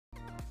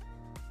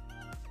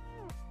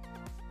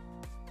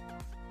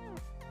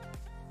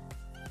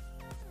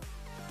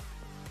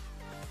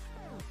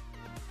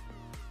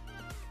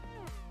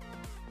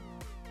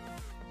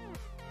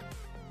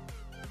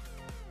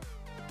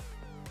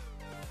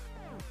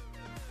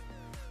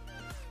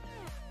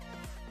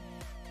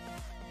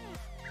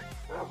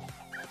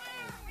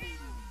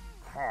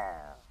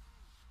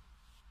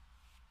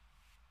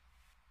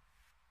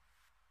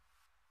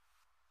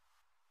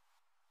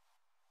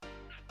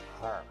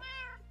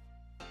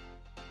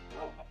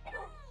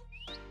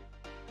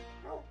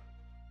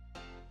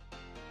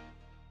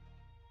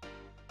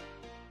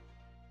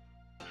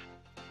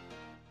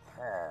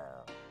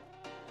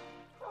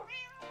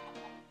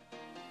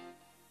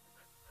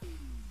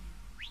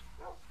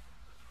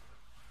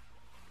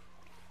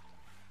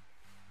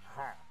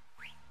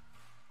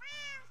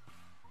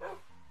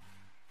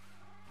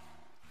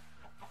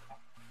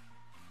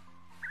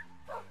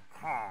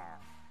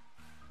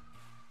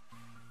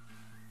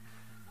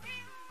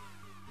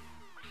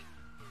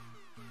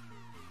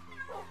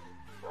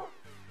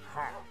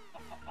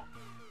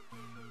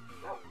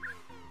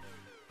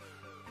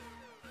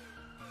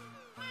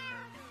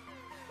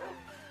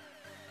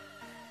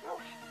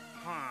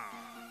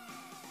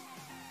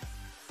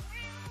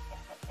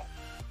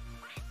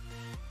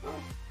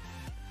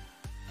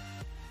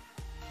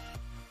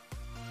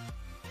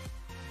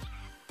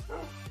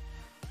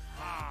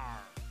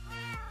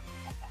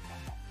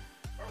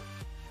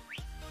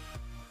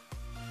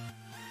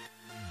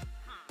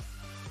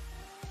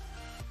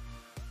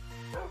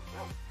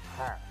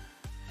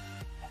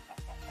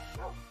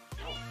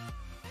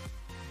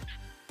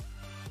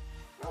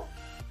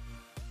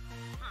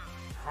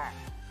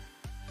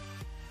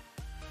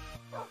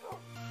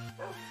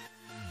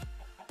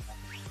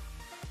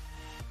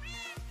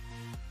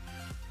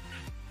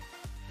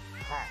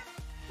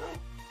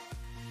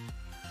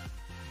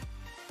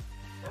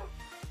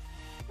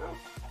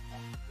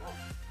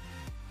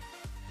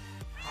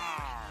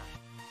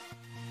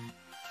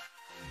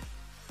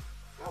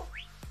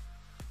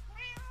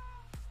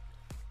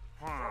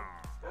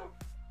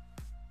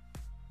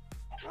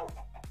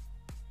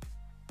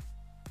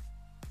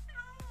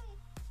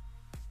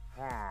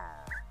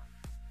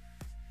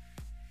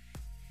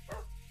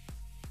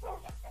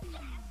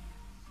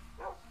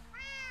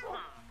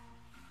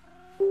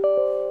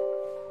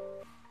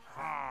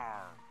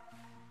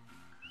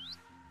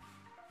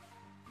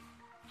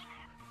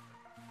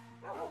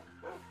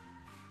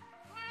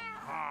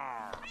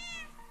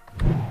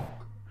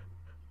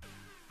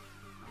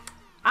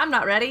I'm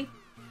not ready.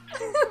 I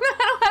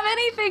don't have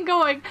anything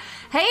going.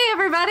 Hey,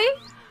 everybody.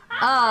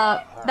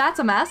 That's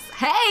a mess.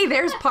 Hey,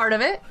 there's part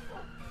of it.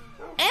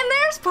 And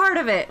there's part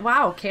of it.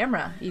 Wow,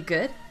 camera. You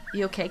good?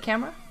 You okay,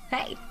 camera?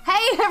 Hey.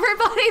 Hey,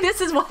 everybody. This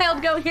is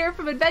Wild Goat here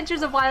from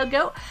Adventures of Wild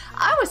Goat.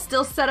 I was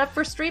still set up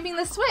for streaming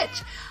the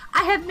Switch.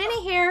 I have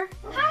Minnie here.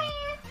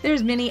 Hi.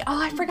 There's Minnie.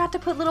 Oh, I forgot to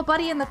put little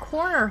buddy in the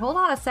corner. Hold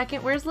on a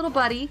second. Where's little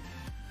buddy?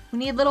 We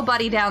need little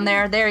buddy down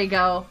there. There you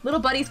go. Little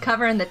buddy's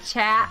covering the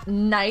chat.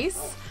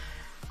 Nice.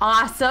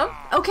 Awesome.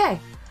 Okay.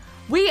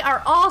 We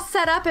are all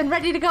set up and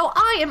ready to go.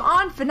 I am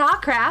on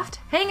FNACraft,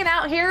 hanging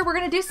out here. We're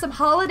going to do some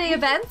holiday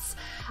events.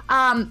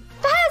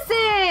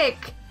 Fezzik!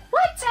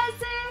 What?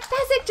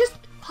 Fezzik, just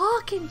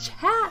talk and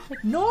chat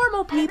like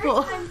normal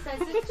people. Every time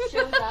Fezzik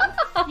shows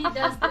up, he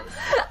does this.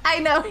 I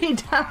know he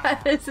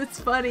does.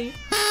 It's funny.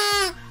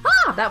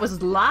 Ah, that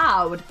was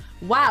loud.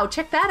 Wow,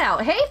 check that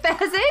out. Hey,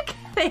 Fezzik.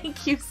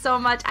 Thank you so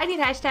much. I need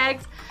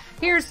hashtags.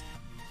 Here's...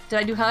 Did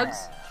I do hugs?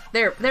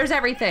 There's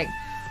everything.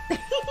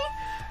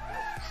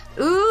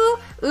 Ooh,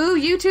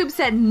 YouTube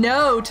said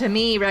no to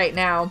me right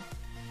now.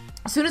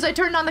 As soon as I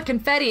turned on the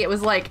confetti, it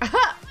was like,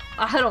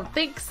 I don't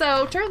think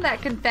so. Turn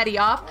that confetti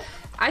off.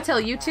 I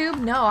tell YouTube,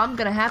 no, I'm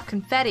gonna have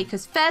confetti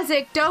because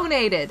Fezzik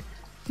donated.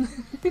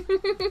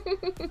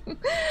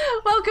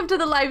 Welcome to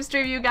the live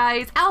stream, you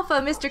guys.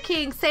 Alpha, Mr.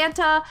 King,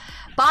 Santa,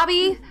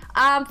 Bobby,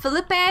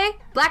 Felipe,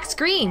 black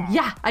screen.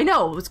 Yeah, I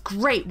know, it was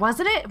great,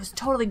 wasn't it? It was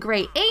totally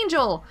great.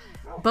 Angel,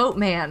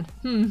 Boatman.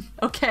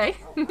 Okay.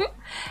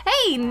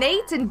 Hey,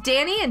 Nate and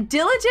Danny and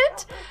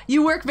Diligent.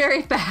 You work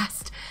very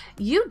fast.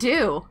 You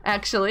do,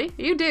 actually.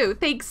 You do.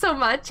 Thanks so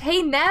much.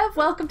 Hey, Nev,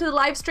 welcome to the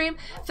live stream.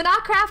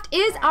 FNACraft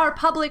is our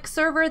public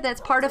server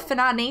that's part of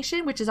FNA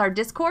Nation, which is our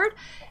Discord.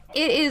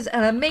 It is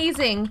an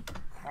amazing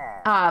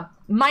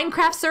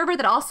Minecraft server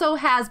that also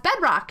has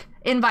Bedrock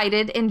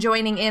invited and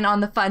joining in on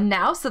the fun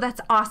now, so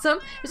that's awesome.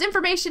 There's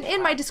information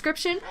in my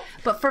description,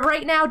 but for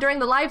right now, during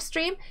the live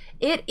stream,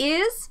 it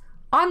is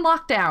on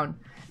lockdown.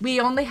 We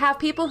only have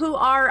people who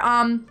are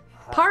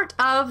part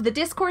of the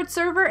Discord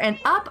server and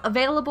up,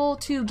 available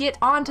to get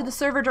onto the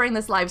server during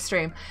this live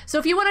stream. So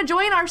if you want to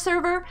join our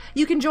server,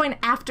 you can join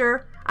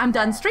after I'm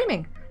done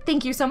streaming.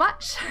 Thank you so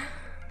much.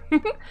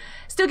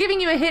 Still giving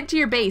you a hint to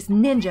your base.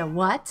 Ninja,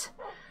 what?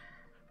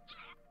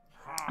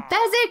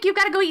 Fezzik, you've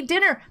got to go eat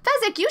dinner.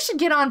 Fezzik, you should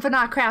get on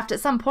FNACraft at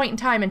some point in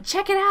time and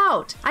check it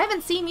out. I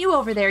haven't seen you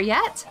over there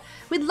yet.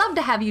 We'd love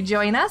to have you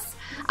join us.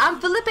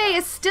 Felipe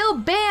is still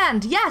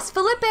banned. Yes,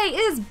 Felipe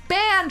is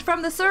banned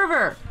from the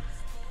server.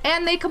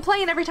 And they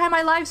complain every time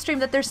I live stream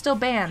that they're still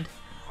banned.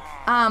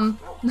 It's a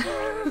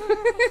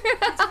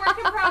work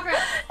in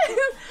progress.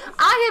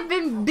 I have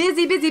been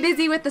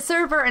busy with the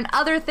server and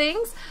other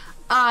things.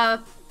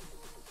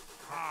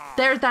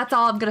 That's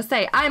all I'm gonna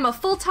say. I'm a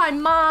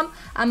full-time mom.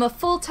 I'm a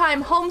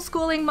full-time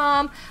homeschooling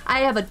mom. I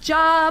have a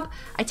job.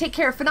 I take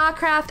care of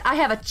FNACraft. I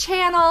have a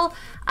channel.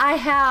 I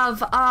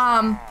have,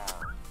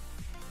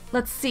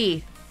 let's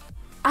see.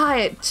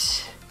 I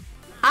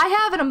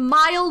have a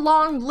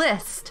mile-long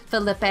list,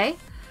 Felipe.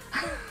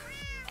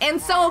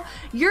 And so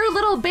your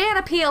little ban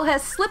appeal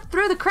has slipped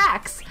through the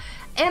cracks,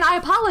 and I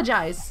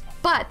apologize,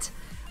 but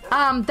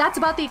that's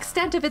about the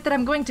extent of it that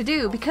I'm going to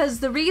do, because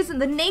the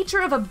nature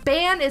of a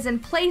ban is in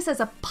place as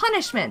a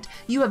punishment.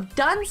 You have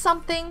done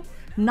something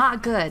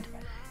not good,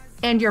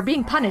 and you're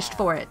being punished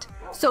for it.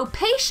 So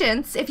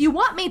patience, if you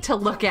want me to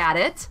look at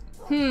it,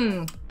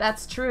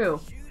 that's true.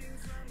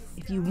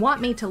 If you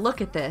want me to look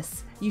at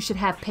this, you should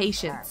have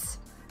patience.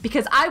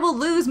 Because I will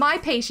lose my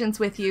patience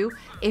with you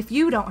if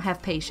you don't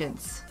have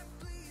patience.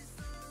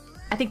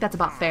 I think that's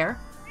about fair.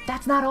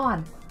 That's not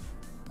on.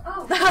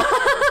 Oh.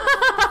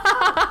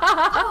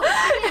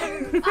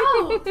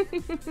 Oh.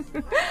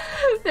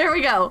 There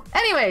we go.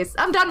 Anyways,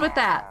 I'm done with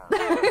that.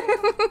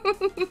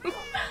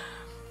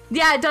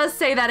 Yeah, it does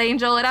say that,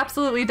 Angel. It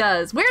absolutely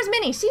does. Where's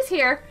Minnie? She's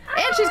here.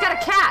 And she's got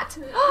a cat.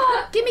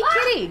 Give me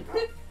Kitty.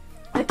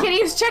 The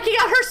kitty is checking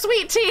out her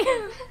sweet tea.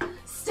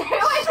 Stay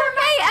away from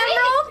me,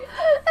 Emerald!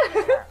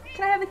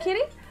 Can I have the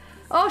kitty?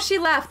 Oh, she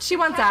left. She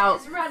wants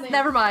out.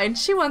 Never mind.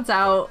 She wants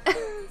out.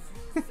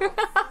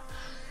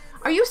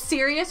 Are you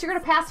serious? You're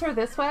gonna pass her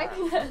this way?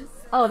 Yes.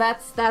 Oh,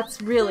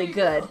 that's really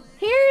good.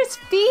 Here's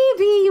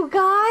Phoebe, you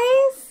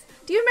guys.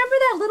 Do you remember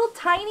that little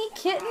tiny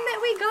kitten that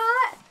we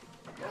got?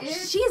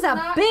 She's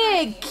a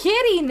big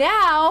kitty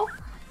now.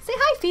 Say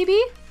hi,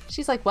 Phoebe.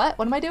 She's like, what?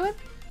 What am I doing?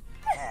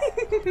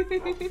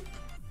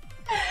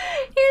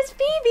 Here's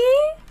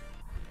Phoebe.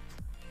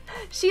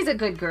 She's a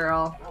good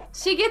girl.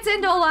 She gets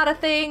into a lot of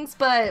things,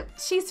 but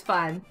she's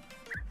fun.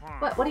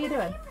 What are you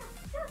doing?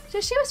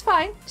 She was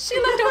fine. She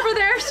looked over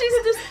there.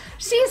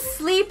 She's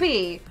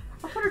sleepy.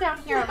 I'll put her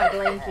down here on my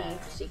blankie.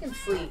 She can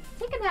sleep.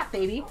 Take a nap,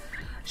 baby.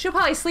 She'll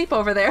probably sleep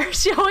over there.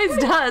 She always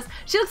does.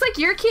 She looks like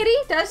your kitty,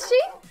 does she?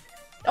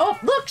 Oh,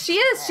 look, she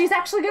is. She's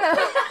actually gonna...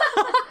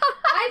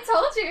 I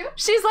told you.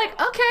 She's like,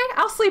 okay,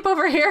 I'll sleep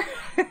over here.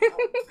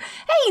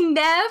 Hey,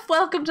 Nev,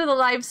 welcome to the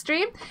live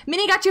stream.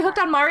 Minnie got you hooked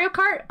on Mario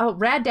Kart? Oh,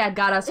 Rad Dad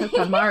got us hooked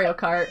on Mario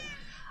Kart.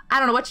 I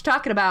don't know what you're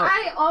talking about.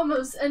 I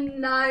almost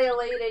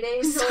annihilated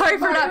Angel. Sorry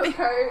for not being.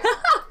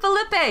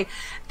 Felipe,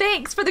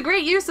 thanks for the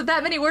great use of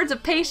that many words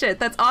of patience.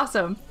 That's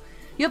awesome.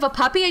 You have a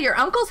puppy at your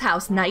uncle's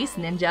house. Nice,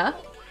 Ninja.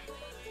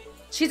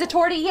 She's a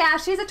tortie. Yeah,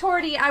 she's a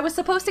tortie. I was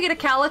supposed to get a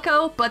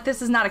calico, but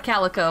this is not a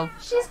calico.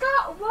 She's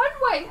got one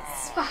white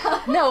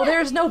spot. No,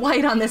 there's no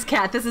white on this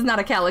cat. This is not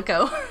a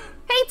calico.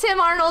 Hey, Tim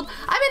Arnold.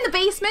 I'm in the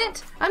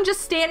basement. I'm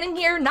just standing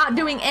here, not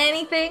doing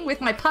anything with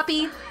my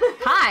puppy.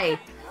 Hi.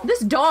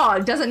 This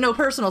dog doesn't know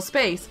personal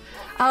space.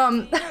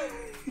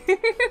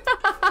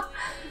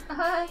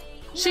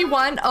 She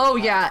won. Oh,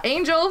 yeah.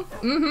 Angel.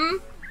 Mm-hmm.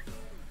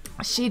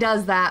 She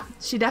does that.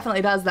 She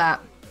definitely does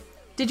that.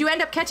 Did you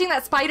end up catching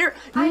that spider?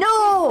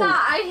 No!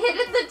 I hit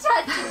it the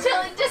touch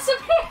until it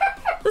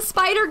disappeared. The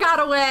spider got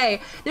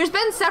away. There's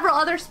been several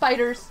other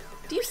spiders.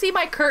 Do you see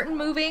my curtain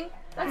moving?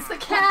 That's the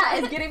Cat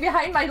is cat. getting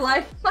behind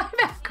my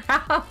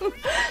background.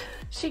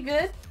 She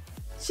good?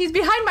 She's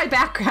behind my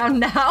background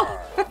now.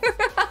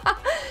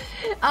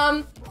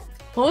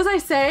 What was I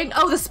saying?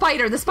 Oh, the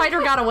spider. The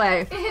spider got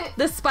away.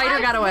 The spider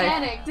got away. I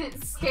panicked.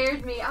 It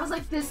scared me. I was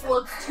like, this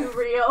looks too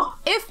real.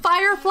 If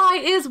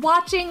Firefly is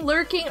watching,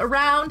 lurking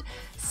around,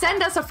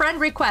 send us a friend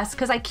request,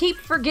 because I keep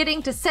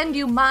forgetting to send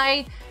you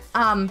my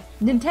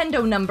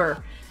Nintendo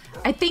number.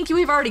 I think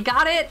we've already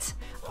got it.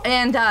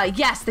 And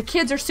yes, the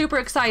kids are super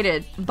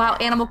excited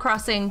about Animal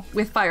Crossing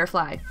with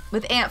Firefly.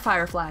 With Aunt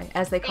Firefly,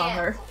 as they call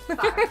her.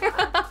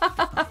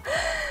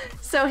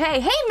 So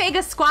hey,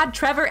 Mega Squad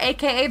Trevor,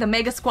 aka the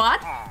Mega Squad.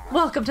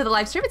 Welcome to the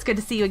live stream. It's good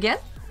to see you again.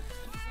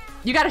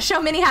 You gotta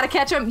show Minnie how to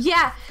catch them.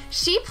 Yeah,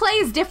 she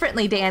plays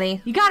differently,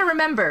 Danny. You gotta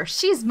remember,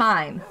 she's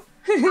mine.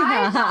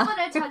 I don't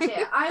want to touch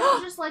it. I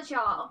will just let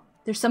y'all.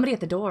 There's somebody at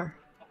the door.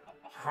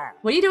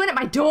 What are you doing at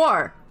my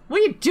door?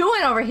 What are you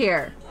doing over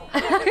here?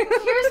 Here's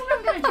what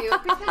I'm gonna do,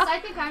 because I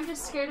think I'm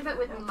just scared of it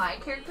with my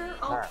character.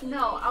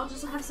 I'll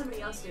just have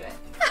somebody else do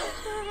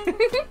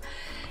it.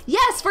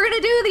 Yes, we're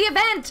gonna do the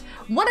event.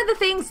 One of the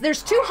things,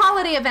 there's 2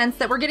 holiday events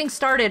that we're getting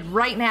started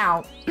right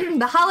now.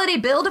 The holiday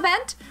build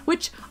event,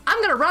 which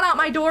I'm gonna run out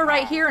my door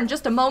right here in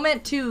just a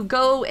moment to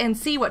go and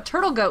see what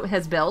Turtle Goat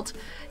has built,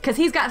 because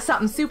he's got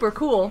something super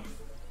cool.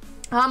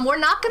 We're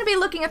not going to be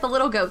looking at the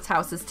little goats'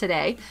 houses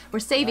today. We're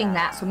saving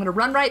that, so I'm going to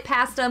run right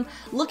past them,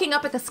 looking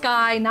up at the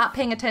sky, not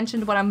paying attention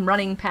to what I'm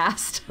running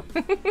past.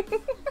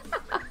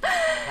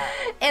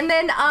 And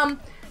then,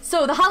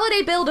 so the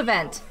holiday build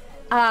event.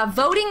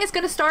 Voting is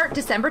going to start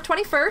December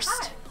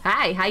 21st.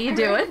 Hi, how you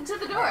doing? To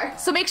the door.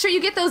 So make sure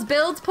you get those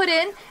builds put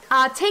in.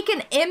 Take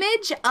an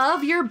image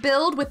of your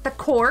build with the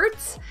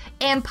chords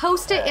and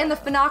post it in the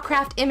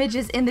FNACraft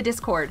images in the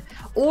Discord,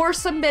 or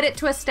submit it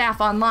to a staff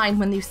online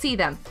when you see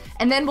them,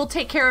 and then we'll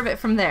take care of it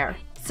from there.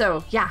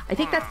 So yeah, I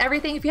think that's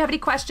everything. If you have any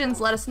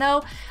questions, let us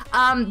know.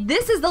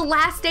 This is the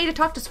last day to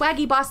talk to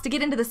Swaggy Boss to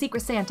get into the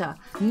Secret Santa.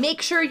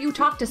 Make sure you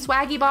talk to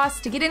Swaggy Boss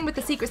to get in with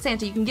the Secret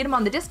Santa. You can get him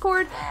on the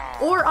Discord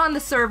or on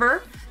the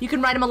server. You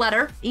can write him a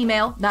letter,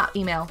 not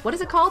email. What is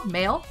it called?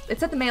 Mail?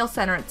 It's at the mail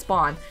center at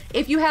Spawn.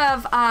 If you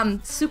have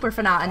Super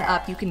FNA and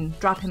up, you can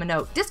drop him a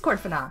note. Discord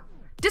FNA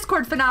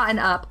and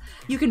up,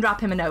 you can drop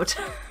him a note.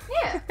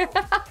 Yeah.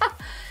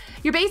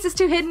 Your base is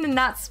too hidden and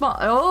not small.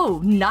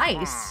 Oh,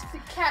 nice. The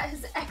cat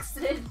has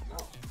exited.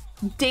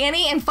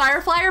 Danny and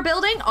Firefly are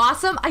building.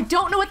 Awesome. I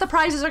don't know what the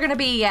prizes are going to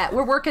be yet.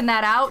 We're working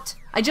that out.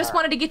 I just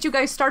wanted to get you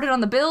guys started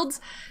on the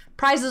builds.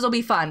 Prizes will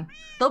be fun.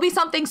 There'll be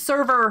something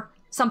server,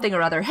 something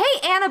or other. Hey,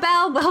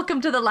 Annabelle, welcome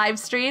to the live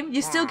stream.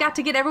 You still got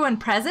to get everyone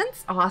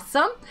presents.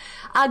 Awesome.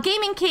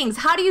 Gaming Kings,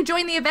 how do you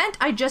join the event?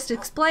 I just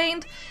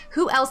explained.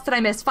 Who else did I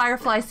miss?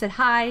 Firefly said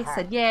hi,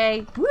 said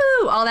yay.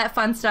 Woo, all that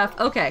fun stuff.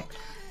 Okay.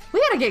 We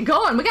gotta get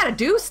going. We gotta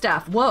do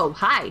stuff. Whoa,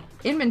 hi.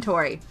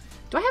 Inventory.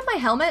 Do I have my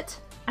helmet?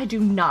 I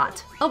do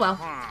not. Oh well,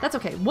 that's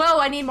okay. Whoa,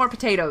 I need more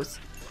potatoes.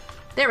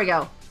 There we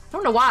go. I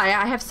don't know why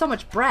I have so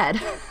much bread.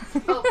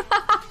 Oh.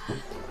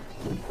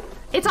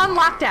 It's on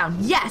lockdown.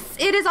 Yes,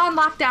 it is on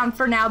lockdown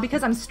for now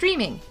because I'm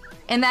streaming.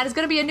 And that is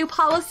going to be a new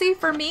policy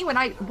for me when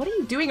I... What are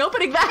you doing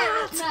opening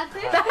that?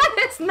 Nothing.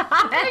 That is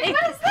not... Wait,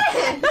 what is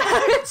this?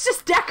 It's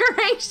just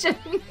decoration.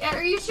 Yeah,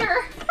 are you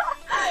sure?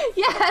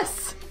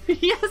 Yes.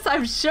 Yes,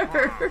 I'm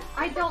sure.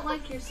 I don't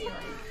like your ceiling.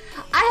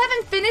 I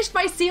haven't finished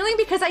my ceiling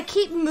because I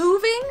keep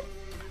moving.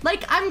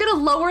 Like, I'm going to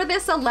lower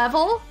this a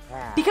level.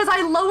 Because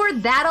I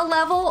lowered that a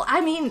level.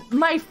 I mean,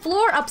 my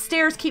floor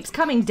upstairs keeps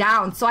coming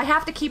down. So I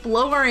have to keep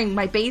lowering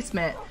my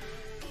basement.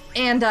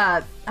 And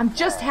I'm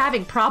just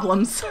having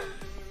problems.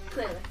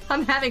 Clearly.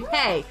 I'm having...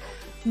 Hey,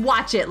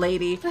 watch it,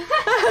 lady. Wow.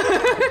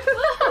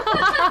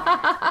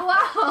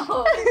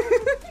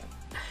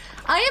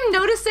 I am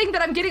noticing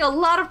that I'm getting a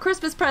lot of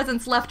Christmas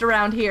presents left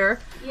around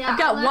here. Yeah, I've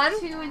got I one. left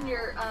 2 in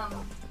your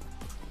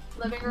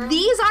living room.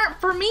 These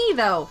aren't for me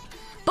though,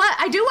 but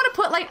I do want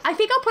to put I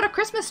think I'll put a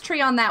Christmas tree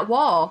on that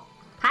wall.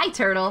 Hi,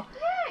 turtle.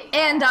 Yay.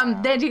 And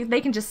they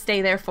can just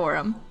stay there for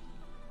them.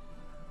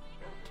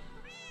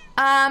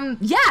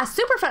 Yeah,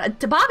 super fun.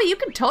 To Bobby, you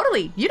can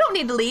totally. You don't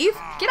need to leave.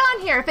 Get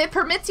on here. If it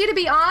permits you to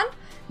be on,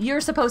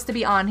 you're supposed to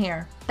be on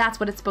here. That's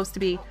what it's supposed to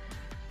be.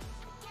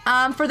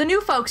 For the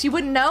new folks, you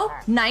wouldn't know?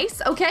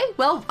 Nice. Okay,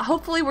 well,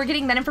 hopefully we're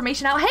getting that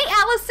information out. Hey,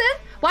 Allison!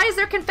 Why is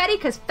there confetti?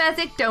 Because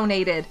Fezzik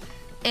donated.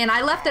 And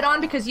I left it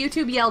on because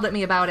YouTube yelled at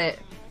me about it.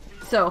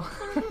 So.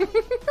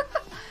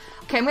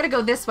 Okay, I'm going to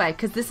go this way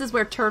because this is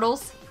where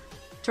Turtle's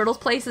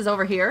place is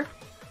over here.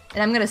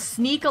 And I'm going to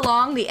sneak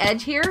along the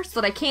edge here so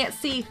that I can't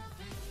see.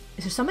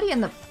 Is there somebody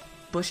in the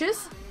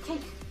bushes?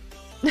 Cake.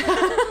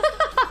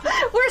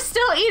 We're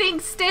still eating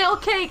stale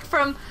cake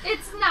from...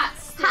 It's not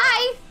stale.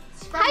 Hi!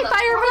 Hi,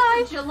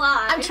 Firefly!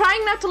 July. I'm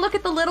trying not to look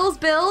at the Littles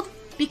build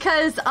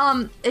because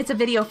it's a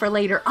video for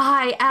later.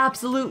 I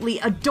absolutely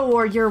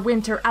adore your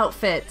winter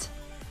outfit.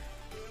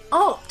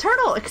 Oh,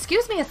 Turtle,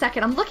 excuse me a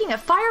second. I'm looking at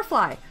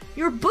Firefly.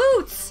 Your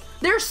boots!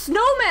 They're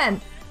snowmen!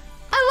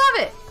 I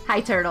love it! Hi,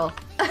 Turtle.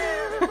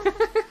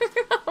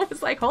 I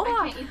was like, hold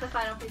on. I can't eat the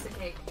final piece of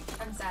cake.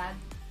 I'm sad.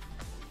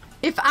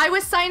 If I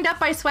was signed up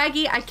by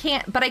Swaggy, I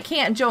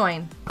can't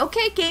join.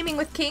 Okay, Gaming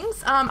with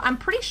Kings. I'm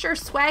pretty sure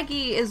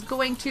Swaggy is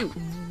going to...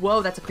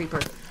 Whoa, that's a creeper.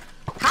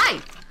 Hi!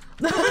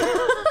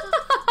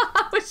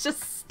 I was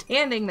just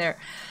standing there.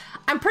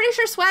 I'm pretty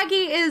sure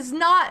Swaggy is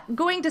not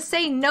going to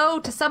say no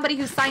to somebody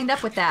who signed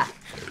up with that.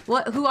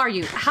 What? Who are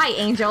you? Hi,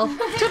 Angel.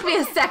 Took me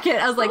a second.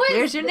 I was like,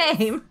 there's your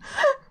name.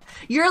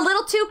 You're a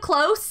little too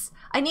close.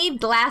 I need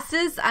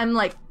glasses. I'm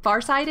like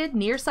farsighted,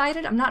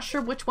 nearsighted. I'm not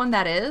sure which one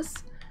that is.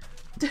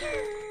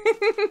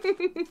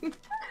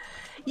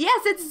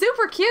 Yes, it's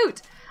super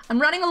cute. I'm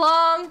running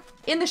along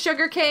in the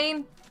sugar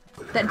cane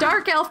that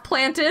Dark Elf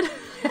planted.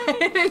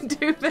 I didn't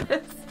do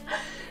this.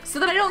 So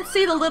that I don't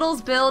see the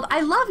Littles build.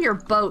 I love your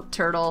boat,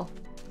 Turtle.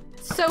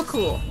 So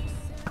cool.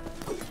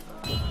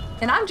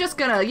 And I'm just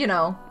gonna, you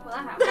know. Well,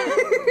 that happened.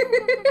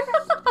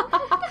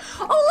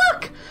 Oh,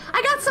 look!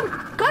 I got some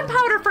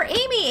gunpowder for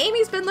Amy.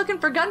 Amy's been looking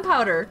for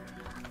gunpowder.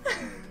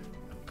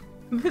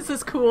 This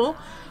is cool.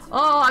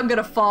 Oh, I'm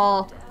gonna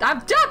fall. I'm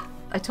done.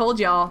 I told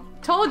y'all.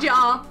 Told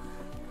y'all.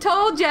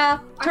 Told ya.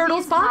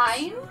 Turtle's box.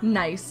 Mine?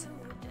 Nice.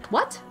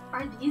 What?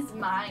 Are these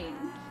mine?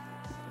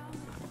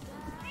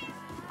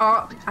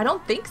 I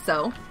don't think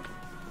so.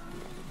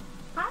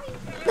 Hi.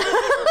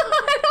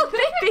 I don't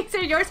think these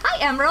are yours.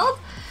 Hi, Emerald.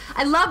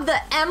 I love the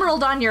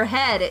emerald on your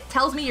head. It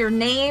tells me your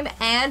name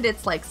and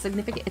it's like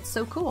significant. It's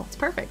so cool. It's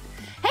perfect.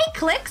 Hey,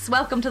 Clicks.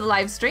 Welcome to the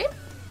live stream.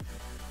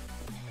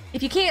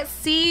 If you can't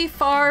see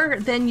far,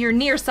 then you're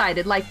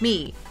nearsighted like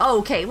me. Oh,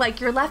 okay, like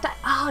your left eye.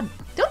 Oh,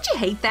 don't you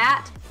hate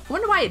that? I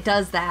wonder why it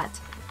does that.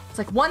 It's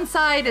like one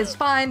side is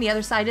fine, the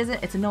other side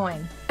isn't. It's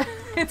annoying.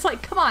 It's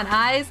like, come on,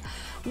 eyes.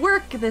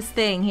 Work this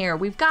thing here.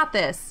 We've got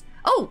this.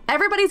 Oh,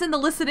 everybody's in the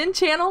listen in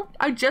channel.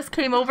 I just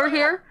came over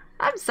here.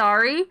 I'm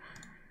sorry.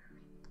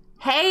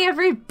 Hey,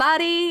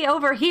 everybody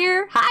over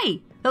here.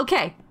 Hi.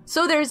 Okay,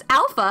 so there's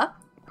Alpha,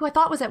 who I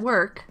thought was at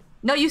work.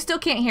 No, you still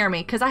can't hear me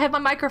because I have my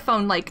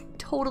microphone like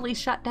totally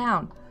shut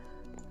down.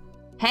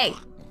 Hey,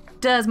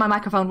 does my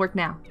microphone work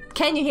now?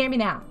 Can you hear me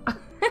now?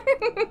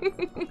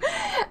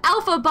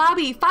 Alpha,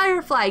 Bobby,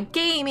 Firefly,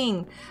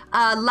 Gaming,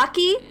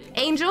 Lucky,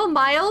 Angel,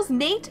 Miles,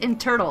 Nate, and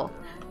Turtle.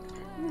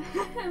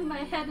 My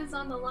head is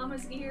on the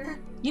llama's ear.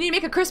 You need to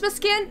make a Christmas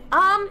skin?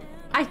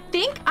 I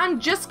think I'm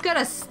just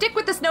gonna stick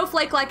with the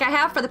snowflake like I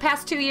have for the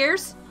past 2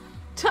 years.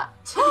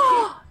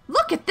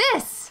 Look at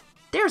this!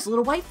 There's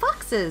little white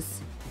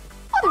foxes.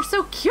 Oh, they're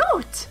so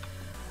cute.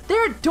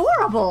 They're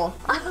adorable.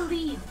 I have a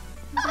lead.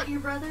 Is that your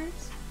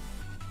brother's?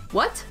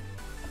 What?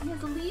 He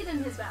has a lead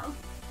in his mouth.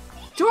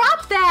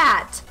 Drop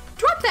that!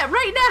 Drop that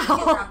right now!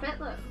 You drop it,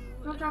 look.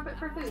 Don't drop it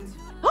for food.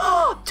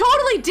 Oh,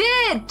 totally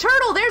did!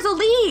 Turtle, there's a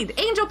lead!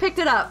 Angel picked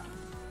it up.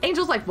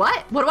 Angel's like,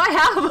 what? What do I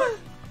have?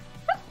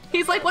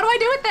 He's like, what do I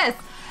do with this?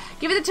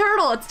 Give it to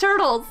Turtle, it's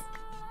Turtles.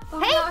 Oh,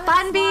 hey, no,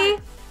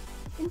 Funbee!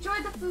 Enjoy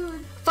the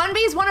food.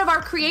 Funbee's one of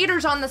our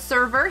creators on the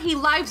server. He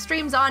live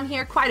streams on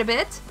here quite a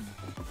bit.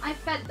 I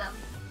fed them.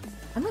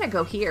 I'm gonna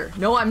go here.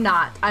 No, I'm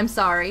not. I'm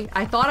sorry.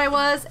 I thought I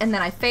was, and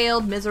then I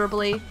failed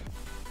miserably.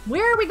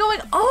 Where are we going?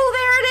 Oh,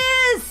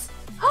 there it is!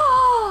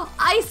 Oh,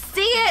 I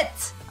see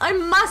it! I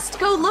must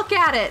go look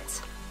at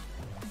it.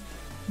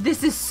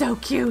 This is so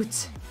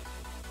cute.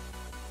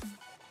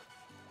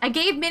 I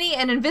gave Minnie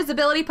an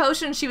invisibility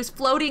potion. She was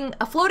floating,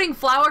 a floating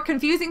flower,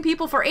 confusing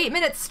people for 8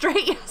 minutes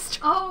straight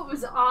yesterday. Oh, it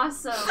was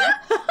awesome.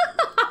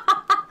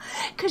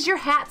 Because your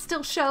hat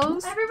still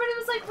shows. Everybody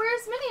was like,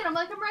 where's Minnie? And I'm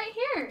like, I'm right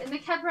here. And they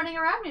kept running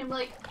around me. I'm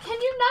like, can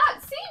you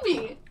not see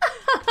me?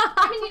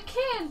 I mean, you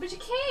can, but you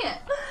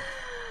can't.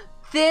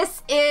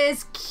 This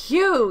is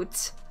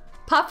cute.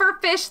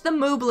 Pufferfish the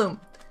Moobloom.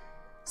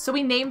 So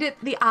we named it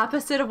the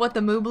opposite of what the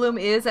Moobloom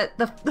is at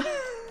the...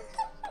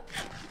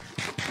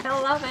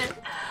 I love it.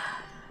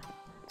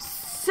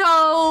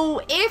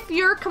 So if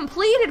you're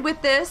completed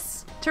with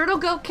this,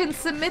 TurtleGo can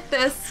submit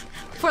this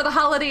for the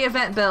holiday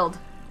event build.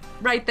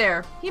 Right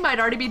there. He might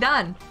already be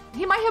done.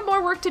 He might have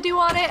more work to do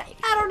on it.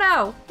 I don't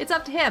know. It's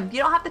up to him. You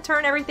don't have to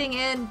turn everything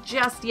in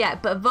just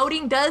yet, but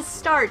voting does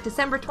start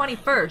December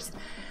 21st.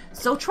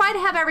 So try to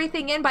have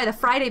everything in by the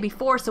Friday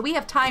before so we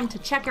have time to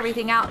check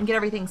everything out and get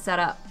everything set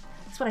up.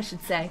 That's what I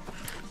should say.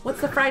 What's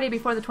the Friday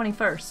before the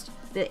 21st?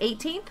 The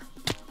 18th?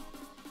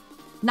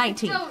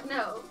 19. Don't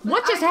know.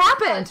 What just I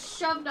happened? got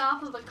shoved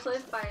off of a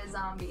cliff by a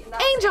zombie. And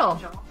that Angel.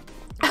 was Angel.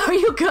 Are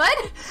you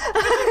good?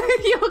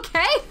 You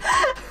okay?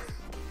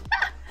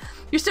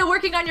 You're still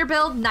working on your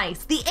build?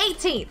 Nice. The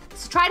 18th.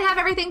 So try to have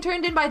everything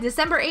turned in by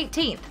December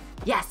 18th.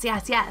 Yes,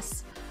 yes,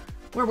 yes.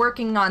 We're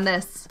working on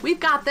this. We've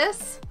got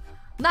this.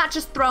 Not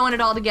just throwing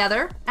it all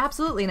together.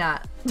 Absolutely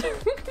not.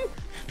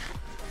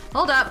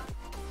 Hold up.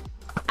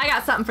 I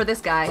got something for this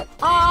guy.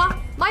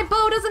 Aw, my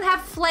bow doesn't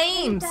have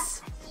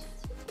flames.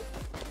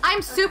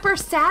 I'm super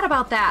sad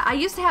about that. I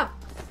used to have...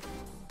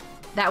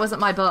 That wasn't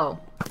my bow.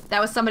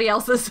 That was somebody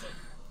else's.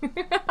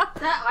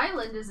 That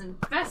island is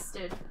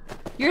infested.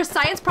 Your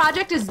science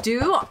project is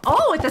due?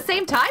 Oh, at the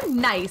same time?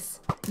 Nice.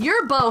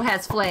 Your bow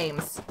has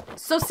flames.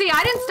 So see,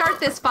 I didn't start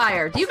this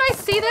fire. Do you guys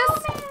see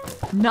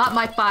this? Not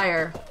my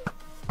fire.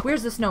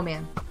 Where's the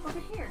snowman? Over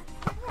here.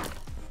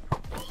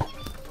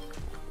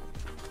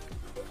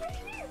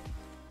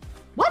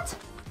 What?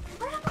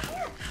 Right over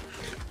here.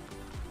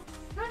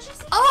 Don't you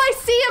see? Oh, I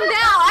see him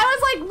now. I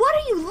was like, what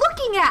are you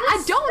looking at?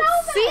 I don't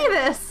snowman. see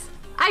this.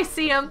 I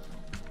see him.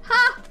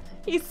 Ha!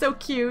 He's so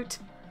cute.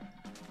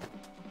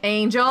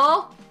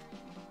 Angel.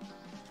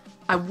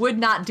 I would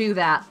not do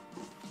that.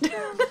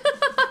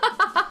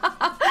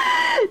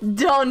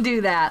 Don't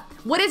do that.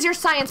 What is your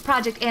science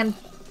project,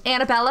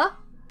 Annabella?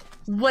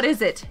 What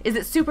is it? Is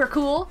it super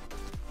cool?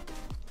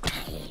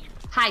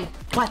 Hi.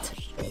 What?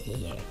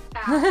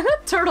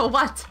 Turtle,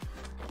 what?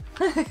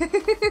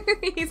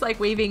 He's like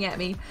waving at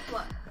me.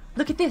 What?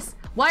 Look at this.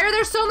 Why are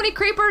there so many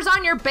creepers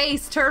on your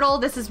base, Turtle?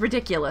 This is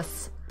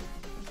ridiculous.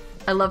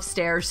 I love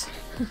stairs.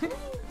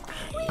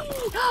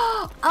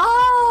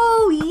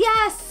 Oh,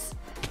 yes!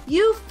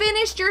 You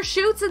finished your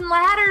Chutes and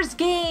Ladders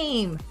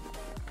game.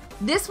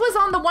 This was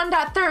on the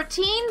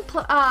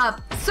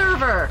 1.13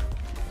 server.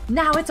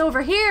 Now it's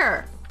over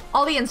here.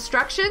 All the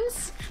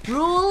instructions,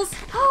 rules.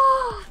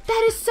 Oh,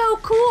 that is so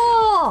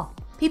cool.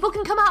 People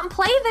can come out and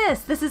play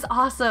this. This is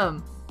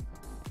awesome.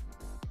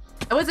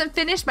 I wasn't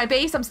finished my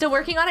base. I'm still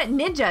working on it.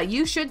 Ninja,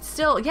 you should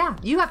still, yeah,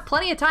 you have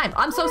plenty of time.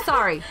 I'm so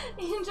sorry.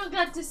 Angel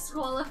got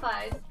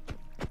disqualified.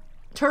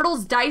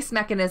 Turtle's dice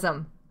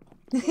mechanism.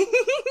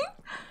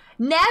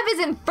 Nev is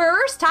in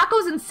first.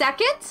 Taco's in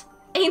second.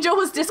 Angel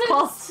was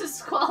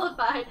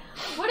Disqualified.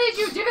 What did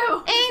you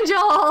do?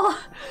 Angel!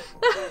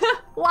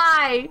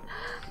 Why?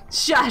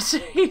 Shush.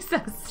 He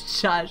says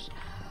shush.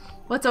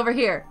 What's over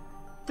here?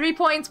 3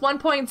 points, 1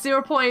 point,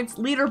 0 points,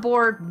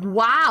 leaderboard.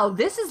 Wow,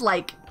 this is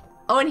like...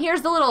 Oh, and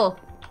here's the little...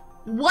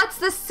 What's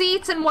the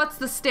seats and what's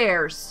the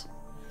stairs?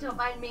 Don't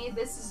mind me,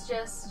 this is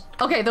just...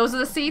 Okay, those are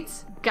the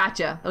seats?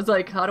 Gotcha. I was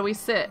like, how do we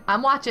sit?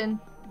 I'm watching.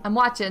 I'm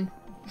watching.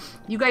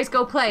 You guys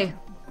go play.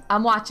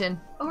 I'm watching.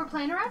 Oh, we're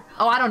playing around?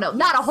 Oh, I don't know.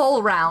 Not a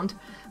whole round.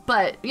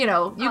 But, you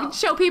know, you can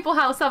show people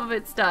how some of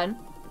it's done.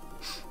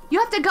 You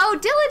have to go.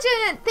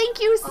 Diligent! Thank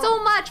you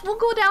so much. We'll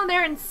go down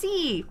there and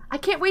see. I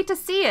can't wait to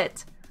see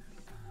it.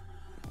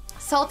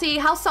 Salty.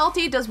 How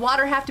salty does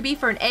water have to be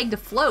for an egg to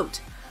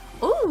float?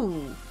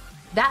 Ooh,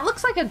 that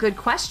looks like a good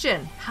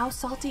question. How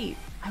salty?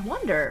 I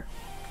wonder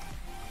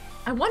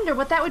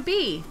what that would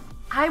be.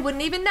 I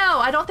wouldn't even know.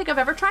 I don't think I've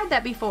ever tried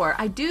that before.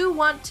 I do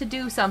want to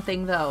do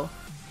something though.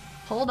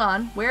 Hold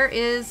on. Where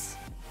is...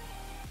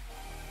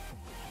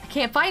 I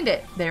can't find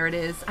it. There it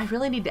is. I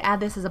really need to add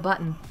this as a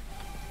button.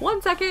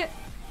 1 second.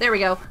 There we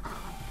go.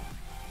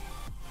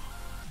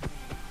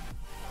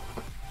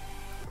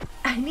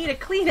 I need a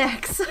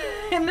Kleenex.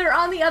 And they're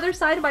on the other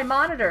side of my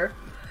monitor.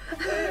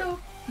 Hello.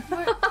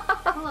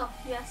 Hello.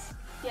 Yes.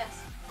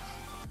 Yes.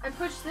 I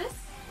push this.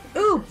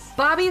 Ooh,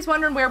 Bobby's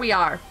wondering where we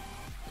are.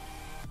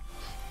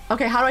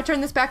 Okay, how do I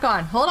turn this back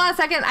on? Hold on a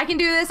second. I can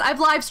do this. I've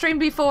live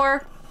streamed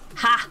before.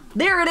 Ha!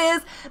 There it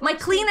is. My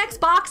Kleenex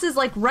box is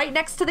like right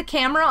next to the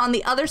camera on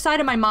the other side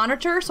of my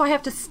monitor, so I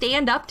have to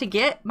stand up to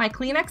get my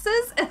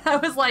Kleenexes. And I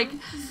was like,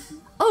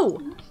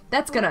 oh,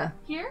 that's gonna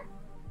Here?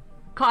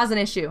 cause an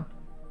issue.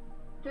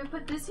 Do I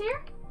put this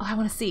here? Oh, I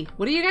want to see.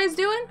 What are you guys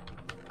doing?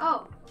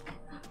 Oh.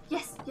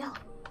 Yes, yellow.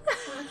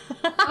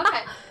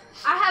 Okay.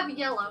 I have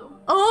yellow.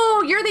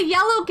 Oh, you're the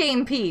yellow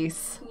game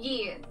piece.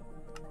 Yeah.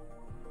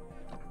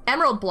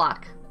 Emerald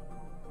block.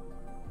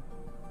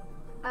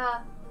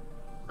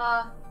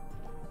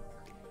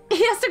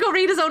 He has to go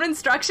read his own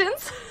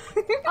instructions.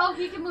 Oh,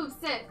 he can move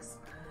 6.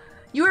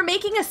 You are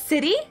making a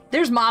city?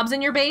 There's mobs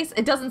in your base?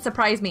 It doesn't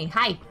surprise me.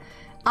 Hi.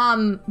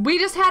 We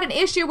just had an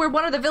issue where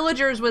one of the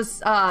villagers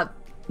was, had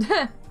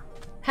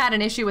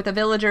an issue with a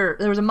villager.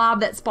 There was a mob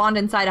that spawned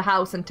inside a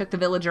house and took the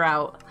villager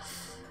out.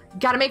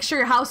 Gotta make sure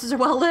your houses are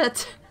well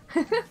lit.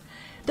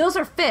 Those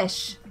are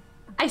fish.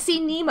 I see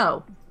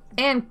Nemo.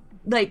 And,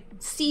 like,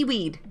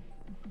 seaweed.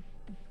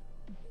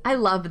 I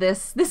love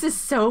this. This is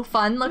so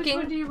fun looking.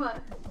 Which one do you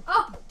want?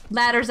 Oh!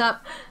 Ladders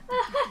up.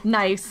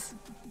 Nice.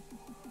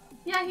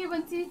 Yeah, he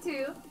wants you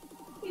too.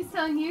 He's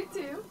telling you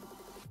too.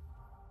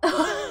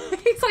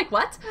 He's like,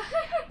 what?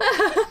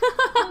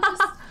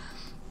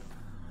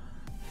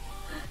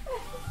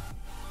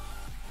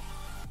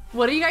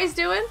 What are you guys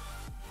doing?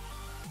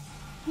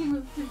 He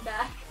moved him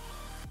back.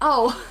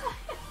 Oh.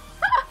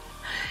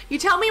 You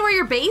tell me where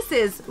your base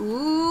is.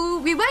 Ooh,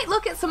 we might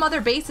look at some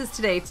other bases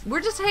today. We're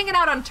just hanging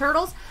out on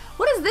turtles.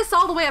 What is this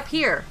all the way up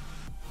here?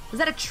 Is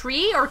that a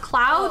tree or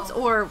clouds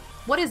or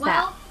what is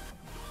that?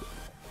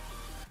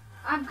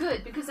 I'm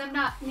good because I'm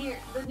not near,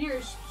 the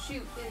nearest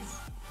chute is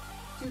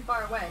too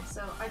far away,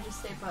 so I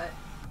just stay put.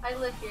 I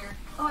live here.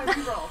 Oh, I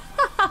reroll.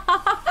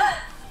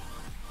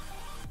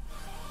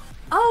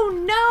 Oh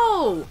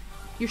no!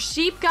 Your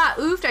sheep got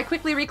oofed. I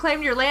quickly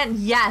reclaimed your land.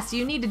 Yes,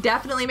 you need to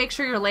definitely make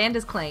sure your land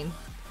is claimed.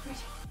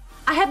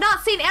 I have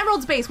not seen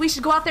Emerald's base. We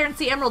should go out there and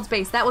see Emerald's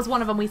base. That was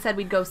one of them we said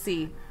we'd go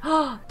see.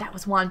 Oh, that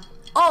was one.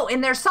 Oh,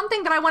 and there's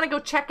something that I want to go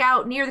check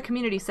out near the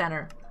community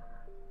center.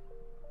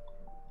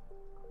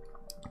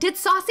 Did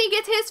Saucy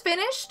get his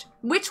finished?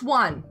 Which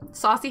one?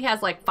 Saucy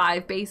has like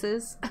 5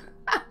 bases.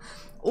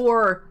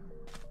 Or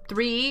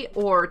 3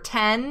 or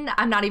 10.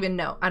 I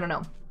don't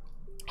know.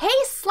 Hey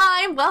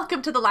Slime,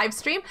 welcome to the live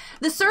stream.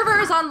 The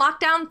server is on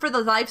lockdown for the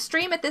live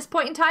stream at this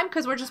point in time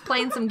because we're just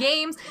playing some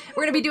games.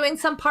 We're gonna be doing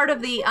some part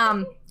of the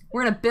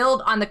we're gonna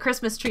build on the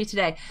Christmas tree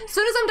today. As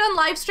soon as I'm done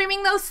live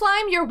streaming though,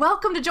 Slime, you're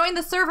welcome to join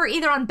the server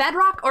either on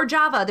Bedrock or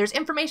Java. There's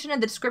information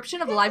in the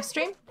description of the live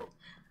stream.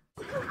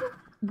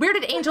 Where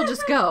did Angel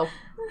just go?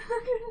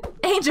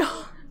 Angel.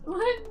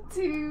 1,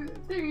 2,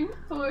 3,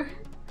 4,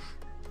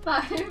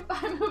 5.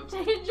 I moved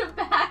Angel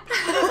back.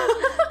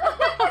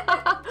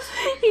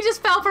 He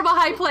just fell from a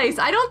high place.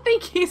 I don't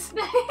think he's...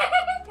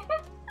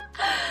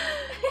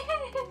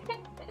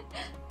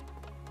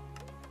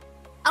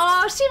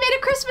 Oh, she made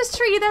a Christmas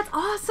tree. That's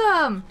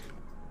awesome.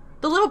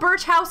 The little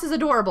birch house is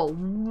adorable.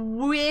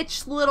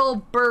 Which little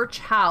birch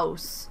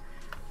house?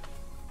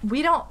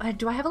 We don't...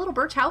 Do I have a little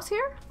birch house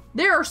here?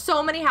 There are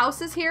so many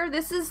houses here.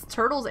 This is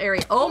Turtle's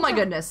area. Oh my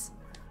goodness.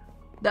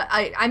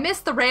 I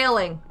missed the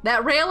railing.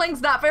 That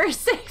railing's not very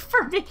safe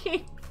for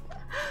me.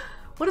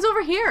 What is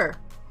over here?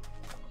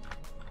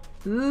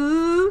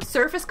 Ooh,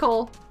 surface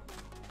coal.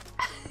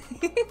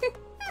 What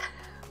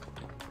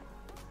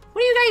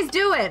are you guys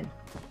doing?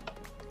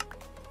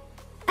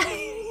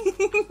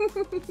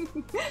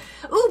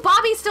 Ooh,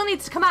 Bobby still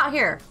needs to come out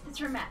here. It's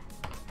for Matt.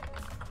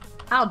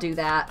 I'll do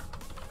that.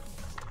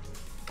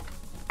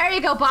 There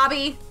you go,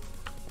 Bobby.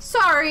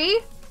 Sorry.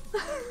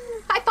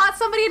 I thought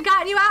somebody had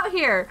gotten you out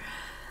here.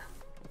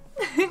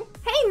 Hey,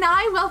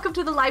 Nye, welcome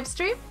to the live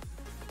stream.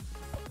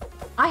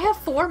 I have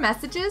 4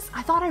 messages.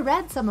 I thought I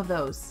read some of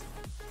those.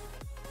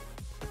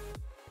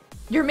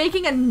 You're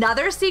making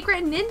another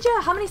secret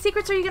ninja? How many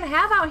secrets are you gonna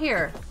have out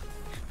here?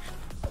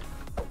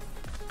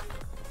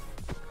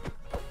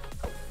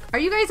 Are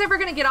you guys ever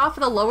gonna get off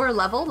of the lower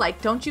level?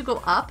 Like, don't you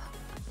go up?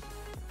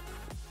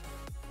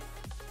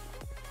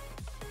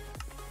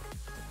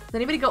 Does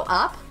anybody go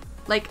up?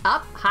 Like,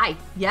 up? Hi.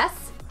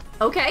 Yes?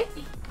 Okay.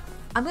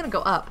 I'm gonna go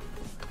up.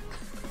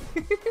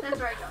 That's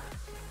where I go.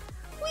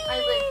 I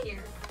live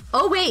here.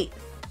 Oh, wait.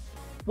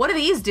 What do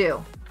these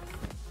do?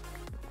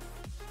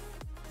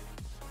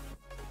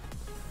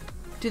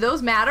 Do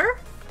those matter?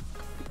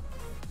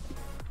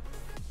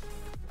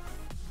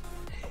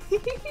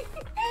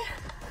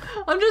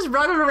 I'm just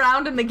running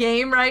around in the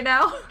game right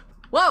now.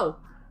 Whoa.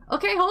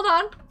 Okay, hold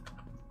on.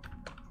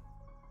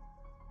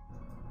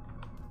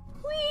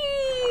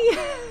 Whee!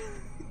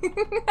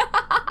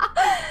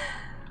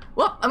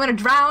 Whoop, I'm gonna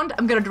drown.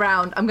 I'm gonna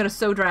drown. I'm gonna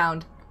so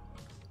drown.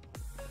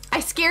 I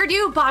scared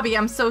you? Bobby,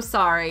 I'm so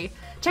sorry.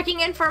 Checking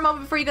in for a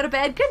moment before you go to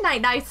bed. Good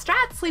night, nice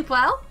strat. Sleep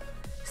well.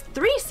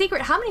 3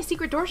 secret. How many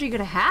secret doors are you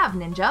gonna have,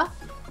 Ninja?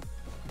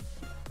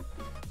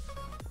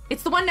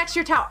 It's the one next to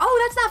your tower.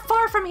 Oh, that's not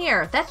far from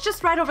here. That's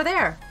just right over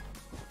there.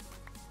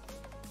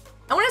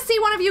 I want to see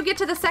one of you get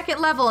to the 2nd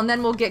level and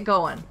then we'll get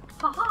going.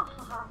 Ha ha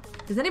ha ha.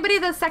 Is anybody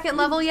at the 2nd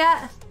level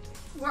yet?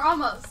 We're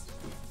almost.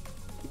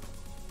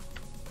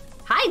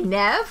 Hi,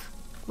 Nev.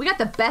 We got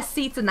the best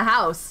seats in the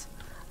house.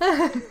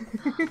 Oh,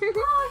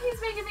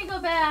 he's making me go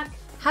back.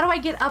 How do I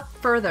get up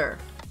further?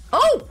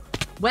 Oh,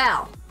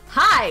 well,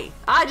 hi.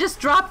 I just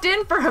dropped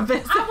in for a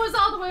visit. I was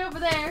all the way over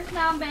there.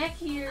 Now I'm back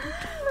here.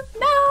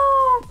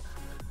 No.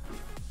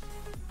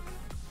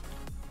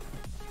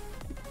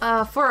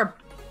 For a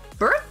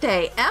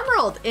birthday,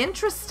 Emerald.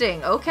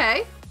 Interesting.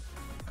 Okay.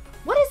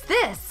 What is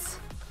this?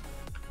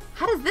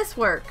 How does this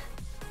work?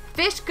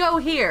 Fish go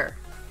here.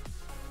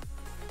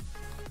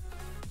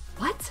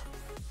 What?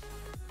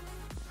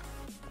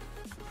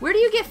 Where do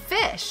you get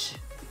fish?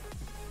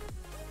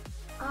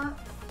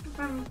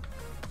 From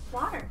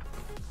water.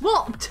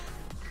 Well,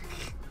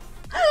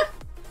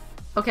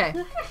 okay.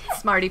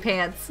 Smarty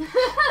pants. That's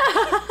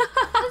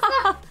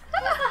not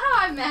how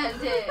I meant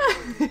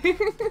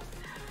it.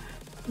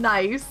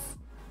 Nice.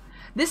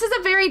 This is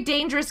a very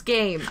dangerous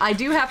game, I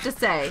do have to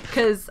say,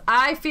 because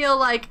I feel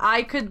like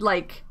I could,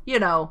 like, you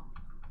know,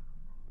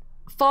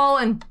 fall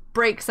and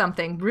break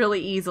something really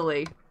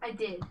easily. I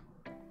did.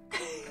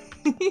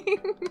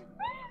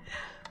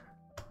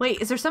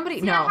 Wait, is there somebody?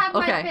 See, no. I have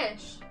okay. my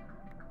fish.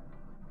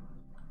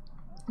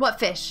 What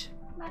fish?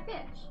 My fish.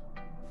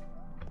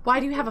 Why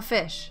do you have a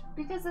fish?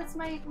 Because that's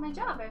my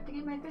job. I have to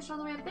get my fish all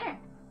the way up there.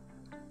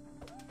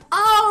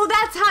 Oh,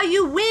 that's how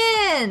you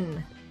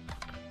win!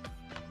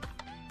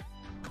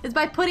 is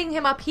by putting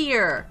him up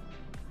here.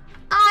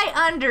 I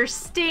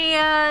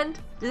understand.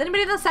 Does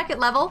anybody have the second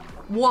level?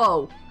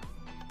 Whoa.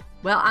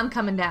 Well, I'm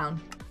coming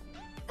down.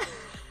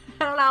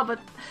 I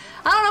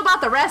don't know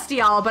about the rest of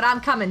y'all, but I'm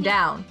coming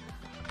down.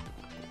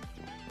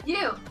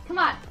 You, come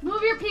on,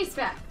 move your piece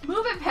back.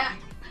 Move it back.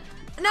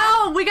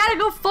 No, we gotta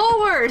go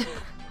forward.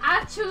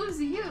 I choose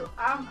you.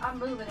 I'm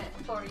moving it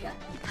for you.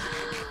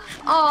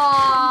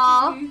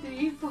 Aww. 1, 2,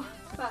 3, 4,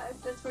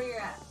 5. That's where you're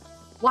at.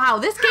 Wow,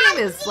 this game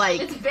is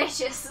like... It's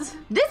vicious.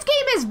 This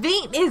game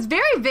is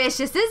very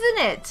vicious,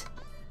 isn't it?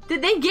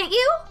 Did they get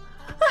you?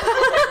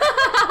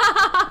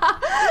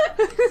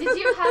 Did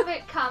you have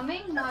it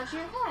coming? Nod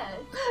your head.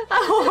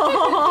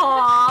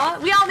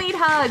 Aww, we all need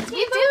hugs.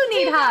 We do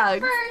need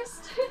hugs.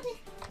 First.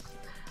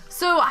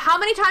 So, how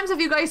many times have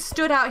you guys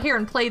stood out here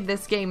and played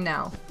this game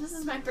now? This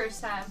is my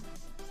first time.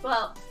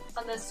 Well,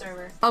 on this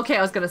server. Okay,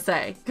 I was gonna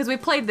say, because we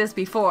played this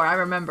before, I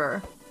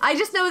remember. I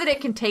just know that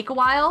it can take a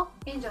while.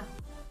 Angel.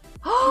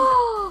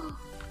 Oh,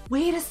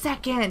 wait a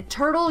second.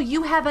 Turtle,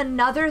 you have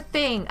another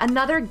thing,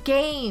 another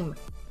game.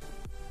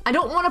 I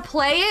don't want to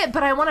play it,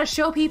 but I want to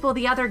show people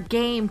the other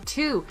game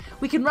too.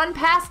 We can run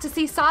past to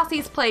see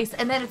Saucy's place,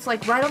 and then it's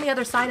like right on the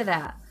other side of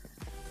that.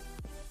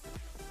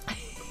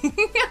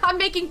 I'm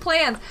making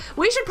plans.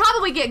 We should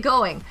probably get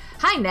going.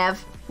 Hi,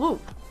 Nev. Woo.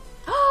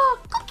 Oh,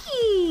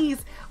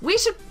 cookies. We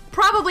should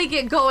probably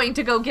get going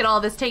to go get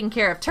all this taken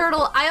care of.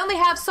 Turtle, I only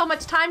have so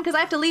much time because I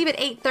have to leave at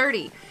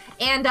 8:30.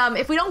 And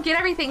if we don't get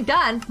everything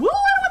done, woo,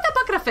 I don't want that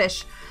bucket of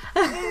fish.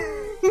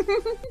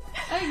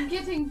 I'm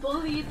getting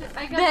bullied.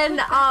 I got then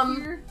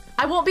here.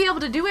 I won't be able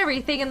to do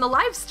everything in the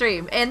live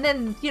stream, and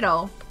then you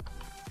know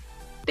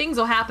things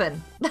will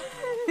happen.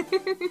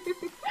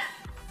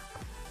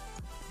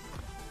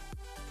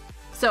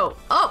 So,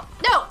 oh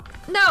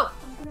no,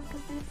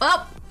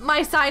 oh,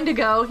 my sign to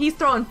go. He's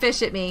throwing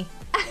fish at me.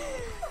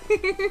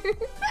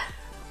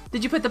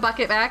 Did you put the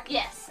bucket back?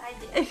 Yes, I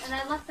did, and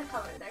I left the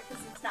color there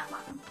because it's not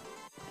mine.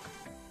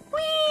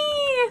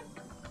 Whee!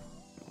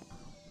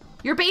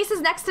 Your base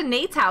is next to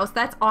Nate's house.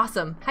 That's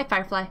awesome. Hi,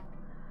 Firefly.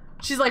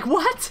 She's like,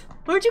 what?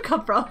 Where'd you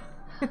come from?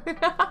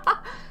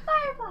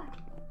 Firefly.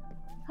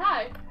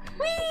 Hi.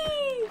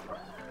 Whee!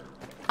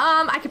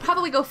 I could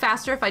probably go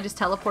faster if I just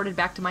teleported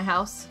back to my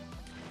house.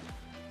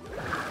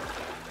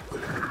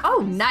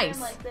 Oh, nice.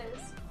 Like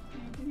this.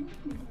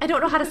 I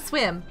don't know how to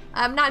swim.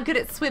 I'm not good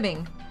at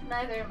swimming.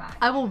 Neither am I.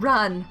 I will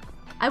run.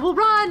 I will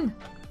run.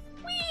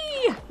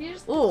 Whee! You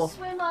just Ooh.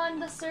 swim on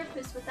the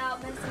surface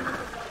without messing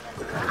with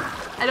the water.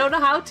 I don't know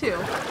how to.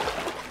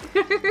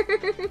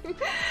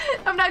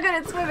 I'm not good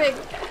at swimming.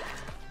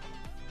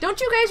 Don't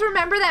you guys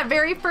remember that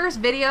very first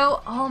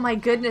video? Oh my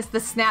goodness, the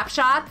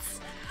snapshots.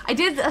 I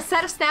did a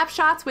set of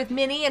snapshots with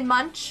Minnie and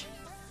Munch.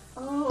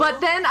 Oh. But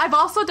then I've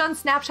also done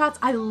snapshots.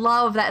 I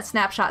love that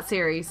snapshot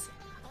series.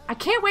 I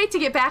can't wait to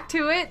get back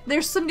to it.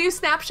 There's some new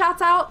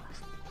snapshots out.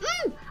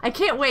 I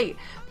can't wait.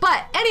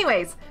 But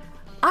anyways,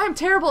 I'm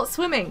terrible at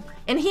swimming.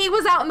 And he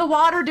was out in the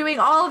water doing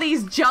all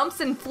these jumps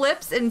and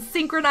flips and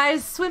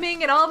synchronized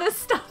swimming and all this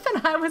stuff.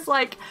 And I was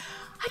like,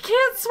 I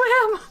can't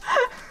swim.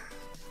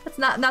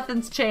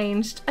 Nothing's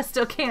changed. I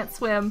still can't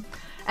swim.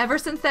 Ever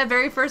since that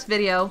very first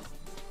video.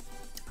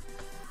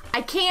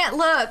 I can't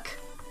look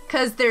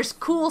because there's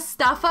cool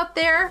stuff up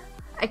there.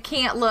 I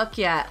can't look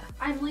yet.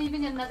 I'm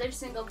leaving another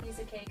single piece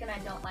of cake and I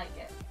don't like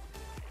it.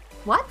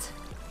 What?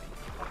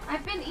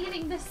 I've been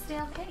eating this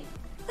stale cake.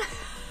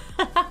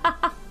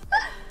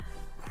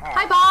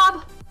 Hi,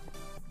 Bob.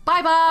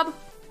 Bye, Bob.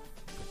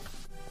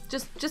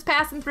 Just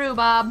passing through,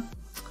 Bob.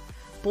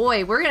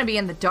 Boy, we're gonna be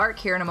in the dark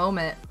here in a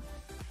moment.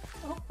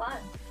 Oh, fun.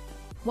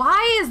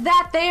 Why is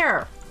that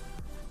there?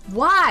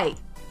 Why?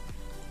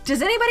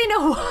 Does anybody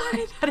know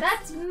why?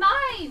 That's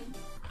mine.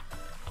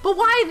 But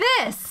why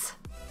this?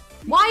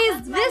 Why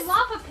is That's this? my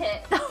lava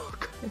pit. Oh,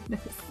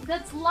 goodness.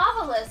 That's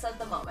lava-less at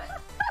the moment.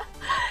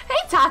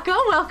 Hey, Taco.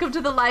 Welcome to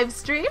the live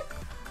stream.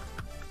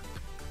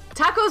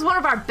 Taco is one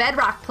of our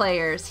Bedrock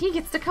players. He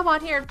gets to come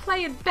on here and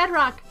play in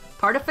Bedrock.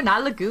 Part of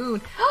Finale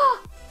Lagoon.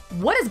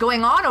 What is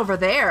going on over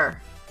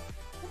there?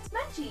 That's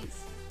Munchies.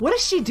 What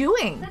is she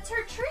doing? That's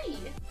her tree.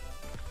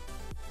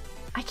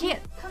 I can't.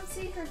 Come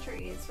see her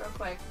trees real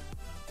quick.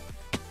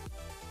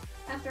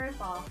 After I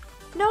fall.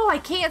 No, I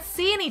can't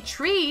see any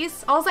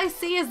trees. All I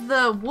see is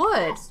the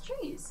wood. Yes,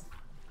 trees.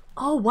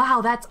 Oh,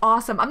 wow, that's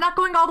awesome. I'm not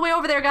going all the way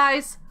over there,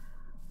 guys.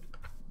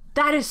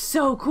 That is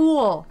so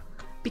cool.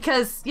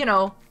 Because, you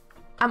know,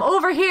 I'm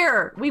over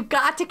here. We've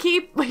got to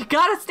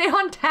stay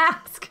on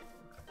task.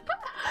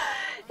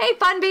 Hey,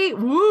 Funbee.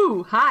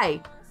 Woo,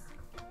 hi.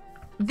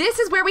 This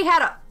is where we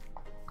had a...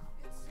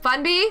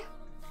 Funbee?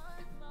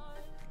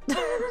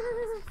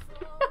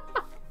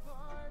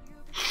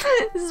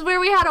 This is where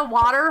we had a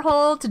water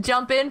hole to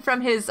jump in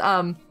from his,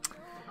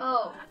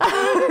 Oh.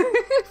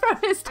 from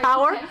his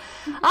tower. Okay?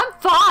 I'm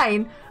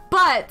fine,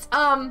 but,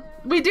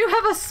 we do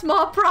have a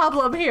small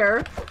problem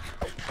here.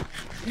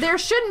 There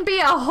shouldn't be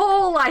a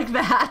hole like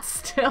that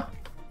still.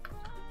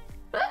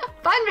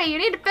 Funbee, you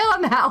need to fill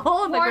in that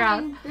hole in the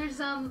ground. There's,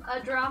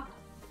 a drop.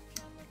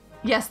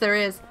 Yes, there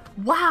is.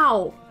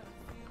 Wow.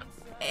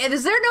 And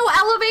is there no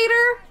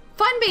elevator?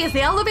 Funby, is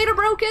the elevator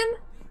broken?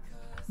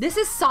 This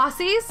is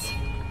Saucy's.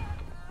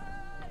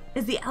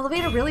 Is the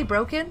elevator really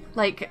broken?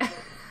 Like,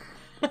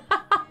 well,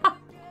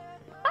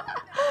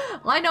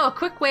 I know a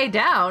quick way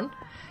down.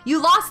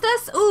 You lost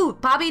us? Ooh,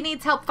 Bobby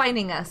needs help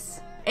finding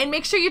us. And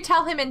make sure you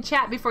tell him in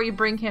chat before you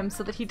bring him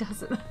so that he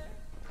doesn't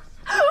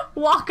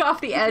walk off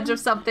the edge of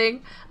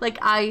something like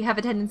I have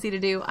a tendency to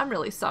do. I'm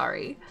really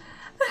sorry.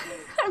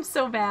 I'm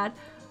so bad.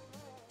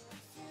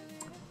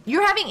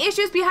 You're having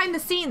issues behind the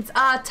scenes.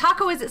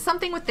 Taco, is it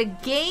something with the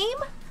game?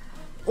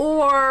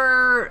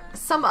 Or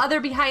some other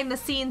behind the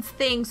scenes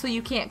thing so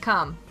you can't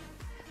come?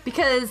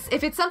 Because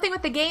if it's something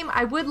with the game,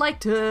 I would like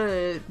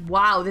to...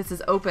 Wow, this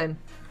is open.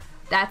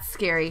 That's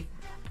scary.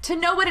 To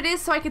know what it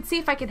is so I can see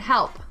if I can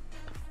help.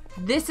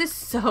 This is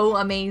so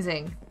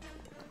amazing.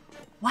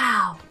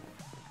 Wow.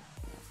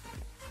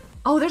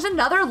 Oh, there's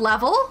another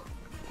level?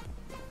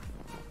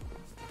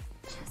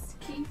 Just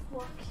keep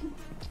walking.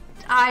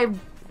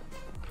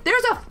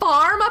 There's a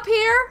farm up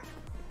here?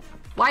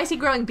 Why is he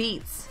growing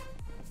beets?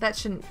 That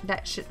shouldn't...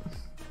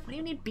 What do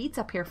you need beets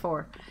up here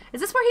for?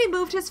 Is this where he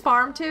moved his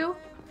farm to?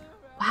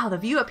 Wow, the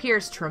view up here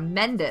is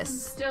tremendous. I'm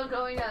still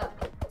going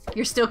up.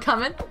 You're still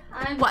coming?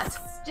 I'm what?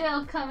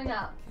 Still coming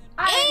up.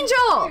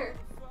 Angel!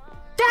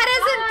 That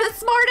isn't the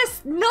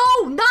smartest... No,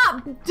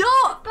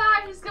 don't!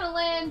 Bye, he's gonna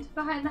land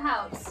behind the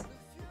house.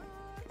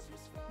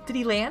 Did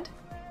he land?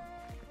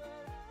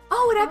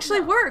 Oh, it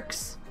actually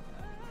works.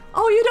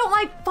 Oh, you don't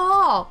like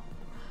fall.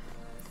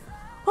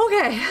 Okay.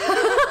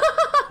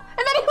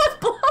 And then he was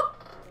blown.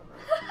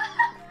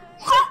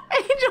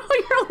 Angel,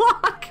 your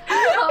luck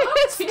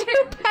is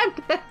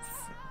stupendous.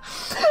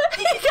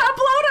 He got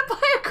blown up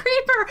by a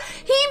creeper.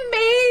 He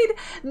made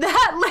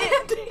that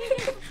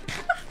landing.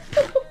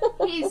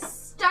 He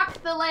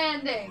stuck the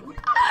landing.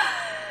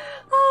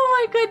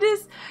 Oh my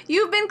goodness.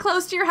 You've been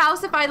close to your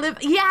house if I live...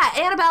 Yeah,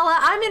 Annabella,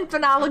 I'm in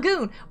FNAF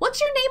Lagoon. What's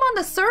your name on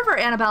the server,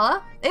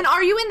 Annabella? And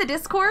are you in the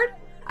Discord?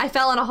 I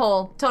fell in a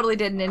hole. Totally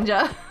did,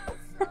 Ninja.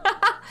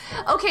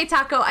 Okay,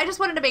 Taco, I just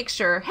wanted to make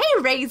sure.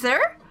 Hey,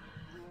 Razor.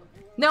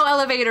 No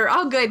elevator.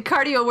 Oh, good.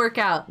 Cardio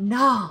workout.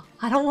 No,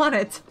 I don't want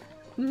it.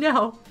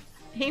 No.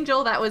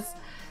 Angel, that was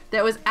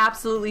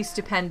absolutely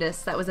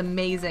stupendous. That was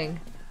amazing.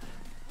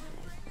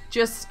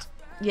 Just,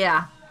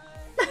 yeah.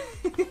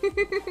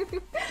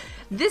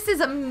 This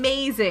is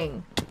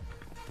amazing.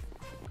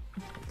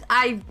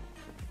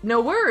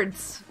 No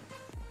words.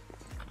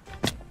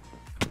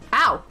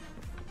 Ow.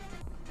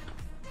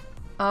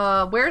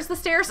 Where's the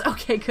stairs?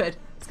 Okay, good.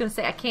 I was gonna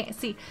say, I can't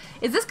see.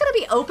 Is this gonna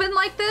be open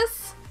like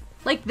this?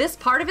 Like this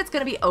part of it's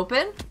gonna be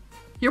open?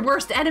 Your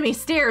worst enemy,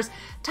 stairs.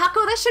 Taco,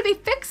 that should be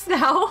fixed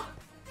now.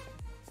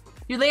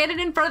 You landed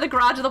in front of the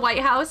garage of the White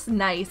House.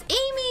 Nice.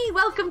 Amy,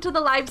 welcome to the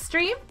live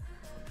stream.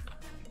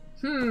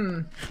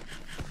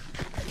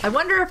 I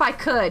wonder if I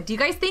could. Do you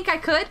guys think I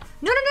could?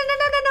 No.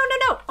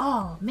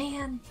 Oh,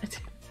 man.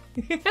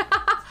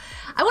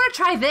 I want to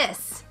try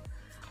this.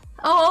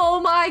 Oh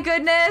my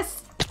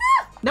goodness.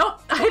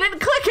 Nope, I didn't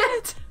click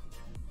it.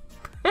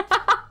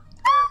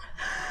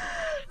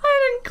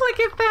 I didn't click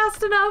it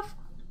fast enough.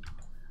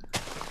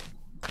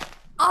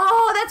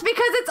 Oh, that's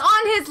because it's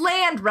on his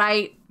land,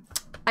 right?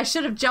 I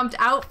should have jumped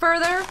out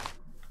further.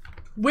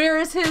 Where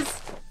is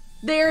his...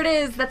 There it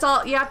is. That's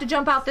all. You have to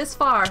jump out this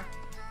far.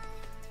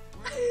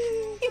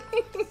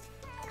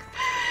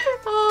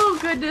 Oh,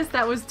 goodness.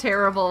 That was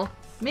terrible.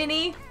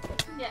 Minnie?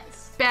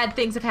 Yes. Bad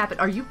things have happened.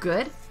 Are you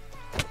good?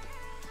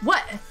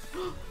 What?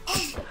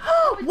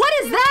 What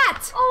is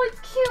that? Oh, it's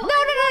cute.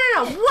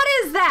 No. What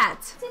is that?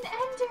 It's an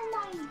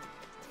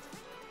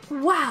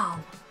endermine. Wow.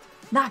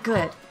 Not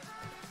good.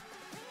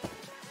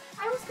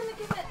 I was gonna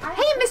give it...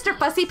 Hey, Mr.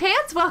 Fussy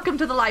Pants. Welcome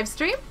to the live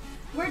stream.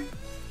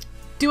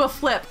 Do a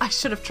flip. I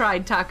should have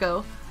tried,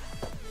 Taco.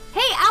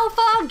 Hey,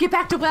 Alpha. Get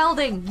back to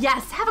welding.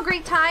 Yes. Have a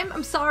great time.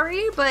 I'm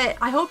sorry, but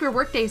I hope your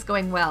workday's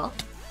going well.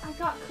 I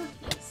got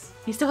cookies.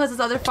 He still has his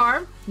other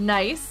farm.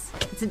 Nice.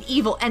 It's an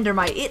evil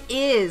endermite. It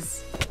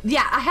is.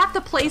 Yeah, I have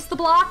to place the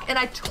block, and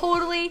I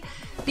totally...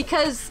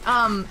 Because,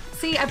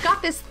 see, I've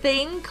got this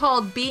thing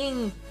called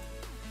being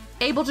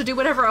able to do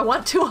whatever I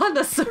want to on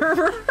the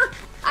server.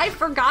 I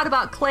forgot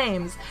about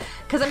claims,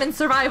 because I'm in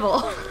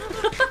survival.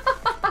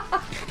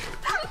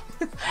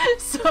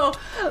 So,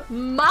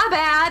 my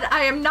bad.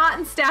 I am not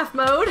in staff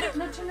mode.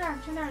 No, turn around.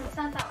 It's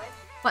not that way.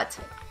 What?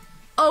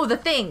 Oh, the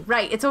thing.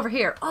 Right, it's over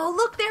here. Oh,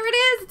 look, there it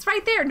is. It's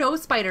right there. No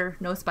spider.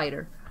 No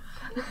spider.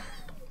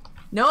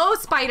 No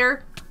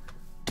spider.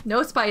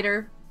 No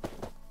spider.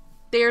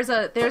 There's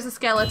a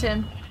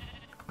skeleton.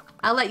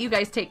 I'll let you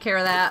guys take care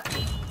of that.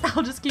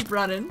 I'll just keep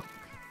running.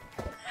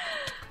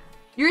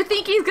 You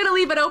think he's gonna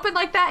leave it open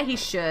like that? He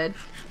should.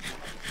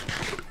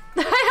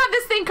 I have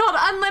this thing called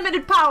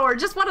unlimited power.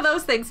 Just one of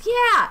those things.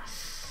 Yeah.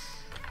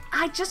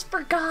 I just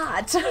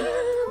forgot.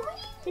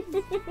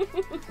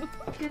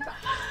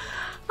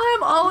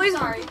 I'm always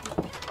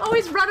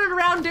running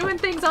around doing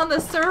things on the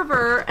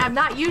server. I'm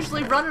not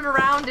usually running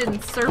around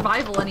in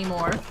survival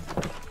anymore.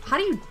 How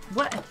do you...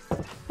 What?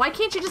 Why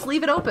can't you just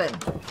leave it open?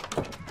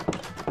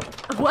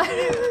 What?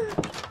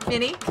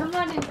 Minnie? Come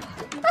on in.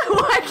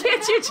 Why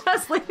can't you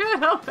just leave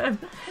it open?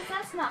 Because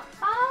that's not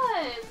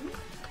fun.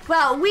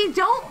 Well, we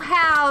don't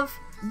have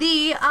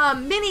the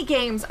mini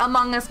games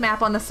Among Us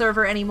map on the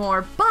server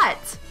anymore,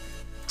 but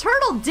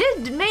Turtle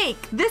did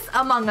make this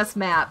Among Us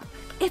map.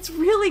 It's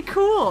really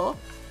cool.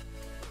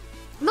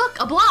 Look,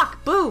 a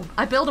block. Boom.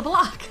 I built a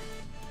block.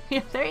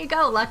 Yeah, there you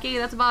go, Lucky.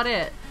 That's about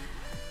it.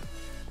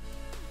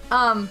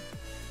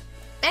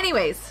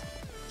 Anyways,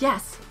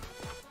 yes.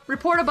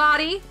 Report a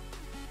body.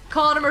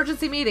 Call an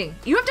emergency meeting.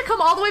 You have to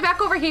come all the way back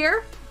over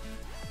here?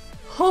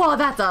 Oh,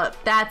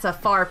 that's a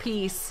far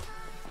piece.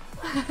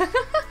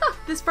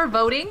 This for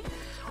voting?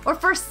 Or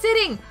for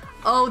sitting?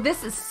 Oh,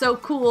 this is so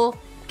cool.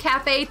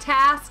 Cafe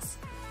tasks.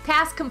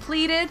 Task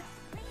completed.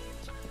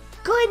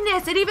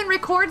 Goodness, it even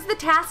records the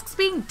tasks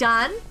being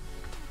done.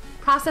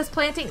 Process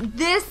planting.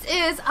 This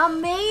is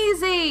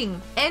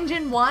amazing.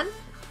 Engine 1.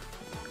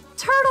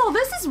 Turtle,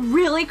 this is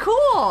really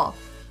cool.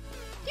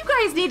 You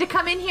guys need to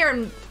come in here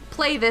and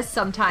play this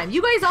sometime.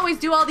 You guys always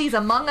do all these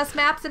Among Us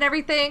maps and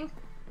everything.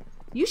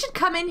 You should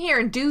come in here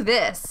and do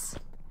this.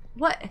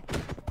 What?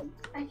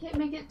 I can't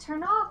make it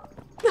turn off.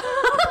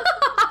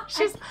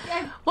 She's...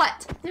 I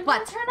what? didn't What?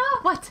 want to turn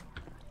off. What?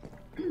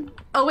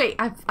 Oh wait,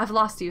 I've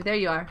lost you. There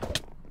you are.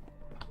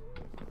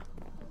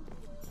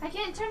 I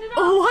can't turn it off.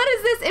 Oh, what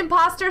is this?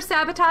 Imposter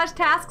sabotage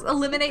tasks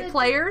eliminate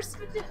players?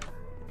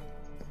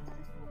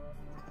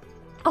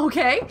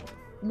 Okay.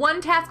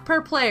 1 task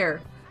per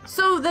player.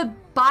 So the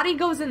body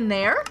goes in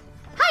there?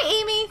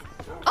 Hi, Amy.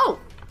 Oh.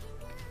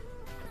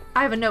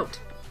 I have a note.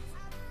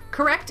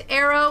 Correct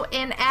arrow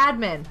in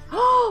admin.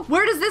 Oh,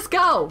 where does this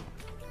go?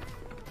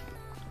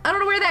 I don't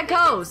know where that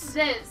goes.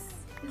 This.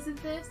 Is it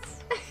this?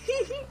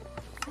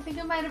 I think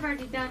I might have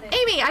already done it.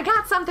 Amy, I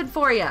got something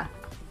for you.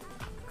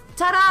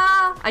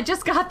 Ta-da! I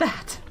just got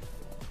that.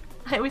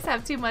 I always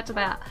have too much of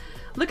that.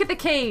 Look at the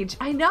cage.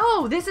 I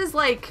know. This is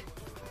like...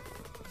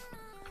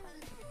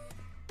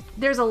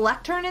 There's a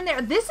lectern in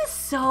there. This is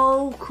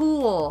so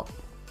cool.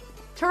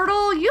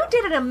 Turtle, you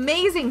did an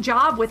amazing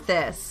job with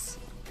this.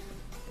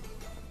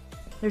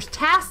 There's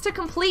tasks to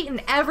complete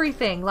and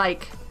everything.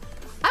 Like,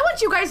 I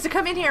want you guys to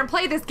come in here and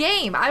play this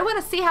game. I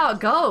want to see how it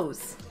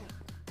goes.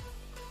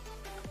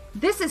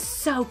 This is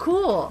so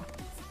cool.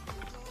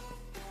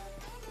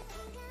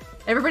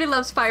 Everybody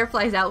loves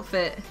Firefly's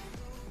outfit.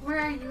 Where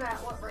are you at?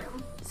 What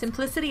room?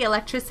 Simplicity,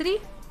 electricity.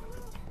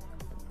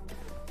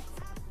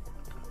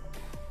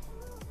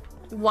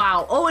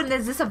 Wow. Oh, and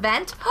is this a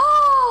vent?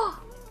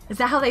 Oh, is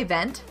that how they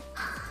vent?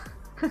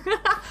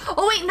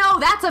 Oh, wait, no,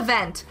 that's a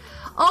vent.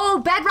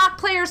 Oh, Bedrock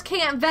players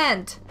can't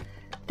vent.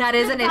 That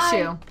is an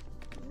issue.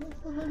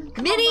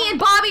 Minnie and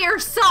Bobby are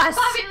sus.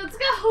 Bobby, let's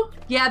go.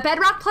 Yeah,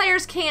 Bedrock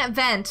players can't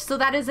vent, so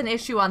that is an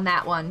issue on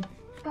that one.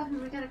 Bobby,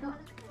 we gotta go.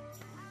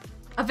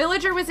 A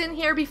villager was in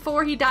here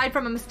before he died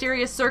from a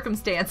mysterious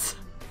circumstance.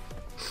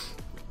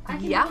 I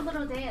can Yeah. do a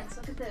little dance.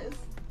 Look at this.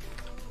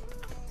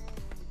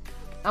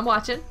 I'm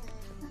watching.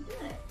 I'm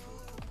doing it.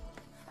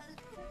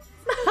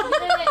 You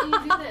did it and you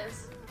do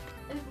this.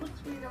 It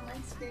looks weird on my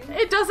screen.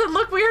 It doesn't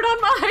look weird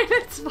on mine.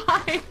 It's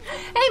fine.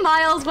 Hey,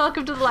 Miles,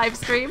 welcome to the live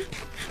stream.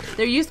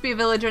 There used to be a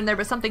villager in there,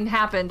 but something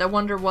happened. I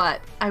wonder what.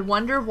 I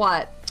wonder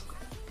what.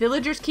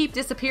 Villagers keep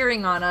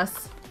disappearing on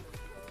us.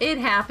 It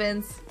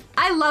happens.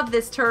 I love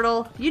this,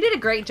 Turtle. You did a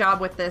great job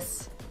with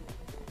this.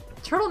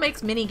 Turtle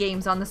makes mini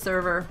games on the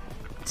server.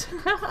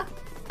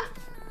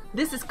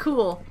 This is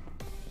cool.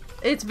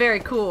 It's very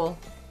cool.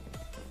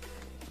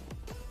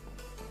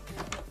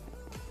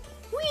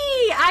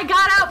 Whee! I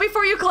got out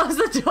before you closed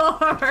the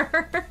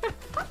door.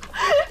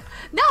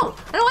 No,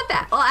 I don't want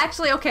that. Well,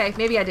 actually, okay,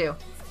 maybe I do.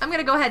 I'm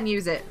gonna go ahead and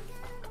use it.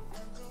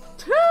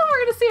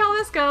 We're gonna see how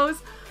this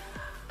goes.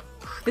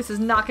 This is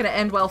not gonna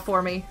end well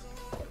for me.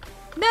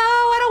 No,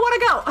 I don't want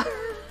to go.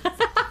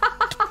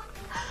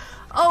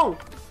 Oh.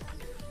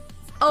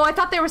 Oh, I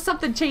thought there was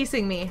something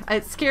chasing me.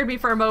 It scared me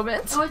for a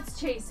moment. Oh, it's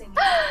chasing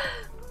you.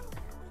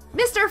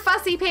 Mr.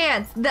 Fussy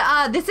Pants,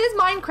 this is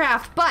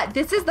Minecraft, but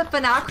this is the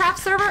FNACraft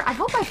server. I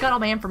hope I've got all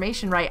my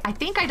information right. I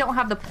think I don't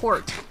have the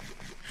port.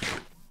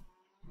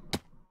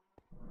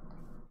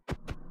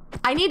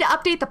 I need to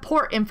update the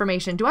port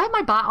information. Do I have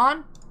my bot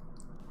on?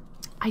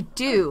 I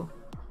do.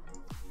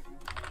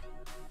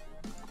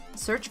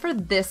 Search for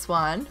this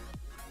one.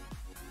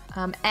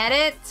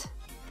 Edit.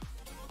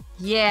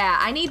 Yeah,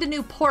 I need the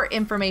new port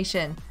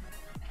information.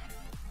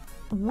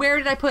 Where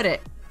did I put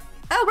it?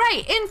 Oh,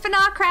 right, in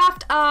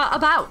FNACraft,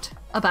 about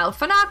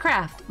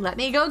FNACraft. Let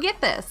me go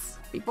get this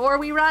before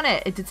we run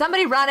it. Did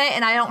somebody run it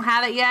and I don't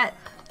have it yet?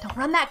 Don't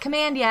run that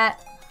command yet.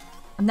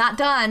 I'm not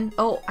done.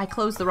 Oh, I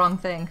closed the wrong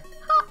thing.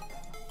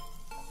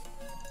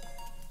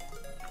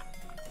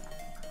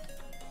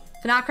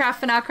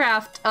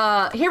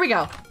 FNACraft, here we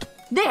go.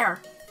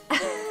 There.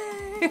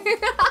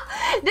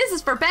 This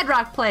is for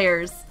Bedrock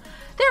players.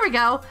 There we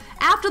go.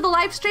 After the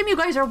live stream, you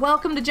guys are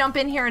welcome to jump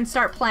in here and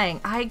start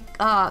playing. I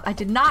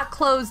did not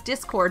close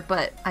Discord,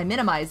 but I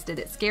minimized it.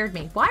 It scared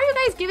me. Why are you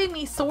guys giving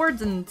me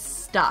swords and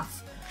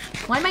stuff?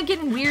 Why am I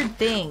getting weird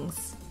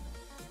things?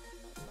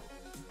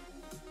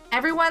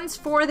 Everyone's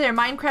for their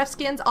Minecraft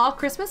skins all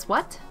Christmas?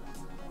 What?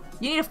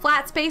 You need a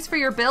flat space for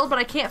your build, but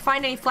I can't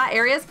find any flat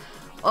areas.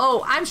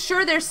 Oh, I'm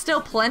sure there's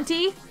still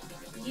plenty.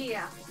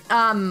 Yeah.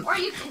 Or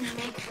you can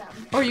make them.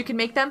 Or you can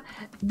make them.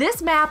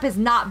 This map has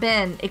not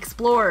been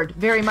explored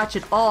very much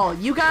at all.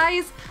 You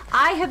guys,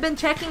 I have been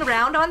checking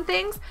around on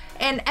things,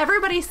 and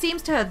everybody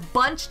seems to have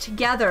bunched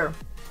together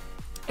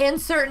in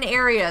certain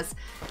areas.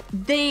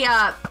 They,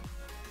 I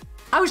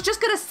was just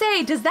gonna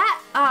say, does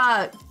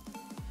that,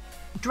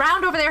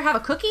 drowned over there have a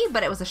cookie?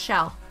 But it was a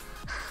shell.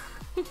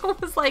 I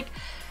was like,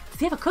 does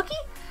he have a cookie?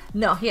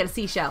 No, he had a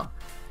seashell.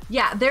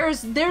 Yeah,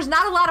 there's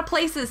not a lot of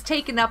places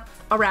taken up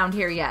around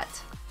here yet.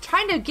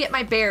 Trying to get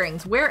my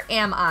bearings. Where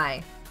am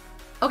I?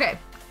 Okay,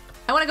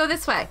 I want to go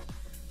this way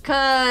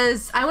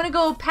because I want to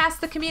go past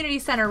the community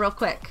center real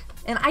quick,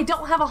 and I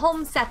don't have a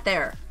home set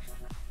there.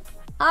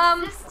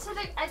 I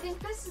think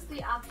this is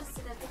the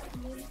opposite of the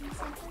community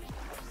center.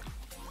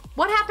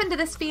 What happened to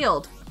this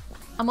field?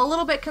 I'm a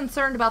little bit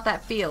concerned about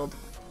that field.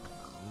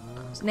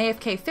 There's an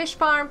AFK fish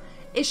farm.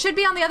 It should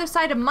be on the other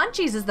side of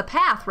Munchies is the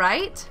path,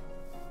 right?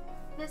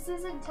 This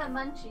isn't to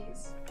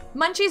Munchies.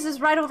 Munchies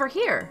is right over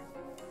here.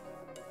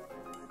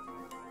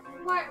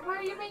 Why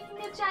are you making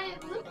a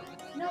giant loop?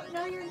 No,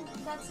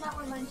 that's not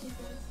where Munchies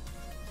is.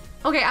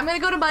 Okay, I'm gonna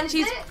go to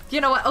Munchies. Is it?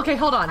 You know what? Okay,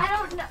 hold on. I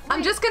don't know. I'm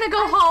Wait, just gonna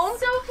go home. I'm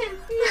so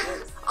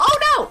confused. Oh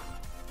no!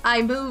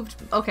 I moved.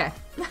 Okay.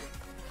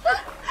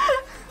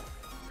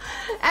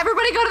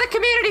 Everybody go to the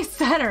community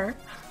center.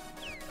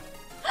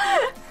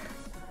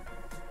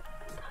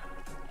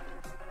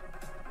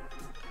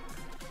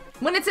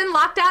 When it's in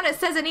lockdown, it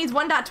says it needs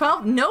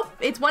 1.12. Nope,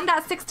 it's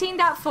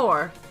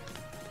 1.16.4.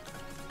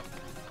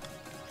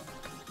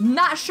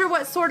 Not sure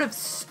what sort of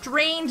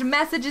strange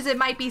messages it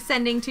might be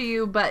sending to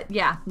you, but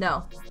yeah,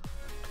 no.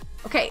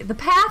 Okay, the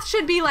path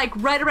should be like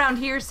right around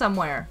here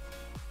somewhere.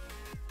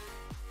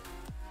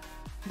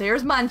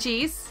 There's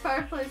Munchies.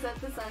 Sparkler's at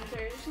the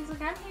center. She's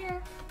like, I'm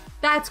here.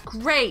 That's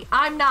great.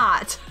 I'm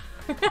not.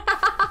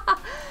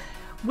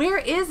 Where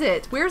is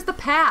it? Where's the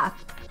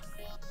path?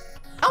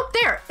 Oh,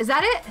 there. Is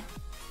that it?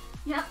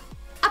 Yep.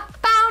 I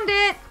found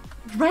it.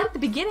 Right at the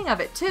beginning of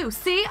it, too.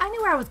 See? I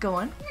knew where I was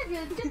going.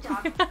 You're good. Good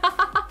job.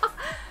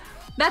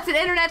 That's an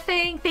internet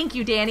thing. Thank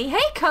you, Danny.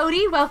 Hey,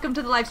 Cody. Welcome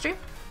to the live stream.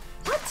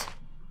 What?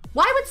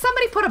 Why would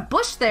somebody put a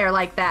bush there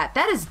like that?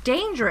 That is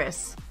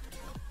dangerous.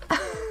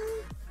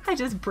 I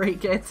just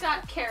break it. It's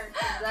got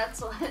character,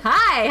 that's what.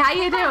 Hi, how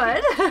you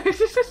doing?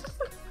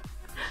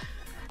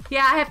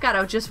 Yeah, I have got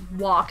to just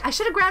walk. I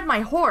should have grabbed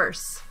my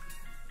horse.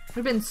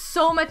 Would have been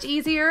so much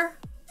easier.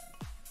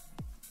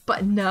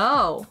 But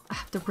no, I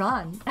have to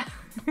run.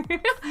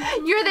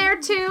 You're there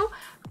too?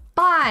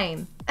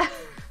 Fine.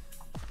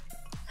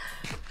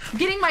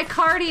 Getting my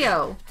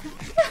cardio.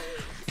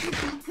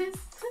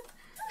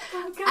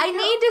 I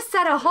need to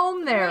set a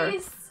home there.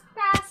 Race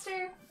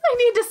faster. I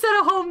need to set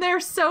a home there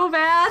so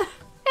bad.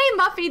 Hey,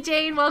 Muffy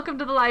Jane, welcome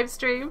to the live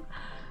stream.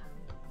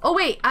 Oh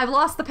wait, I've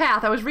lost the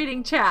path. I was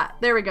reading chat.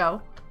 There we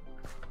go.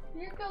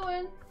 You're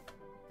going.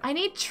 I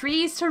need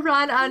trees to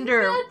run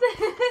under.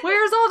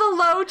 Where's all the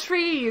low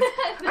trees?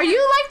 Are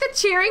you like the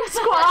cheering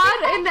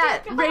squad in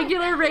that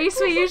regular race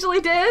we usually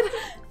did?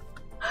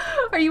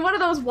 Are you one of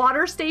those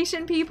water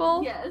station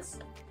people? Yes.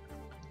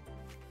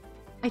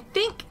 I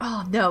think,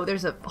 oh no,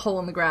 there's a hole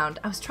in the ground.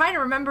 I was trying to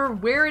remember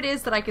where it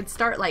is that I could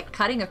start like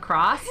cutting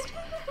across.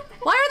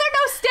 Why are there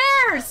no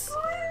stairs?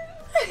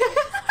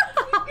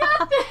 You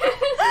got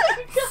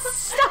this.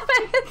 Stop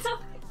it.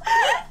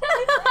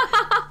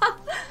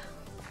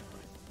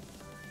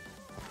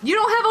 You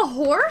don't have a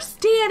horse,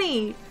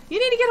 Danny? You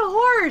need to get a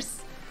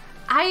horse.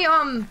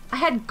 I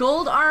had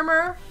gold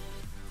armor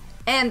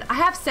and I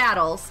have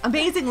saddles.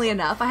 Amazingly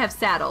enough, I have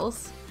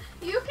saddles.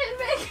 You can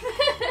make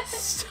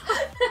this.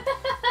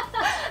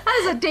 That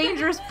is a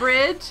dangerous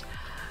bridge.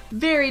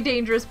 Very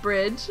dangerous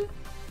bridge.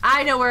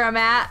 I know where I'm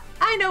at.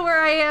 I know where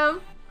I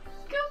am.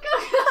 Go.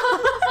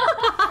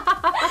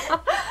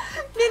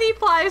 Mini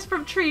flies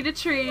from tree to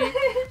tree.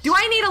 Do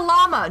I need a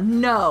llama?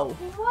 No.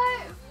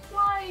 What?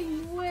 Why?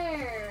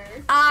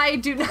 Where? I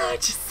do not.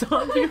 Just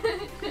saw you.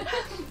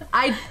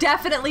 I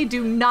definitely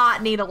do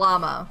not need a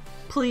llama.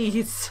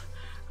 Please.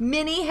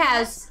 Minnie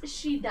has... Yes,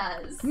 she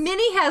does.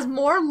 Minnie has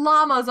more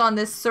llamas on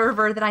this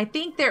server than I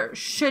think there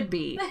should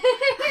be.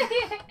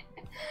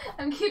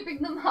 I'm keeping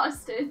them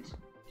hostage.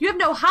 You have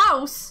no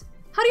house?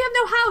 How do you have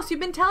no house? You've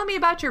been telling me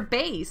about your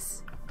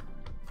base.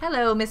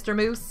 Hello, Mr.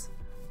 Moose.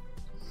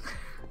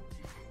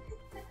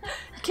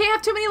 Can't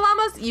have too many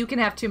llamas? You can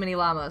have too many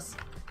llamas.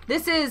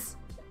 This is...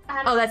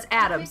 Oh, that's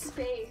Adam's.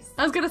 Base.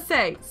 I was gonna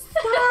say,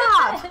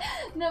 stop!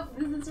 No,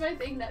 this is my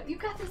thing now. You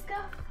got this, go.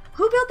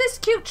 Who built this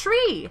cute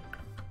tree?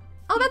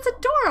 Oh, that's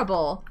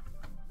adorable.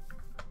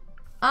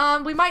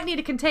 We might need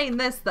to contain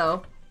this,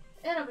 though.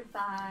 It'll be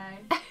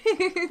fine.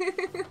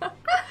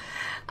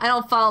 I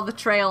don't follow the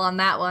trail on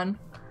that one.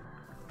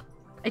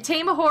 I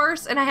tame a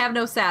horse and I have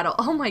no saddle.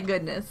 Oh my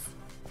goodness.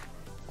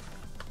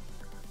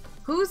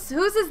 Whose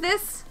is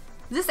this?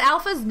 Is this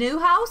Alpha's new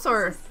house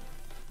or?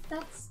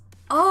 That's...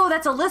 Oh,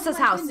 that's Alyssa's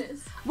my house.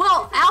 goodness.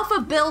 Well,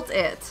 Alpha built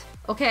it.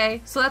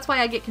 Okay, so that's why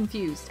I get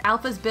confused.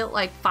 Alpha's built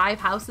like 5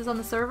 houses on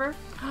the server.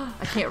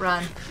 I can't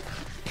run.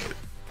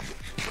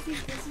 See,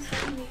 this is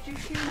why you need your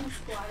cheering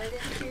squad. I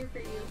didn't cheer for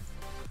you.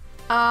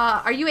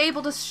 Are you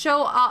able to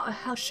show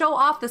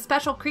off the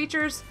special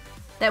creatures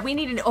that we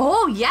need to...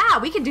 Oh, yeah,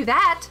 we can do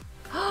that.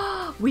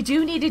 We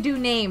do need to do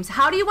names.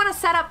 How do you want to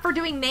set up for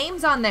doing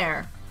names on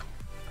there?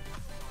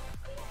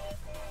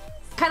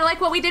 Kind of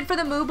like what we did for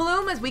the Moo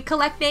Bloom, is we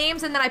collect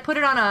names and then I put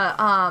it on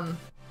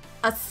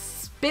a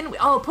spin...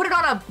 Oh, put it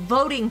on a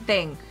voting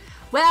thing.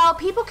 Well,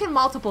 people can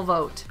multiple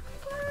vote.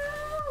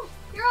 Woo!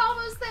 You're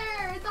almost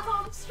there in the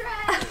home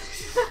stretch.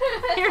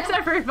 Here's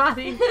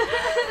everybody.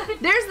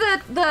 There's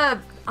the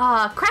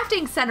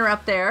crafting center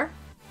up there.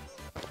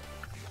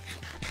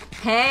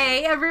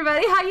 Hey,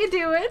 everybody, how you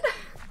doing?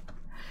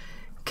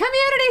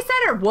 Community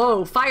center.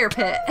 Whoa, fire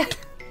pit.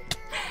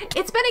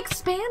 It's been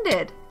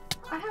expanded.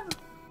 I have...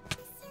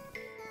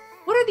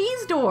 What are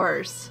these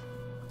doors?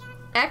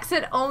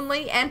 Exit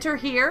only, enter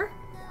here.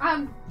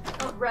 I'm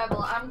a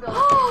rebel. I'm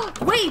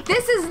going. Wait,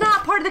 this is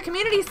not part of the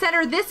community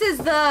center. This is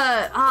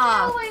the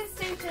railway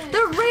station.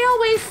 The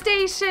railway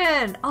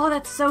station. Oh,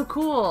 that's so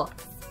cool.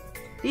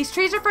 These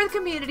trees are for the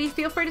community.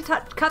 Feel free to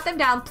cut them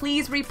down.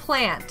 Please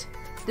replant.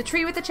 The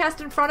tree with the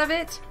chest in front of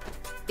it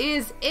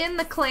is in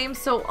the claim,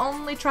 so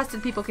only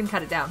trusted people can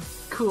cut it down.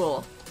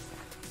 Cool.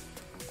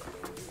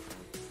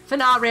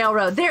 FNAC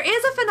Railroad. There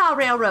is a FNAC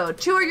Railroad.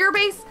 Tour your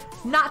base?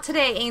 Not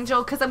today,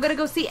 Angel, because I'm going to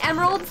go see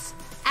emeralds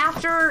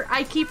after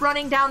I keep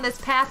running down this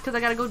path because I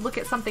got to go look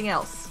at something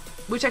else,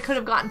 which I could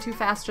have gotten too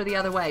faster the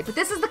other way. But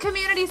this is the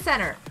community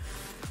center.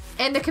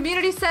 And the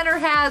community center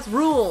has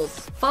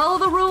rules. Follow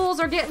the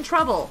rules or get in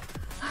trouble.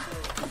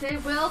 They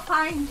will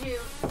find you.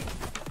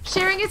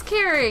 Sharing is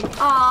caring.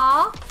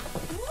 Aww.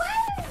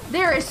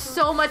 There is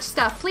so much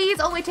stuff. Please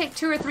only take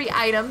 2 or 3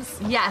 items.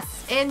 Yes.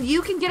 And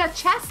you can get a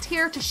chest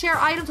here to share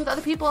items with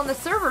other people on the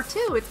server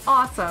too. It's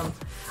awesome.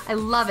 I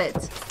love it.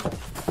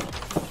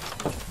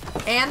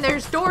 And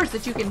there's doors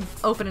that you can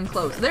open and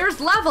close.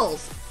 There's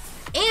levels.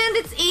 And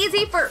it's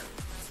easy for...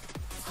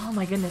 Oh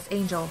my goodness,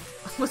 Angel.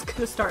 I was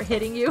gonna start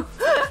hitting you.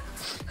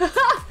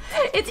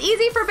 It's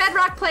easy for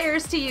Bedrock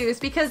players to use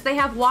because they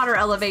have water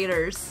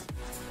elevators.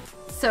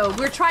 So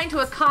we're trying to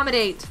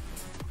accommodate...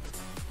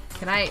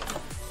 Can I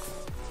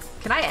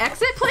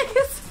exit,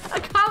 please?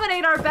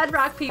 Accommodate our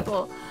Bedrock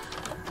people.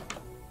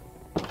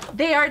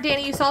 They are,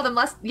 Danny, you saw them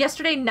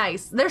yesterday?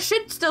 Nice. There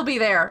should still be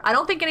there. I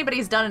don't think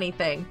anybody's done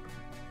anything.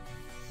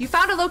 You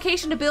found a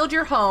location to build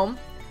your home,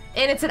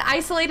 and it's an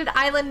isolated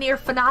island near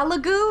FNAC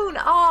Lagoon.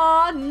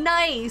 Aw,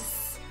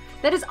 nice.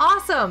 That is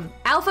awesome.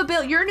 Alpha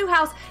built your new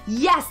house.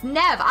 Yes,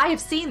 Nev, I have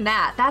seen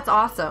that. That's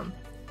awesome.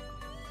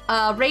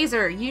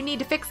 Razor, you need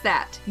to fix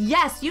that.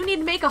 Yes, you need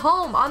to make a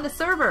home on the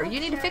server. You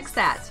need to fix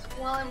that.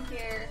 While I'm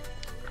here,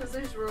 because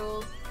there's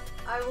rules,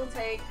 I will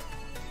take...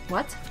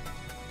 What?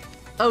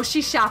 Oh,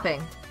 she's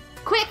shopping.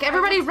 Quick,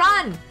 everybody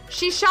run!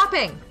 She's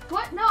shopping.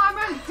 What? No, I'm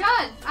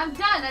done. I'm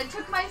done. I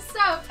took my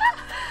stuff.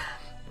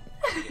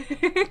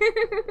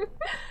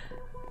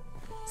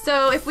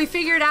 So if we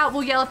figure it out,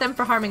 we'll yell at them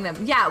for harming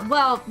them. Yeah,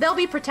 well, they'll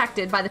be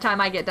protected by the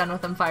time I get done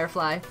with them,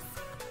 Firefly.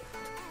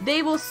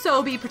 They will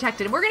so be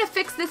protected. We're gonna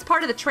fix this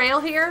part of the trail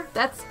here.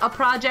 That's a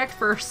project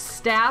for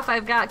staff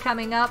I've got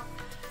coming up.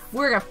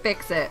 We're gonna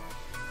fix it.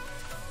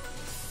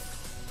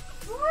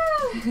 Woo!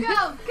 Go,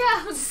 go,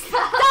 go!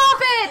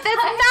 Stop it!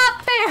 That's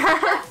not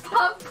fair!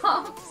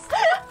 Pom-poms.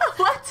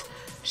 What?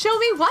 Show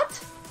me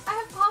what? I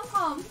have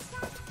pom-poms.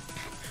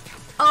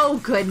 Oh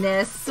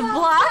goodness. Go,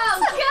 What?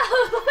 Go, go!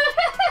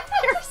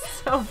 You're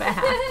so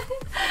bad.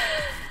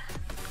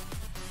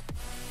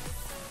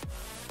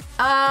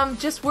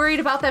 Just worried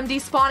about them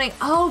despawning.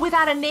 Oh,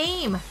 without a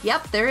name.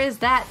 Yep, there is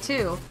that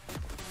too.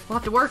 We'll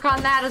have to work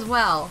on that as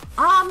well.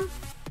 I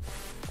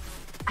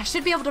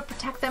should be able to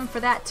protect them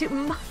for that too.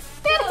 Go!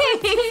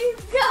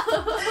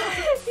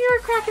 You're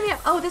cracking me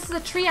up. Oh, this is a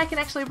tree I can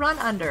actually run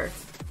under.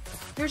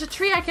 There's a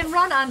tree I can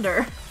run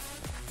under.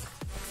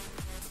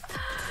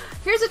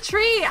 Here's a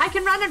tree I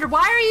can run under.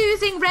 Why are you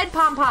using red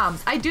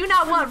pom-poms? I do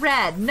not want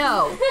red.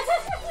 No.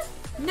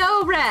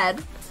 No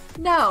red.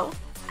 No.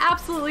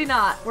 Absolutely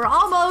not. We're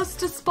almost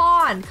to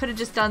spawn. Could have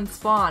just done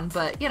spawn,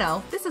 but you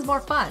know, this is more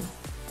fun.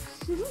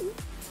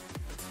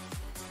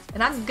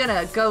 And I'm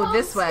gonna go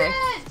this way.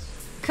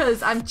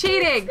 Because I'm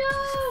cheating. Go!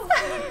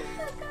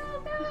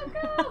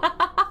 Go!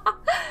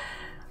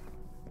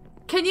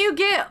 Can you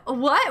get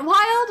what?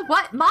 Wild?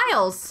 What?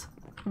 Miles?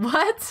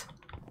 What?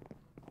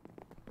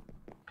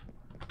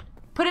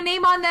 Put a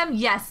name on them?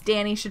 Yes,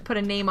 Danny should put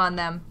a name on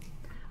them.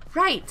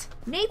 Right.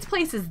 Nate's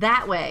place is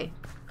that way.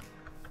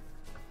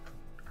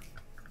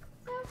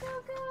 Go,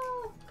 go,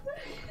 go!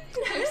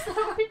 There's no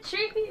more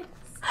trees.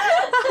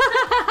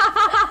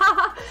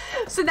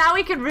 So now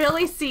we can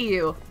really see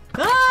you.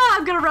 Ah,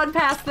 I'm gonna run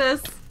past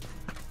this.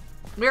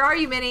 Where are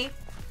you, Minnie?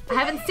 I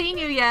haven't seen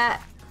you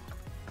yet.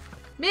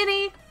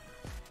 Minnie!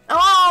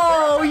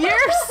 Oh,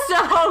 you're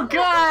so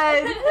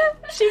good!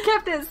 She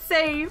kept it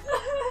safe.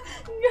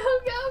 Go,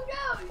 go,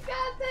 go! You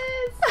got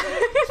this!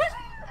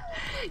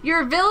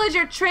 Your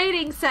villager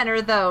trading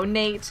center, though,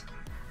 Nate.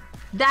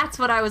 That's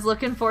what I was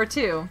looking for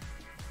too.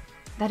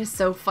 That is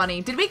so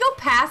funny. Did we go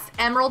past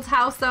Emerald's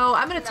house though?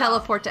 I'm gonna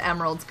teleport to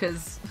Emerald's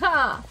because,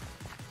 huh.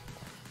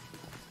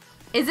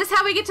 Is this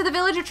how we get to the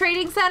Villager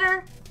Trading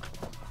Center?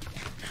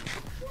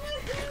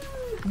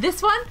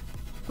 This one?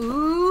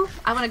 Ooh,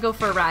 I want to go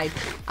for a ride.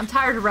 I'm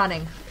tired of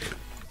running.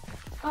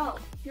 Oh,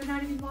 you're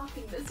not even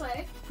walking this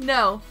way.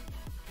 No.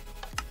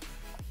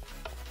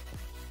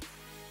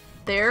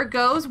 There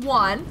goes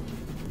one.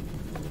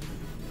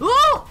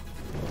 Ooh!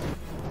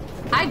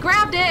 I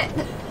grabbed it.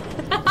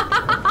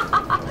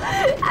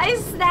 I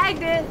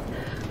snagged it.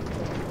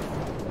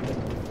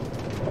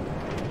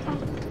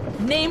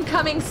 Name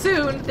coming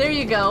soon. There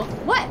you go.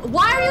 What?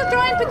 Why are you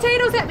throwing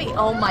potatoes at me?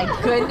 Oh my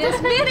goodness,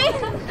 Minnie!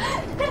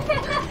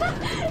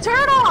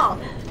 Turtle!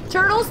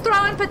 Turtle's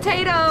throwing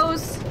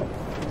potatoes.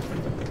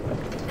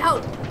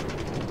 No.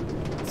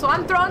 So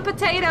I'm throwing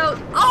potatoes.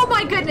 Oh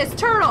my goodness,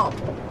 Turtle!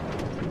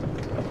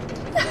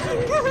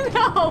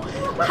 No.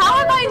 How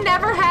have I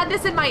never had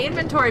this in my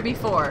inventory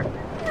before?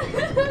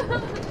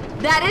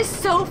 That is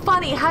so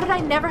funny. How did I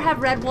never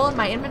have red wool in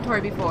my inventory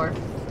before?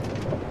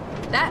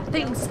 That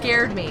thing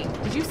scared me.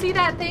 Did you see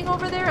that thing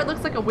over there? It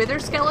looks like a wither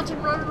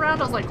skeleton running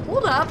around. I was like,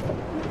 hold up.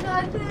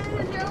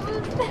 Nothing. You're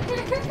almost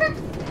there.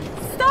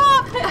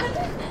 Stop!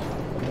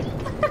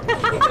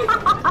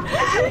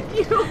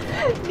 You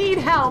need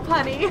help,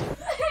 honey.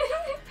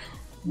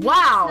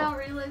 Wow. Now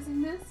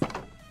realizing this.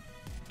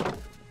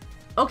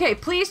 Okay,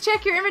 please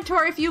check your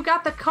inventory. If you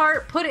got the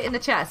cart, put it in the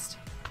chest.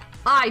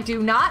 I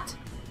do not.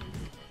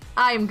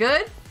 I am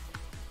good.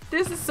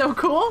 This is so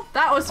cool.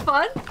 That was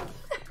fun.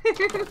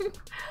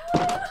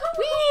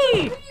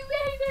 Whee! You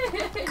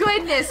made it!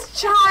 Goodness,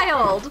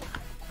 child!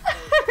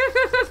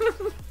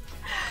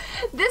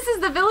 This is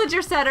the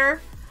Villager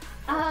Center.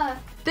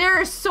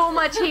 There is so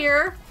much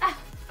here.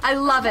 I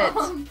love it.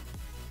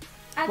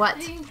 What?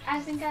 I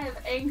think I have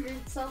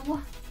angered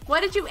someone.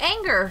 What did you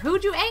anger?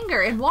 Who'd you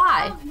anger and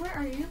why? Where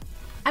are you?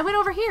 I went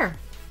over here.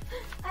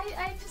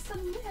 I just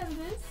suddenly have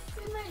this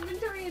in my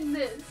inventory and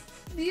this.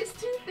 These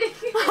two things.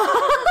 And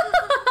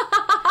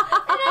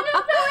I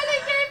don't know where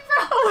they came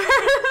from. Where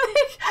are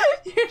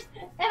they?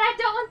 And I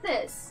don't want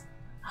this.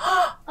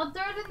 I'll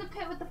throw it in the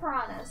pit with the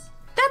piranhas.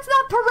 That's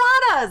not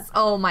piranhas!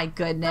 Oh my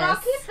goodness. But I'll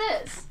keep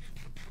this.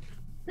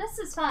 This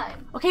is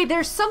fine. Okay,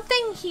 there's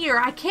something here.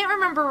 I can't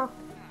remember.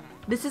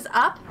 This is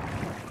up?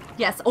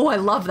 Yes. Oh, I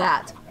love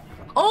that.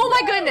 Oh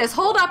my goodness.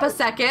 Hold up a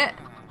second.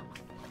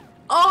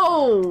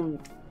 Oh,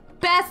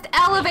 best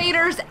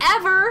elevators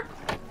ever.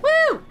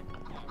 Woo!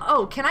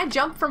 Oh, can I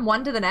jump from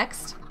one to the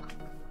next?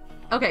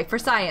 Okay, for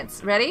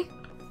science. Ready?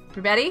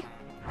 You ready?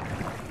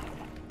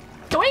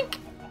 Doink!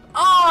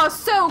 Oh,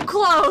 so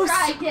close!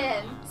 Try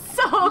again.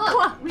 So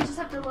close. We just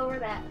have to lower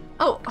that.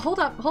 Oh, hold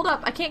up, hold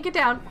up. I can't get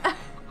down. Out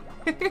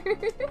of the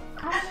way,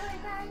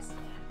 guys.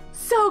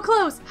 So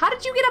close. How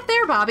did you get up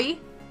there,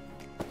 Bobby?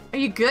 Are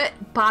you good?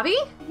 Bobby?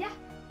 Yeah.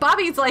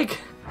 Bobby's like...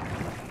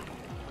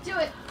 Do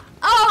it.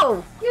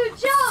 Oh! You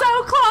jumped!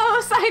 So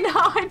close! I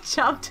know, I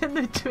jumped in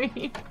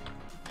between.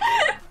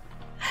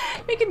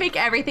 We can make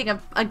everything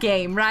a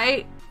game,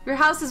 right? Your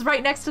house is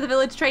right next to the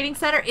Village Trading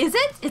Center. Is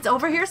it? It's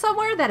over here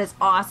somewhere? That is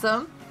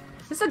awesome.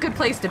 This is a good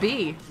place to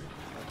be.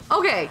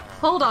 Okay,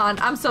 hold on.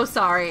 I'm so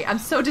sorry. I'm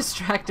so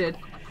distracted.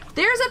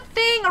 There's a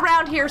thing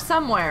around here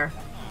somewhere.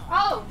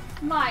 Oh,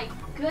 my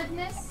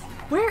goodness.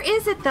 Where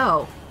is it,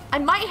 though? I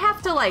might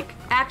have to, like,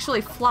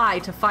 actually fly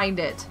to find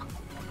it.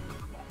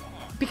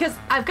 Because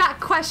I've got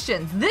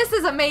questions. This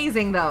is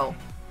amazing, though.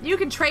 You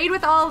can trade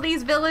with all of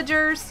these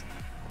villagers.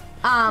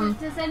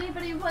 Does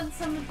anybody want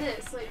some of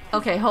this? Like,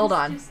 okay, hold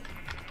on.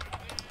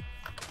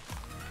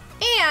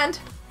 And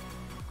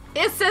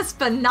it says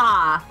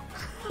FNACraft.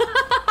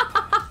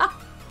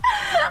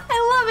 I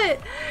love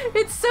it.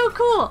 It's so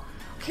cool.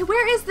 Okay,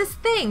 where is this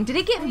thing? Did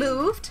it get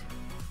moved?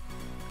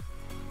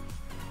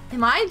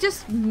 Am I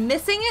just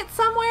missing it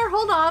somewhere?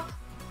 Hold up.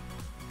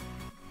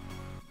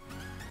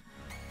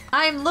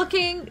 I'm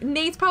looking.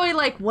 Nate's probably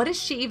like, what is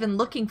she even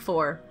looking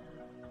for?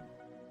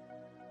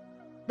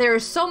 There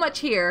is so much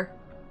here.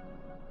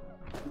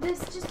 This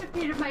just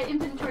appeared in my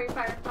inventory,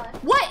 Firefly.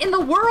 What in the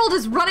world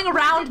is running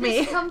around me? Where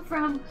did this come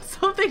from?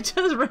 Something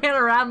just ran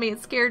around me.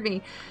 It scared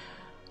me.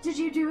 Did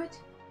you do it?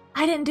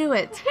 I didn't do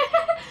it.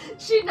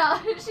 She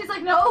nodded. She's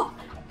like, no.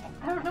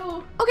 I don't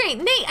know. Okay,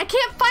 Nate, I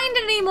can't find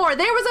it anymore.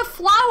 There was a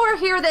flower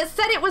here that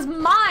said it was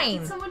mine.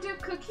 Did someone do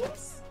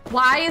cookies?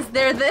 Why is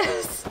there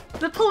this?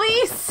 The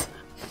police.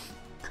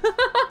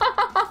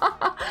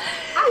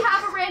 I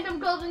have a random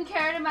golden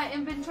carrot in my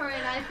inventory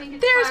and I think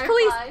it's There's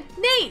Firefly. police.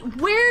 Nate,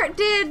 where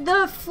did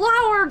the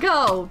flower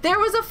go? There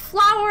was a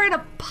flower in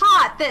a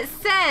pot that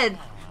said,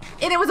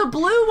 and it was a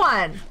blue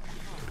one.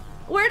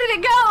 Where did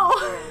it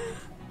go?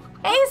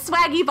 Hey,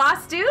 swaggy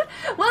boss dude.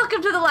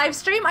 Welcome to the live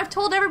stream. I've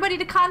told everybody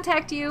to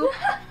contact you.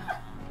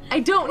 I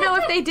don't know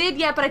if they did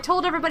yet, but I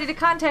told everybody to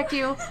contact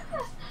you.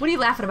 What are you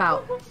laughing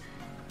about?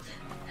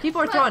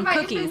 People are throwing my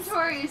cookies. My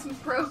inventory is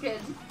broken.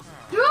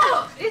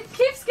 No, it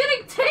keeps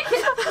getting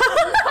taken.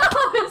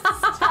 No,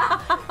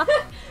 stop.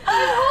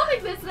 I'm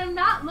holding this and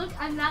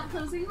I'm not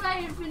closing my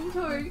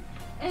inventory.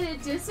 and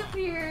it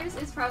disappears.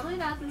 It's probably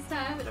not this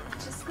time, and I'm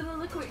just gonna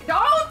look away.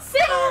 Don't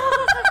sit!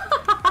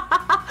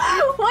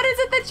 What is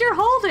it that you're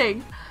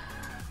holding?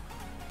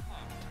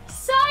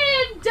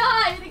 Cyan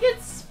dye! It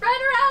gets spread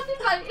around in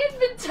my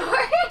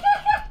inventory!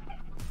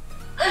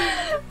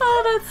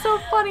 Oh, that's so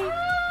funny.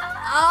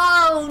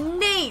 Oh,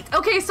 Nate.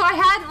 Okay, so I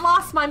hadn't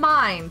lost my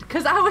mind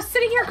because I was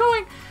sitting here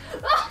going,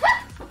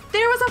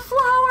 there was a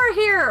flower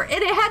here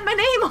and it had my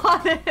name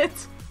on it. It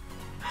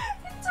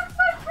took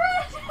my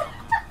bread!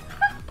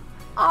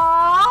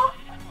 Aww.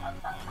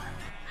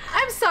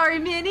 I'm sorry,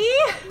 Minnie.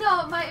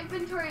 No, my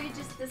inventory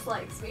just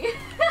dislikes me.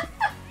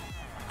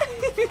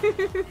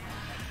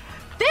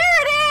 There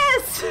it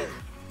is!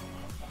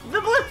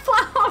 The blue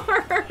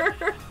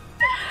flower!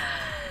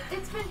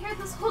 It's been here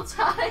this whole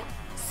time.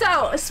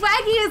 So,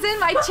 Swaggy is in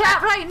my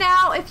chat right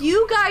now. If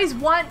you guys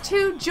want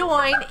to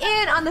join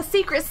in on the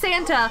Secret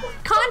Santa,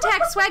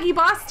 contact Swaggy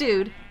Boss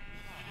Dude.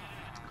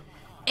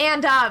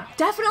 And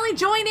definitely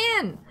join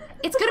in.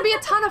 It's gonna be a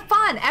ton of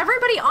fun.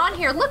 Everybody on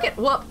here, look at,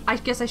 whoop, I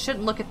guess I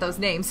shouldn't look at those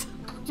names.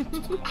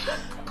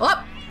 Whoop,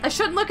 I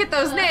shouldn't look at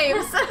those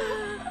names.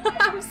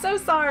 I'm so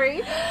sorry.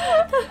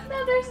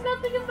 No, there's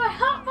nothing in my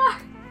hotbar.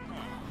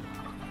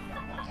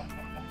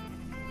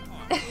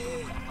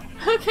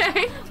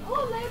 Okay.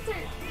 Oh,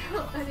 lantern.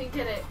 No, I didn't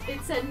get it.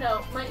 It said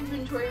no. My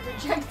inventory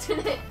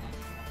rejected it.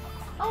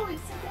 Oh, it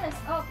said this.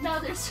 Oh, now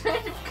there's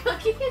random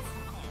cookies.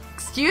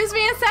 Excuse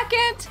me a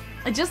second.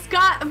 I just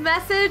got a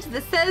message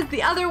that says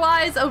the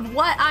otherwise of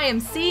what I am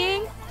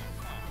seeing.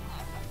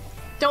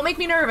 Don't make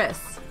me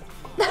nervous.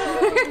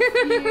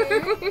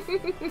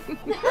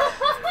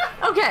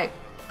 Okay.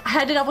 I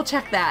had to double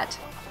check that.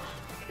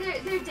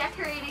 They're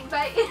decorating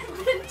my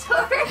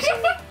inventory.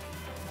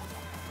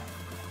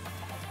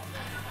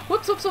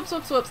 Whoops, whoops, whoops,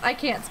 whoops, whoops. I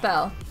can't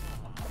spell.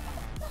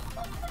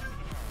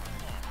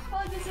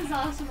 Oh, this is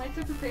awesome. I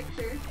took a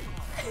picture.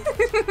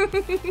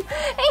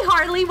 Hey,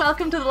 Harley.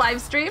 Welcome to the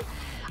live stream.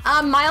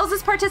 Miles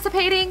is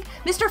participating.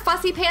 Mr.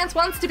 Fussy Pants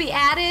wants to be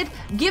added.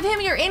 Give him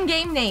your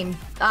in-game name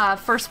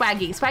for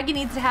Swaggy. Swaggy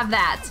needs to have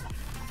that.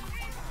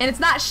 And it's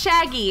not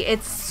Shaggy,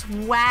 it's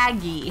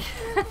Swaggy.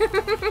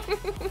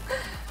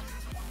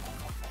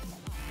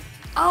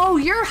 Oh,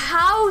 your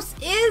house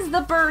is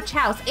the Birch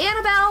house.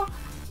 Annabelle,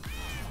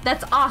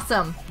 that's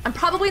awesome. I'm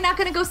probably not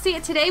gonna go see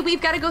it today.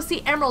 We've got to go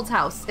see Emerald's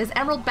house. Is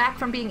Emerald back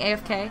from being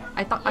AFK?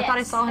 I thought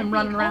I saw him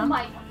running around. Oh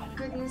my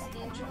goodness,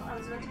 Angel. I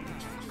was about to...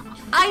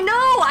 I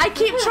know! I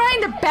keep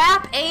trying to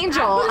bap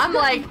Angel. I'm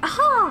like,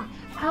 huh.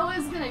 I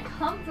was gonna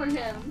come for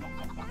him.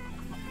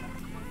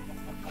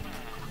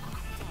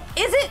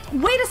 Is it?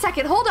 Wait a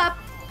second, hold up.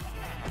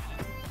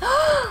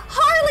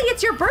 Harley,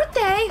 it's your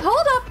birthday.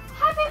 Hold up.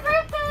 Happy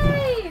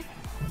birthday!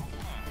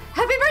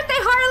 Happy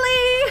birthday,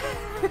 Harley!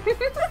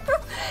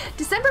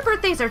 December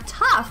birthdays are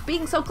tough,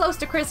 being so close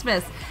to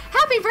Christmas.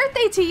 Happy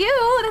birthday to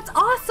you! That's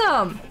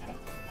awesome!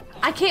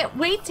 I can't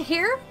wait to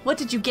hear. What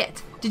did you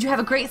get? Did you have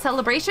a great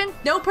celebration?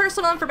 No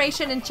personal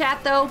information in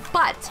chat though,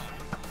 but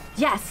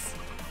yes.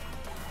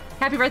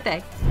 Happy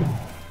birthday.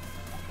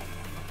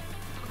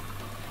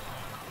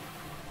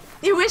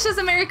 You wish us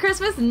a Merry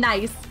Christmas?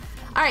 Nice.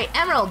 All right,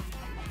 Emerald.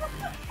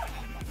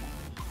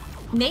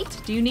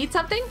 Nate, do you need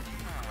something?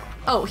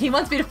 Oh, he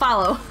wants me to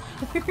follow.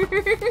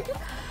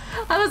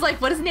 I was like,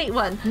 what does Nate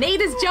want?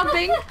 Nate is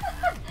jumping.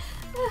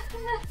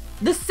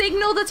 The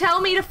signal to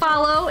tell me to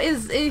follow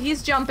is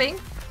he's jumping.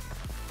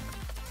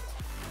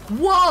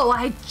 Whoa,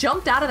 I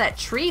jumped out of that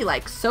tree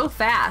like so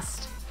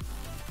fast.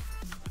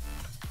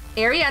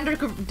 Area under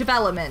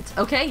development.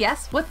 Okay,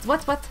 yes. What?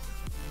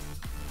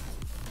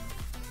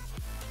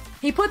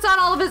 He puts on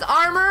all of his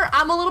armor.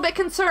 I'm a little bit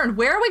concerned.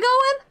 Where are we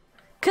going?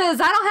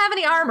 Cause I don't have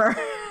any armor.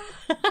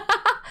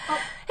 Oh.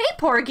 Hey,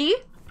 Porgy.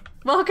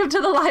 Welcome to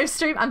the live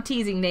stream. I'm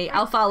teasing, Nate.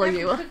 I'll follow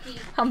you.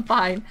 I'm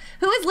fine.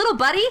 Who is little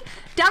buddy?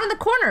 Down in the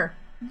corner.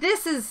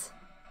 This is...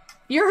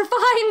 You're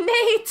fine,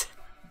 Nate.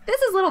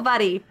 This is little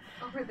buddy.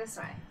 Over this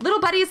way.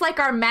 Little buddy's like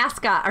our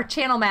mascot, our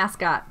channel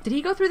mascot. Did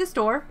he go through this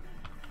door?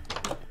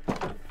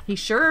 He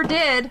sure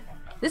did.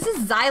 This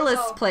is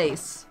Xylas'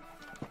 place.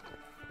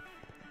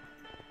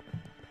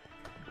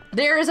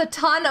 There is a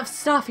ton of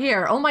stuff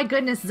here. Oh my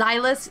goodness,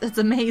 Xylas. It's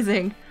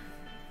amazing.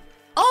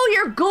 Oh,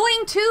 you're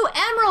going to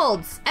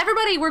Emeralds!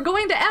 Everybody, we're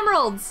going to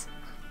Emeralds!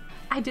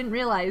 I didn't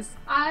realize.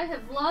 I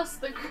have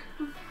lost the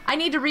group. I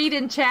need to read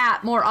in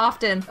chat more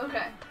often.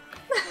 Okay.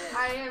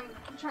 I am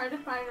trying to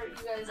find where you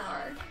guys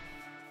are.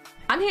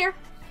 I'm here.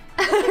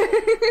 Oh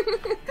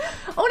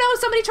no,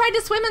 somebody tried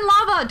to swim in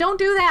lava! Don't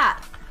do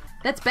that!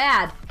 That's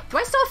bad. Do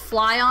I still have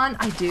fly on?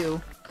 I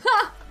do.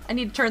 I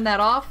need to turn that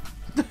off.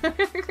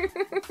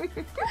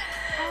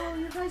 Oh,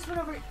 you guys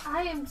went over.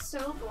 I am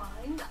so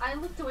blind. I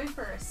looked away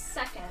for a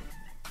second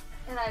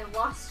and I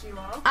lost you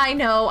all. I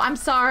know. I'm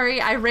sorry.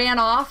 I ran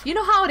off. You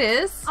know how it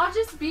is. I'll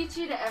just beat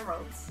you to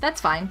Emeralds.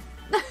 That's fine.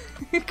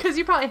 Because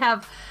you probably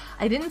have...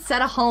 I didn't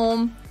set a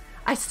home.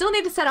 I still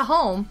need to set a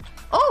home.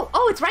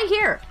 Oh, it's right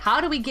here. How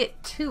do we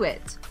get to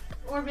it?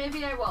 Or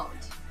maybe I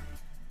won't.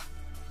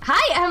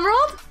 Hi,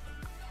 Emerald.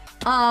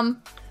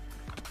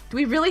 Do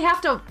we really have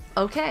to...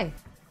 Okay.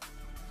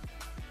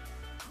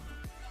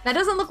 That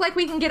doesn't look like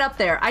we can get up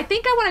there. I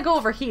think I want to go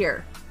over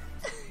here.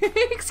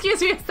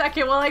 Excuse me a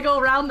second while I go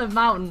around the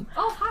mountain.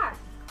 Oh, hi.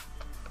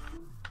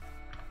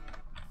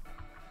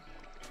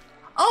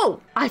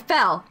 Oh, I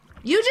fell.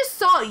 You just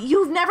saw,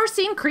 you've never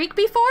seen Creek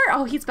before?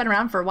 Oh, he's been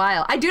around for a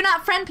while. I do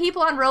not friend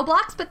people on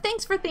Roblox, but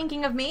thanks for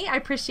thinking of me. I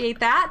appreciate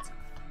that.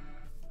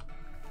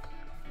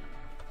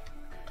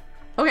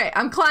 Okay,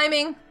 I'm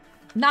climbing.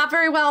 Not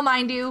very well,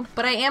 mind you,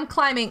 but I am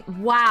climbing.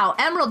 Wow,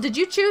 Emerald, did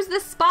you choose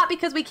this spot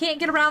because we can't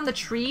get around the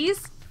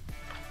trees?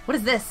 What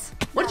is this?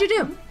 What did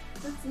you do?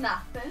 It's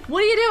nothing.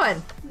 What are you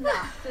doing?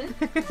 Nothing.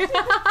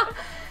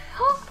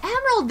 Oh,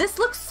 Emerald, this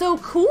looks so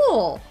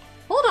cool.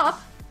 Hold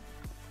up.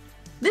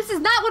 This is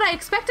not what I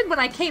expected when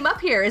I came up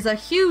here, is a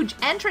huge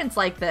entrance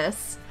like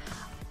this.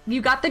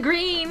 You got the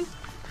green.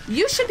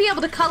 You should be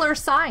able to color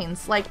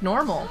signs like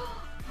normal.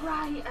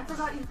 Right, I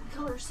forgot you could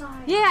color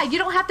signs. Yeah, you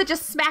don't have to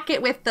just smack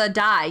it with the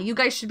dye. You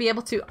guys should be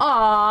able to.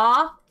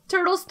 Aww.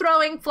 Turtles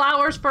throwing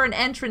flowers for an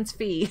entrance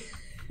fee.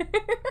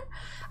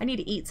 I need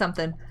to eat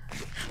something.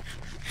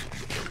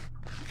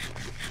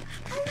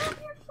 I love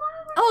your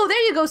flowers. Oh,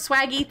 there you go,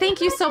 Swaggy. Thank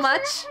you so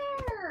much.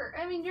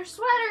 I mean, your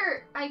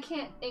sweater. I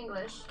can't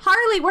English.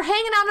 Harley, we're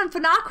hanging out on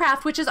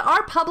FNACraft, which is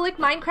our public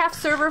Minecraft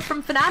server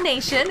from FNA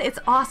Nation. It's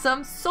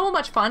awesome. So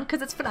much fun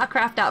because it's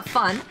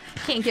FNACraft.fun.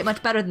 Can't get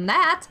much better than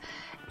that.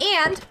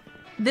 And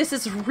this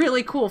is a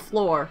really cool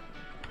floor.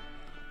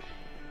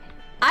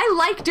 I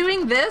like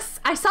doing this.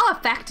 I saw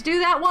Effect do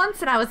that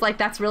once and I was like,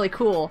 that's really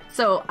cool.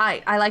 So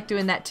I like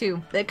doing that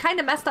too. It kind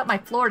of messed up my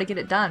floor to get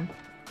it done.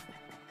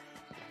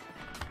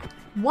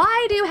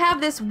 Why do you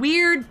have this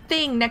weird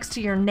thing next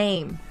to your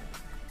name?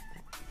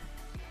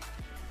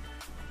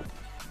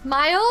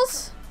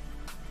 Miles?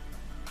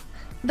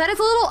 That is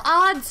a little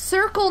odd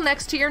circle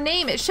next to your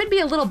name. It should be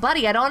a little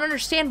buddy. I don't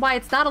understand why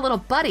it's not a little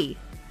buddy.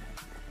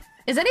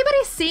 Is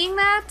anybody seeing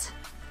that?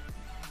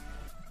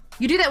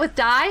 You do that with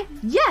dye?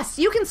 Yes,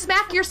 you can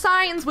smack your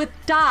signs with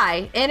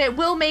dye and it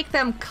will make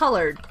them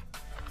colored.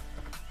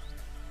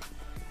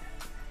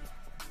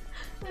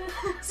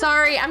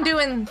 Sorry, I'm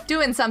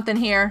doing something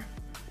here.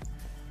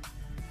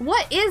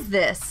 What is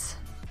this?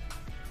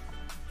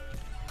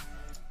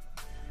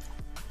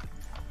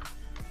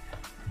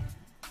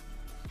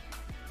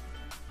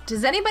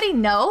 Does anybody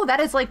know? That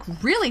is like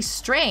really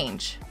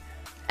strange.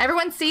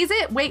 Everyone sees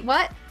it? Wait,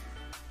 what?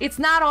 It's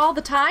not all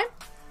the time?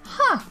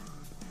 Huh.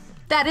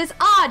 That is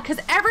odd, because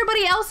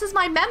everybody else is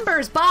my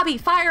members. Bobby,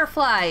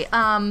 Firefly,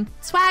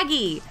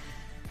 Swaggy.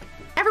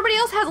 Everybody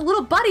else has a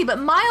little buddy, but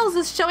Miles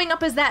is showing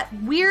up as that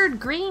weird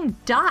green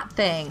dot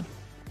thing.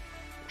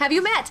 Have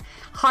you met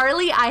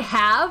Harley? I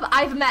have.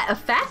 I've met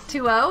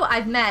Effectuo.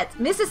 I've met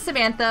Mrs.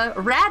 Samantha,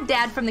 Rad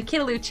Dad from the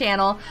Kidaloo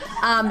channel,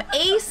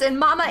 Ace and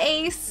Mama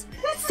Ace,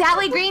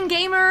 Sally Green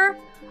Gamer.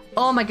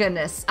 Oh my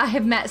goodness. I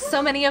have met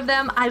so many of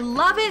them. I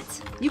love it.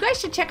 You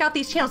guys should check out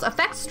these channels.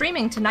 Effect's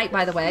streaming tonight,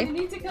 by the way. You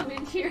need to come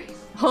in here.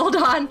 Hold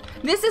on.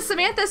 Mrs.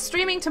 Samantha's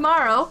streaming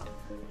tomorrow.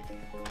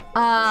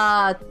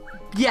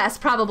 Yes,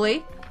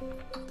 probably.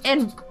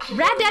 And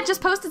Rad Dad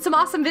just posted some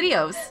awesome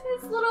videos.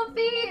 His little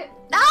feet.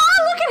 Ah,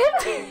 look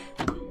at him!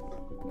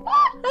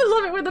 I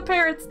love it when the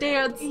parrots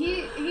dance. He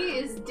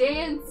is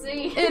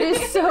dancing. It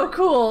is so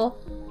cool.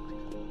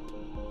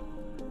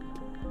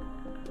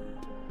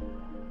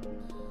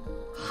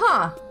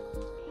 Huh.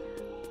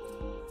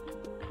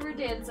 We're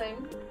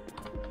dancing.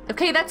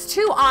 Okay, that's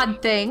two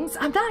odd things.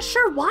 I'm not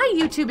sure why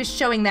YouTube is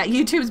showing that.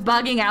 YouTube's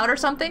bugging out or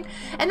something.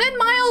 And then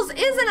Miles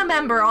isn't a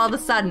member all of a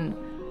sudden.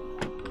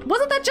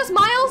 Wasn't that just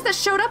Miles that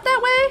showed up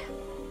that way?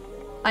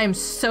 I am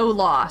so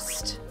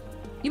lost.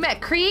 You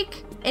met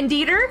Creek and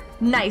Dieter?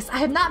 Nice. I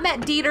have not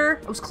met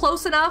Dieter. I was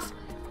close enough.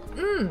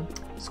 It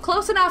was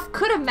close enough.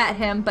 Could have met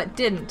him, but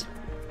didn't.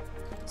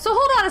 So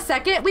hold on a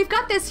second. We've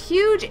got this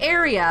huge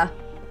area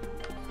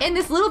in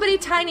this little bitty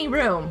tiny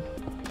room.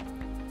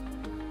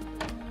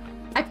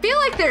 I feel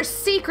like there's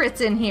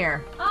secrets in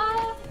here.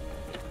 Oh,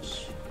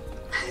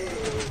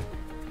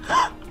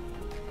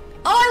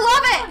 I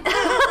love it!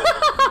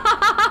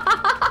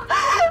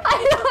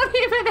 I don't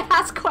even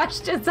ask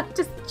questions, I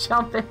just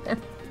jump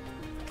in.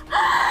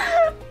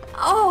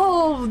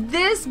 Oh,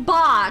 this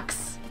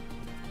box.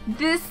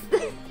 This...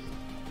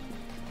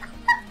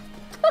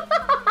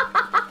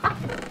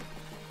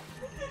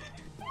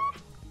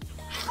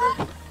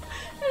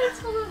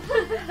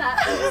 That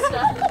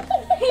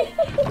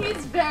stuff.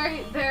 He's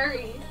very,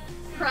 very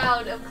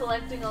proud of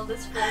collecting all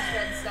this gross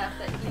red stuff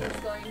that he is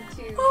going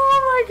to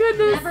oh my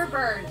goodness. never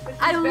burn.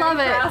 I love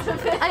it.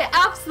 I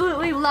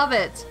absolutely love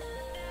it.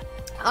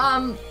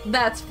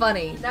 That's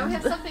funny. Now we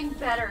have something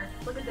better.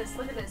 Look at this,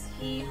 look at this.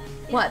 He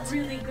is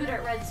really good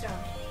at redstone.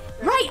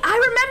 Right, I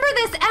remember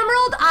this,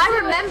 Emerald. I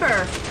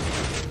remember.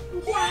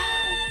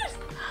 Yes!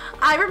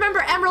 I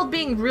remember Emerald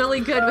being really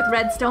good with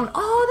redstone.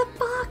 Oh, the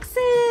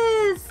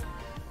foxes.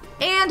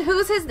 And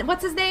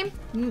what's his name?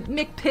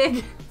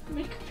 McPig.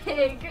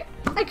 McPig.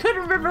 I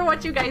couldn't remember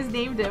what you guys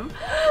named him.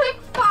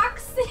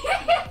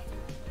 McFoxy.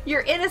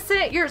 You're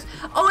innocent.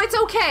 Oh, it's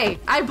okay.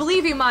 I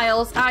believe you,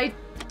 Miles. I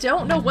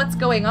don't know what's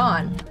going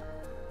on.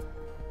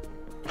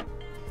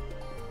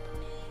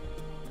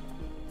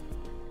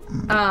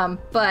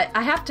 But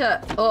I have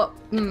to,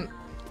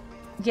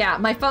 yeah,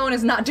 my phone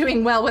is not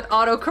doing well with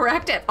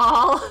autocorrect at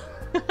all.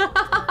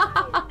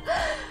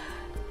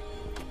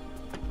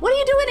 What are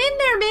you doing in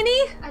there,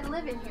 Minnie? I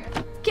live in here.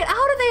 Get out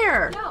of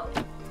there. No.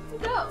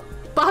 No.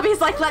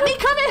 Bobby's like, let me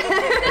come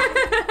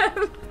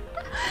in.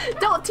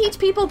 Don't teach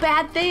people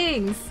bad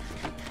things.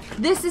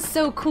 This is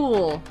so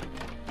cool.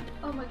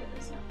 Oh my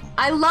goodness. No.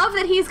 I love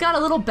that he's got a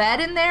little bed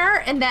in there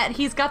and that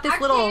he's got this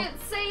little... I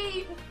can't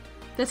see.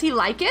 Does he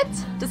like it?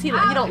 Does he?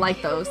 He don't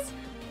like those.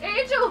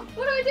 Angel,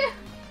 what do I do?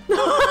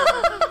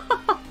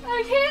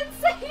 I can't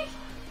see.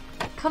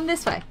 Come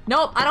this way.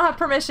 Nope, I don't have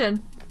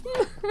permission.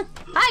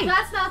 Hi.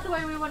 That's not the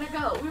way we want to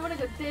go. We want to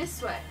go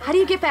this way. How do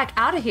you get back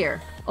out of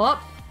here?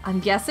 Oh, I'm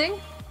guessing.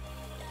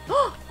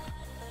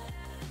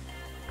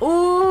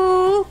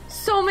 Ooh,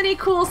 so many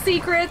cool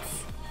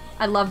secrets.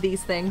 I love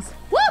these things.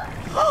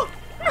 Whoop!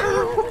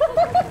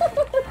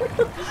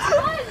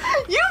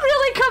 You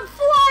really come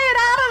flying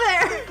out of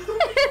there.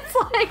 It's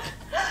like,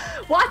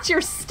 watch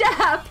your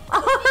step.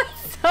 Oh,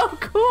 that's so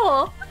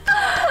cool.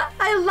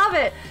 I love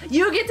it.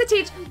 You get to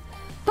teach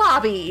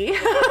Bobby.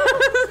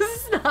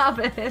 Stop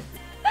it.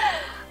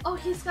 Oh,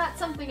 he's got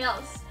something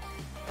else.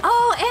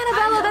 Oh,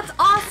 Annabella, that's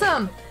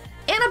awesome.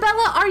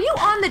 Annabella, are you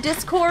on the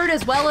Discord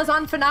as well as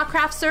on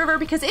FNACraft server?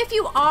 Because if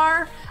you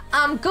are,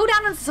 go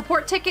down in the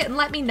support ticket and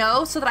let me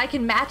know so that I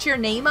can match your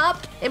name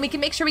up and we can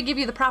make sure we give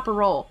you the proper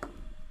role.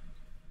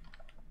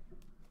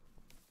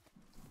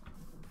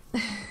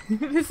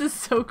 This is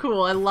so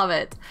cool. I love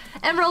it.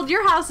 Emerald,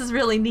 your house is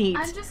really neat.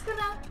 I'm just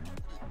gonna...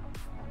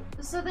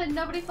 So that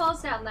nobody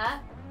falls down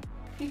that.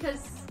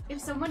 Because if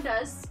someone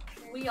does,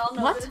 we all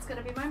know that it's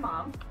gonna be my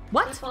mom.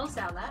 What? That falls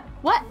down that.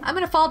 What? I'm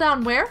gonna fall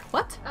down where?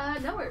 What?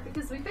 Nowhere,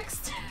 because we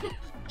fixed it.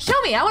 Show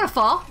me. I wanna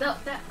fall. No,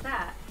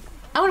 that.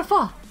 I wanna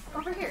fall.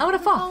 Over here. I wanna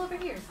fall. Over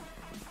here.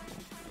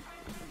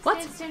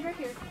 What? Stand right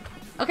here.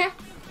 Okay.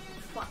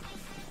 Come on.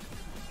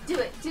 Do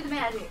it. Do the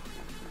magic.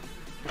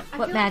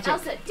 What magic?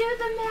 Like Elsa, do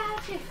the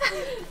magic.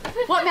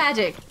 What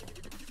magic?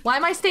 Why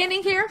am I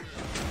standing here?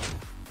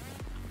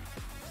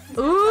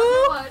 Ooh.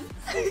 Ooh.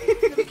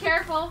 Be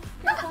careful.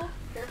 Careful.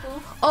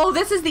 Careful. Oh,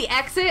 this is the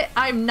exit?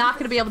 I'm not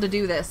going to be able to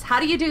do this. How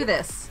do you do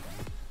this?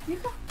 You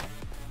go.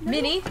 No.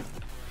 Minnie?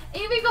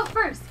 Amy, go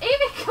first.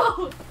 Amy,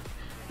 go.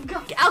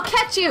 Go. I'll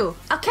catch you.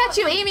 I'll catch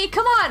you, Amy.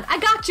 Come on. I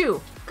got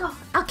you. Go.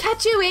 I'll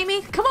catch you,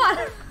 Amy. Come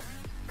on.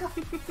 Go.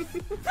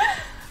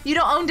 You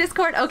don't own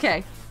Discord?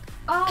 Okay.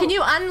 Oh. Can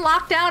you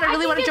unlock down? I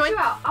really want to join.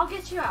 I'll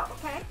get you out,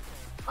 okay?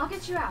 I'll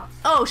get you out.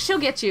 Oh, she'll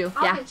get you.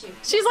 I'll yeah. get you.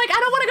 She's like, I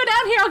don't want to go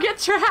down here. I'll get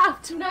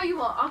trapped. No, you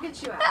won't. I'll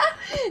get you out.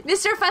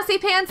 Mr. Fussy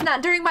Pants,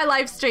 not during my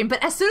live stream,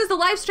 but as soon as the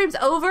live stream's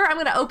over, I'm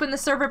going to open the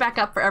server back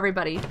up for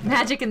everybody.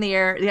 Magic in the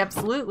air. Yeah,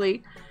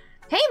 absolutely.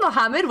 Hey,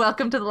 Mohammed.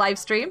 Welcome to the live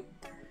stream.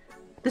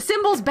 The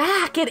symbol's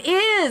back. It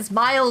is.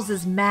 Miles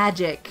is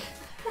magic.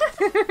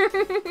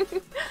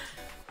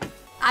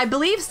 I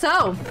believe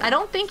so. I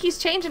don't think he's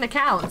changing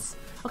accounts.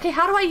 Okay,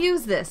 how do I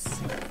use this?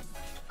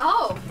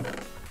 Oh.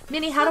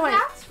 Minnie, how do I...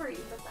 That's for you.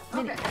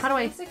 Minnie, Okay, how do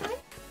I... Basically,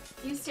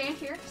 you stand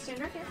here. Stand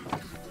right here.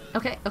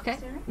 Okay, okay.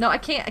 Stand right. No, I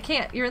can't. I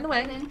can't. You're in the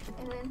way. And then...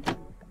 There you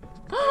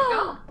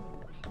go.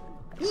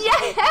 Yeah,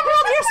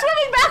 Emerald, you're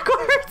swimming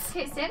backwards.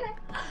 Okay, stand there.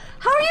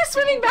 How are you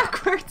swimming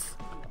backwards?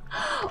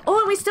 Oh,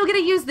 and we still get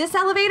to use this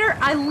elevator?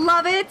 I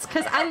love it,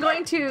 because I'm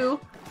going to...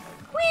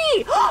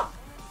 Whee!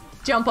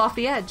 Jump off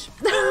the edge.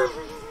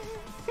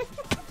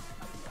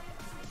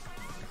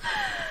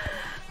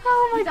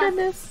 Oh my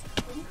goodness.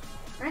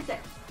 Right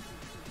there.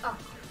 Oh,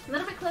 a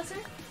little bit closer.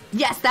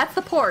 Yes, that's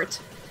the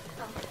port.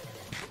 Oh.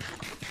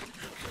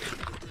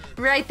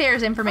 Right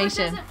there's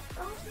information.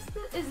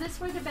 Is this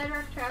where the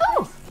Bedrock trap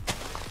Oh!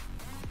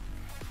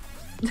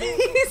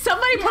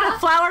 Somebody put a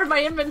flower in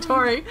my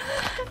inventory.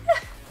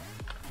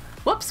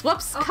 Whoops,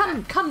 whoops.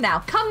 Okay. Come now.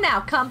 Come now.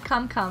 Come.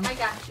 I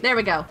got you. There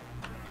we go.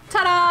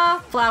 Ta-da!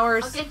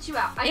 Flowers. I'll get you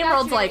out.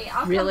 Emerald's got you, like, Amy.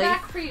 I'll really? come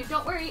back for you.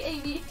 Don't worry,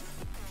 Amy.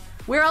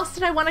 Where else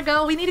did I want to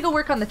go? We need to go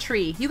work on the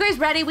tree. You guys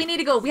ready? We need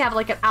to go. We have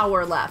like an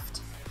hour left.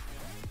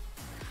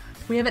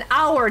 We have an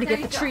hour to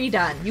get the tree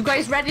done. You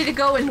guys ready to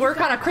go and work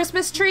on a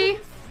Christmas tree?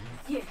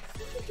 Yeah.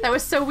 That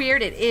was so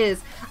weird. It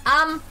is.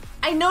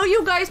 I know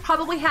you guys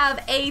probably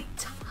have a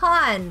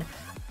ton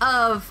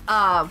of,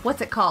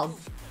 what's it called?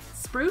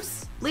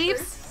 Spruce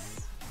leaves?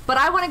 But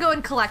I want to go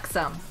and collect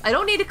some. I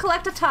don't need to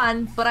collect a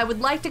ton, but I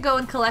would like to go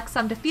and collect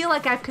some to feel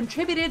like I've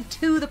contributed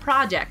to the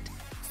project.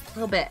 A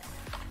little bit.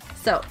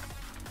 So.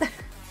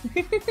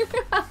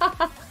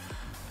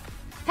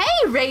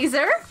 Hey,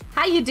 Razor!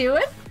 How you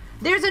doing?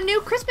 There's a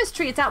new Christmas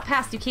tree. It's out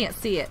past. You can't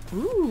see it.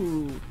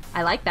 Ooh.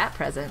 I like that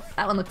present.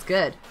 That one looks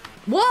good.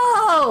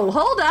 Whoa!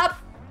 Hold up!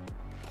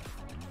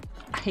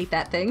 I hate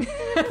that thing.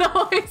 It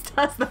always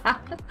does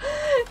that.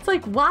 It's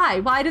like, why?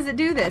 Why does it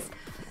do this?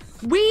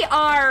 We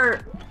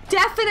are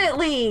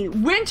definitely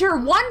Winter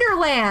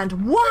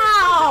Wonderland.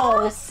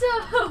 Wow!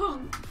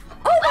 Awesome!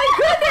 Oh my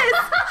goodness!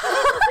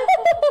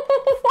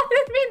 I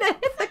didn't mean to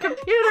hit the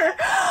computer.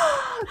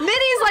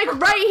 Minnie's like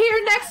right here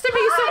next to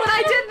me, so when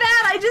I did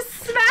that, I just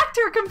smacked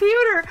her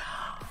computer.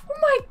 Oh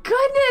my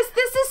goodness,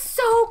 this is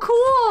so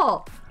cool.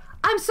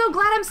 I'm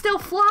glad I'm still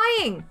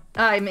flying.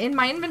 I'm in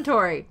my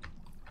inventory.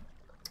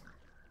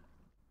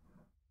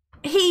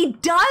 He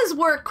does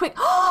work quick.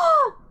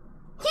 Oh!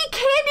 He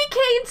candy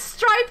cane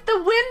striped the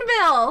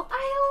windmill.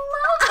 I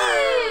love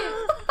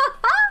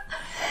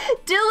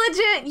it.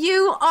 Diligent,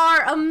 you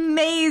are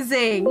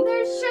amazing.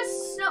 There's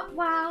just so...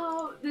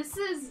 Wow. This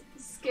is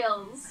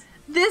skills.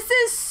 This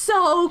is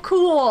so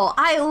cool.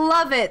 I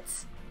love it.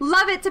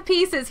 Love it to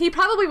pieces. He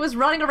probably was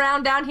running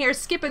around down here,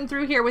 skipping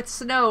through here with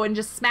snow and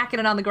just smacking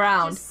it on the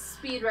ground. Just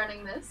speed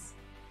running this.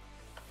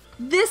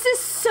 This is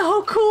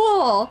so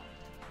cool.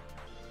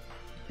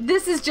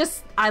 This is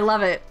just, I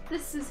love it.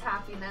 This is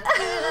happiness.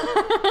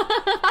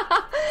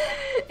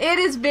 It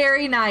is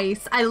very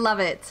nice. I love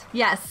it.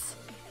 Yes.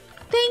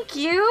 Thank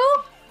you.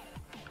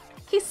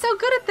 He's so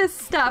good at this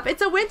stuff.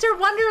 It's a winter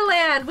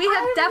wonderland. We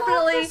have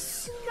definitely... love the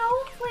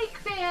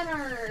snowflake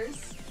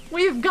banners.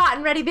 We've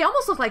gotten ready. They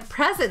almost look like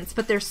presents,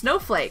 but they're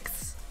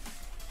snowflakes.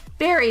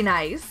 Very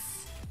nice.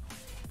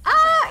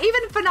 Ah,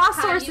 even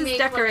FNACraft is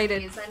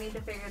decorated. I need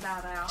to figure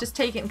that out. Just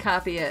take it and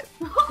copy it.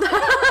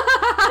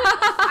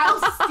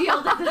 I'll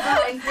steal the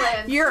design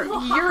plans.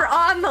 You're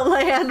on the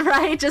land,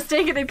 right? Just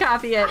take it and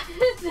copy it.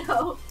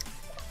 No.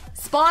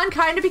 Spawn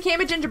kind of became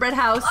a gingerbread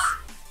house.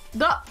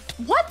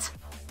 What?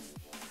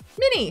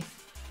 Minnie.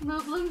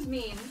 Moobloom's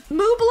mean.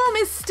 Moobloom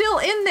is still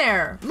in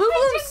there. I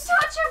didn't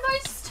touch him. I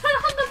stood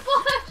on the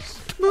bush.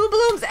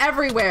 Moobloom's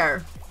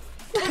everywhere.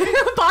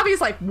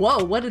 Bobby's like,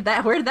 whoa, where did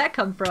that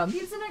come from?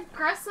 He's an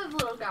aggressive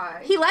little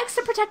guy. He likes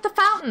to protect the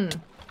fountain.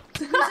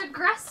 He's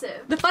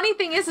aggressive. The funny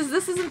thing is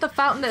this isn't the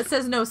fountain that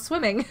says no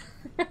swimming.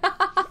 Look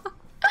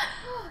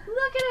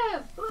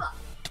at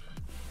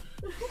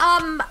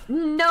him.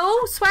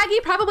 No,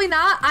 Swaggy, probably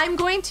not. I'm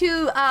going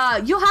to,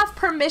 you'll have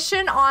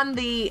permission on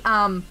the,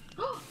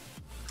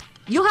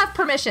 you'll have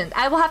permission.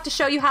 I will have to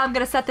show you how I'm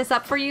going to set this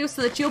up for you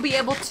so that you'll be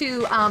able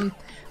to,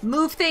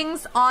 move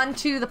things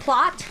onto the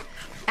plot.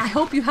 I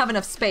hope you have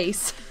enough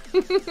space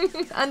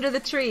under the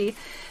tree.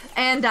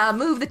 And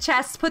move the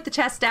chest, put the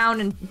chest down,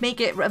 and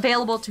make it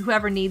available to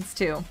whoever needs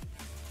to.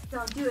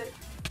 Don't do it.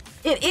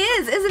 It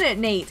is, isn't it,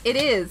 Nate? It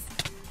is.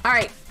 All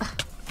right.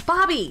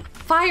 Bobby,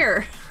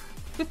 fire.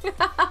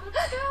 All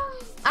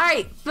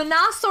right,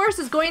 FNACraft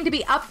is going to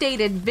be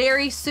updated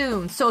very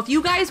soon. So if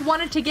you guys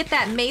wanted to get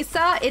that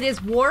Mesa, it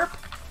is Warp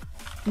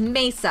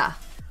Mesa.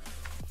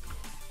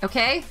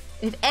 Okay?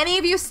 If any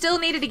of you still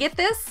needed to get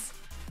this,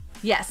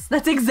 yes,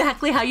 that's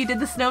exactly how you did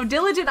the snow.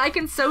 Diligent, I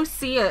can so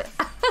see it.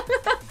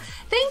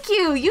 Thank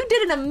you. You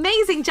did an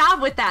amazing job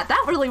with that.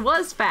 That really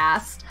was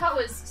fast. That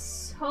was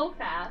so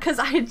fast. Because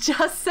I had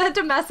just sent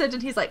a message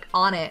and he's like,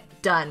 on it,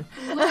 done.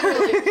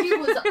 Literally, he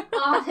was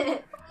on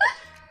it.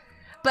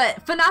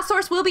 But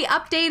FNACraft will be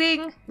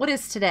updating. What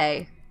is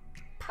today?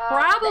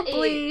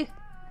 Probably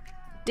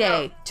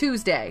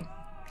Tuesday.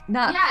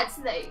 Not. Yeah, it's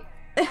the 8th.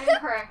 I'm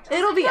correct.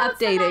 It'll be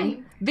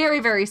updating very,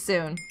 very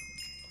soon.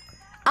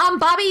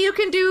 Bobby, you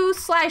can do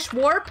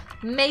 /warp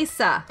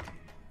Mesa.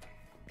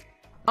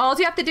 All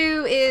you have to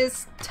do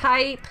is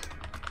type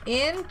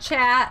in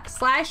chat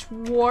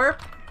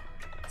 /warp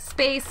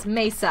space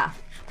Mesa,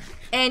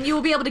 and you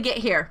will be able to get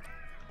here.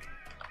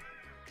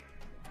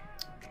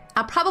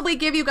 I'll probably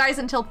give you guys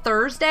until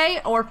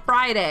Thursday or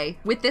Friday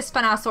with this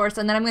FNACraft,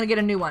 and then I'm gonna get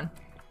a new one.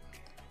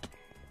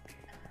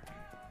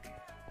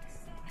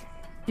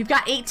 You've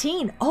got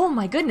 18. Oh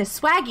my goodness,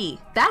 Swaggy,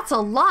 that's a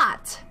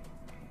lot.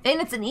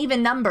 And it's an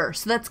even number,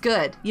 so that's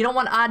good. You don't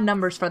want odd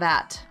numbers for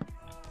that.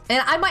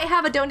 And I might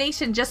have a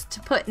donation just to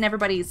put in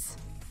everybody's,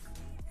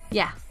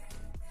 yeah,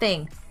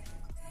 thing.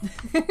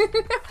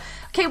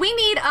 Okay, we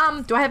need,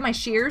 do I have my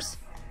shears?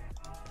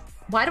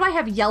 Why do I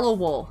have yellow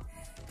wool?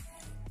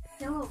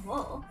 Yellow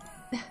wool?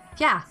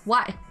 Yeah,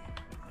 why?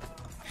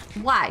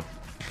 Why?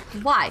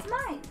 Why? It's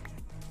mine.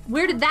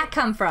 Where did that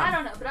come from? I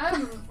don't know, but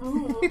I'm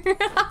keeping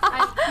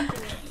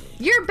it.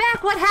 You're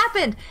back. What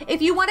happened?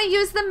 If you want to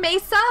use the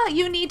Mesa,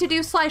 you need to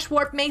do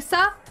 /warp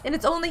Mesa, and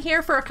it's only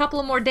here for a couple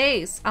of more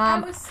days. I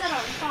was set on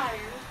fire.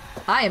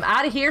 I am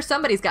out of here.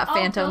 Somebody's got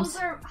phantoms.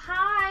 Those are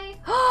hi.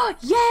 Oh,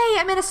 yay!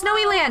 I'm in a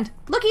snowy land.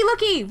 Looky,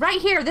 looky, right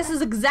here. This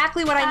is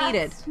exactly what I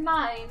needed. That's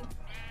mine.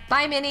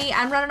 Bye, Minnie.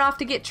 I'm running off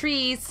to get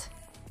trees.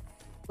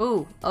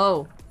 Ooh,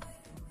 oh.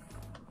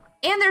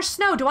 And there's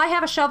snow. Do I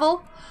have a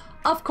shovel?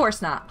 Of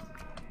course not.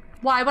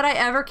 Why would I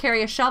ever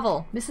carry a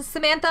shovel? Mrs.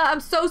 Samantha, I'm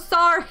so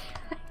sorry.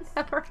 I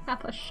never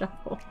have a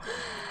shovel.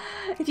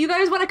 If you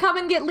guys want to come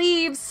and get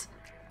leaves,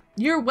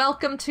 you're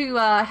welcome to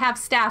have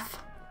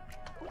staff.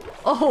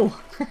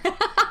 Oh.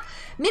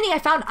 Minnie, I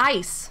found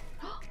ice.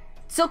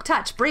 Silk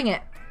Touch, bring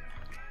it.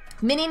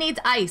 Minnie needs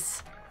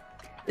ice.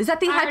 Is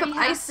that the type of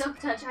ice? Silk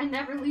Touch. I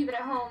never leave it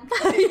at home.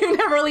 You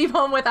never leave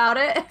home without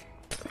it.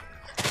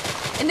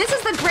 And this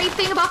is the great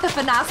thing about the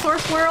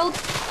FNACraft world.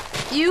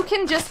 You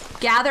can just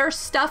gather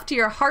stuff to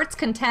your heart's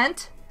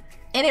content,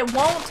 and it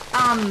won't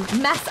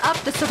mess up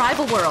the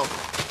survival world.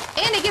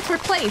 And it gets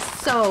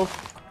replaced, so,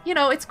 you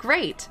know, it's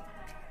great.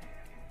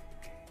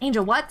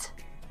 Angel, what?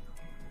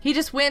 He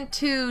just went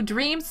to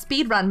Dream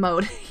Speedrun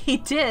mode. He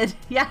did.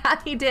 Yeah,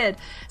 he did.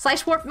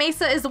 /warp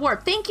Mesa is the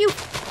warp. Thank you.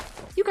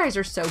 You guys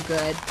are so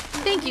good.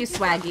 Thank you,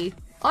 Swaggy.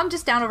 Oh, I'm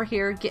just down over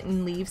here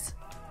getting leaves.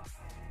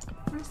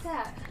 Where's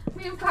that?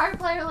 Me and Power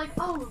Play are like,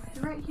 oh,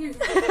 you're right here.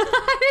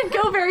 I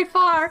didn't go very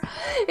far.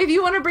 If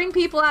you want to bring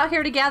people out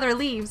here to gather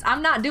leaves,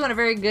 I'm not doing a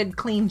very good,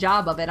 clean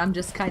job of it. I'm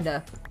just kind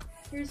of...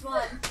 Here's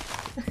one.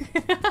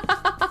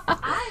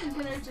 I'm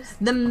gonna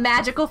just... The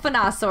magical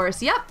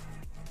Phenosaurus. Yep.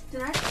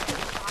 Did I just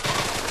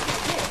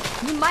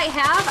get a You might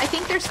have. I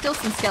think there's still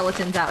some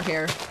skeletons out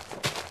here.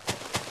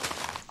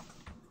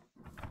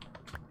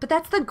 But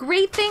that's the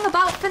great thing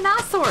about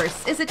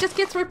Phenosaurus, is it just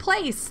gets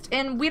replaced,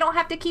 and we don't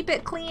have to keep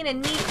it clean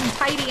and neat and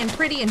tidy and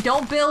pretty, and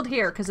don't build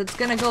here, because it's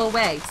gonna go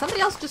away.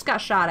 Somebody else just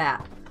got shot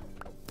at.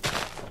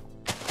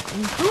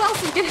 And who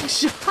else is getting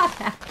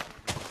shot at?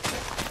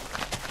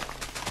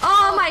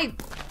 Oh, my...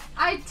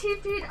 I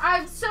TP'd.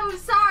 I'm so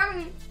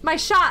sorry. My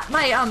shears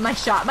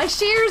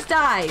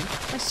died.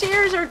 My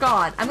shears are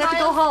gone. I'm gonna have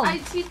to go home. I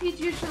TP'd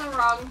you to the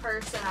wrong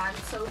person. I'm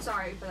so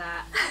sorry for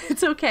that.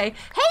 It's okay.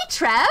 Hey,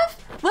 Trev.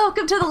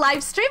 Welcome to the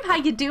live stream. How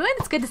you doing?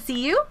 It's good to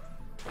see you.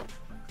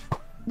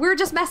 We're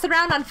just messing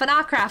around on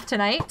FNACraft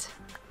tonight.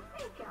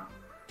 There you go.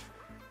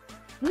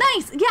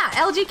 Nice. Yeah,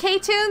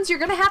 LGK Tunes, you're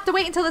gonna have to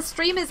wait until the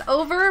stream is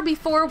over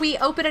before we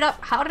open it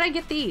up. How did I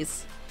get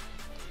these?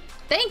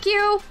 Thank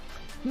you.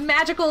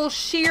 Magical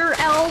sheer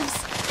elves.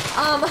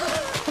 I'm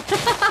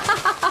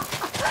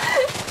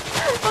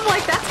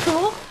like, that's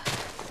cool.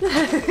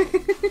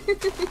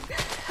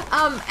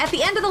 At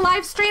the end of the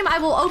live stream, I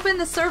will open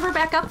the server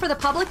back up for the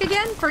public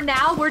again. For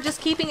now, we're just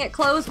keeping it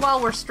closed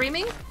while we're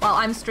streaming, while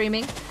I'm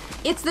streaming.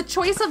 It's the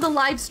choice of the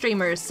live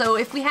streamers. So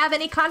if we have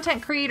any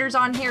content creators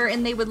on here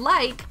and they would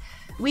like,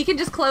 we can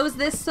just close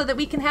this so that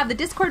we can have the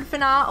Discord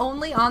FNA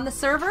only on the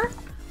server.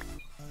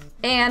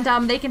 And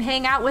they can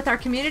hang out with our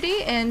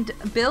community and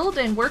build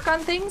and work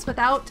on things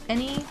without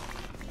any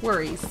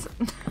worries.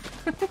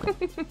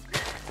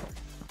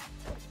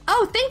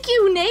 Oh, thank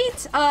you,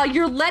 Nate.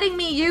 You're letting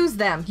me use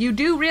them. You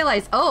do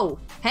realize, oh,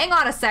 hang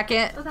on a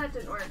second. Oh, that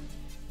didn't work.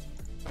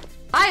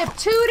 I have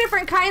two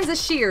different kinds of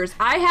shears.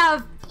 I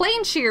have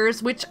plain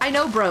shears, which I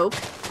know broke.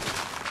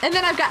 And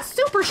then I've got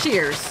super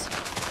shears.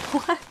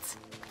 What?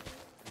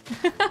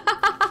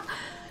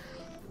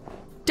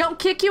 Don't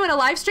kick you in a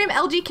live stream?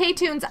 LGK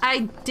Tunes,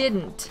 I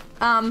didn't.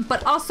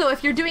 But also,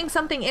 if you're doing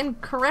something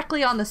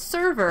incorrectly on the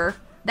server,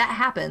 that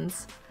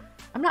happens.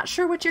 I'm not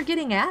sure what you're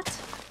getting at.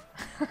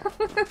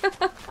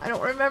 I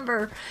don't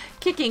remember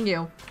kicking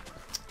you.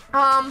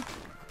 Yeah,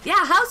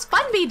 how's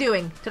Funbee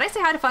doing? Did I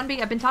say hi to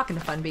Funbee? I've been talking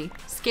to Funbee.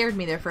 Scared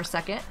me there for a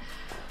second.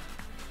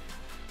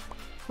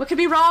 What could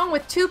be wrong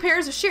with two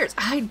pairs of shears?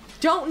 I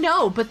don't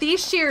know, but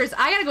these shears,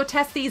 I gotta go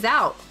test these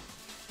out.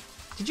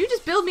 Did you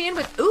just build me in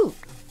with, ooh.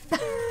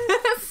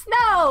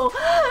 Snow!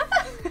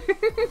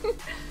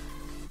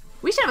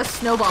 We should have a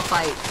snowball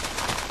fight.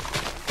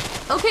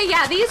 Okay,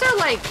 yeah, these are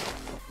like...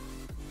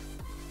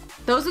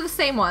 Those are the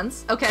same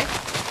ones. Okay.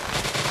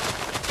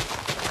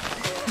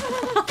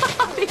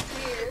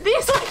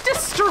 These like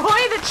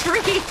destroy the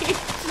tree.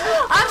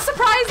 I'm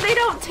surprised they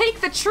don't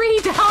take the tree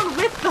down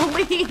with the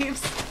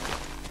leaves.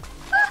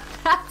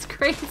 That's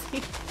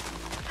crazy.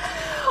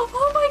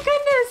 Oh my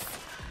goodness.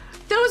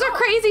 Those are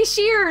crazy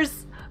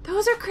shears.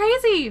 Those are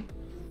crazy.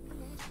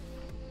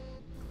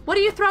 What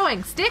are you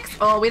throwing? Sticks?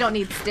 Oh, we don't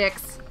need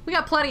sticks. We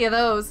got plenty of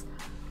those.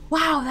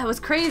 Wow, that was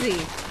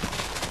crazy.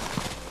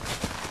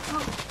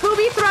 Who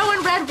be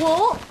throwing red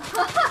wool?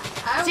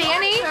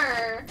 Danny?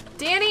 Wonder.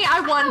 Danny, I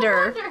wonder.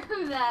 I wonder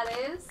who that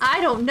is. I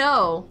don't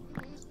know.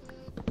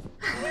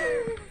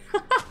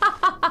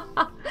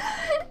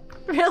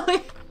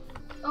 Really?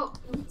 Oh,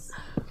 oops.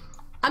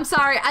 I'm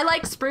sorry, I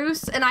like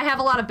spruce, and I have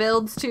a lot of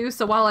builds too,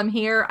 so while I'm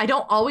here, I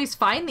don't always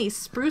find these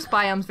spruce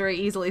biomes very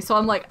easily, so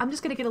I'm like, I'm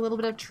just gonna get a little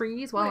bit of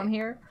trees while I'm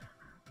here.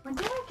 When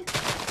did I get...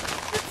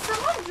 Did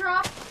someone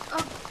drop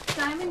a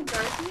diamond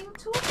gardening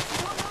tool? I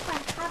don't know if I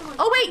had one.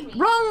 Oh wait,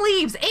 wrong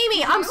leaves!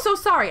 Amy, I'm so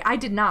sorry. I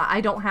did not.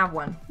 I don't have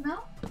one. No?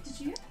 Did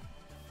you?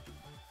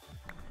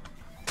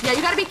 Yeah,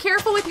 you gotta be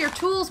careful with your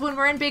tools when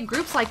we're in big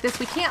groups like this.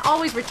 We can't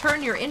always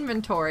return your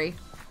inventory.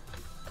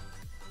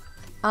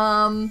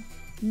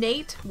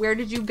 Nate, where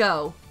did you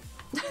go?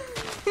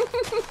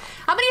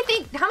 How many do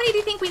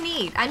you think we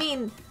need? I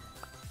mean...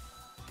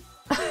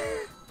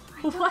 I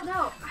don't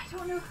know. I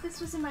don't know if this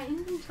was in my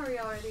inventory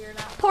already or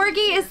not.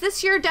 Porgy, is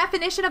this your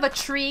definition of a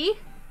tree?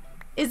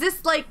 Is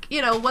this like,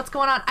 you know, what's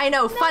going on? I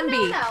know,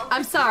 Funbee. No.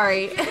 I'm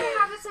sorry. If you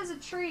have this as a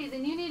tree,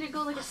 then you need to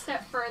go like a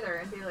step further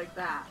and be like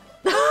that.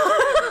 Are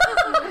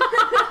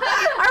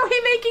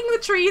we making the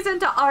trees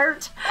into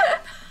art?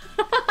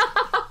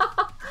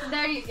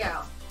 There you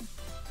go.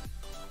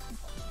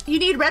 You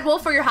need red wool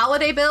for your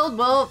holiday build?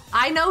 Well,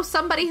 I know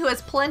somebody who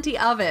has plenty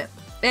of it.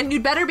 And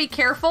you'd better be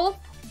careful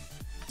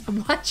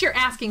what you're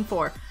asking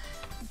for.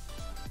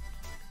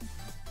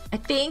 I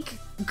think.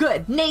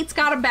 Good. Nate's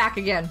got him back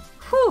again.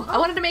 Whew, I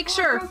wanted to make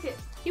sure.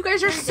 You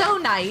guys are so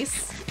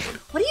nice.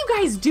 What are you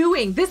guys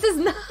doing? This is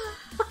not...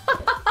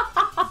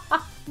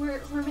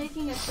 We're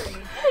making a tree.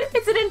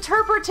 It's an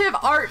interpretive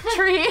art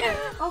tree.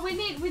 Oh, we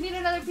need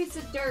another piece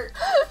of dirt.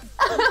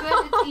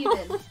 Good, it's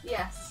even.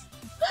 Yes.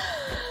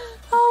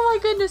 Oh my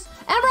goodness.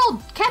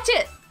 Emerald, catch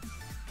it.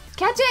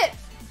 Catch it.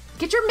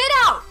 Get your mitt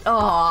out.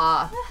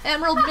 Aw,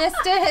 Emerald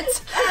missed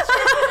it.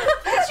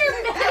 Get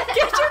your mitt.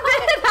 Get your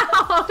mitt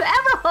out,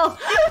 Emerald.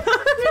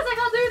 He's like,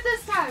 I'll do it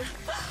this time.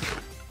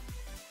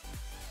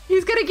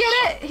 He's gonna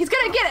get it. He's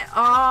gonna get it.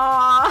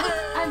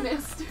 Aw. I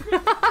missed.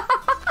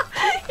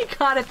 He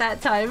caught it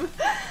that time.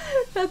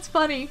 That's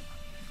funny.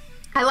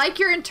 I like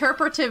your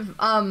interpretive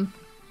art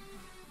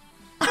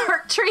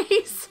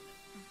trees.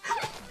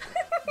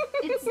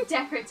 It's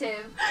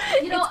decorative.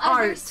 You It's don't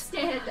art.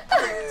 understand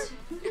art.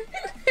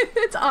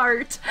 It's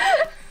art.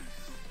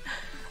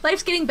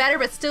 Life's getting better,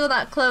 but still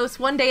not close.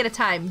 One day at a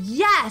time.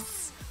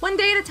 Yes! One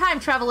day at a time,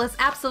 Travelers.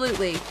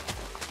 Absolutely.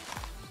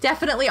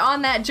 Definitely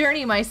on that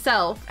journey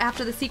myself.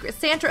 After the Secret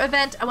Santa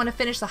event, I want to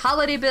finish the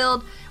holiday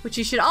build, which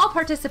you should all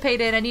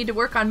participate in. I need to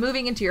work on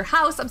moving into your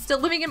house. I'm still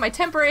living in my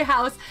temporary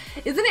house.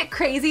 Isn't it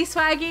crazy,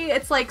 Swaggy?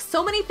 It's like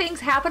so many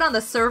things happen on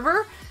the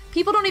server.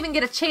 People don't even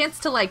get a chance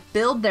to like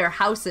build their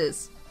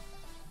houses.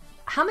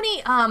 How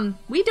many,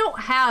 we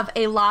don't have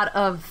a lot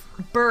of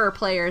Burr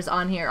players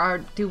on here,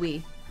 or do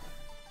we?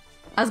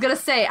 I was gonna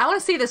say, I want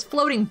to see this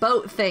floating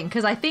boat thing,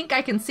 because I think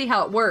I can see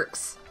how it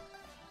works.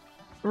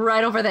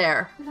 Right over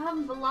there. We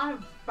have a lot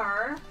of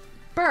burr.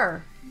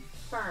 Burr.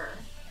 Burr.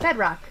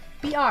 Bedrock.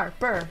 BR.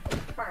 Burr.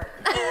 Burr.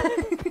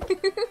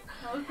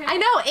 Okay. I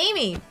know,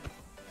 Amy.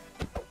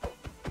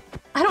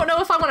 I don't know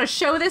if I want to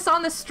show this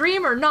on the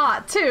stream or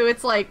not, too.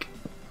 It's like...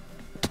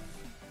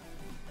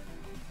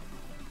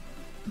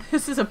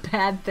 This is a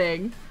bad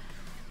thing.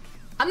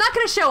 I'm not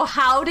going to show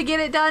how to get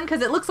it done,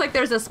 because it looks like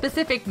there's a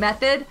specific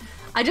method.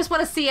 I just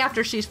want to see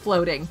after she's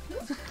floating.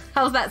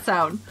 How's that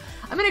sound?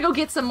 I'm going to go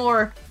get some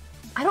more...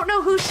 I don't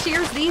know whose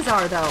shears these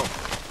are, though.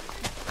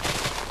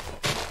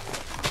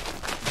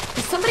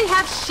 Does somebody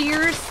have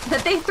shears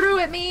that they threw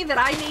at me that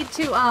I need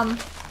to,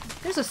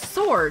 There's a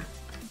sword.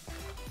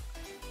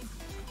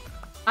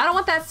 I don't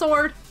want that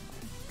sword.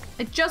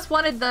 I just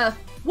wanted the...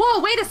 Whoa,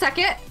 wait a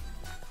second!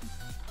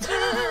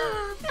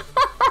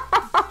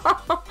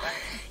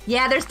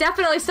 Yeah, there's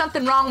definitely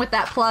something wrong with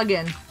that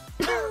plugin.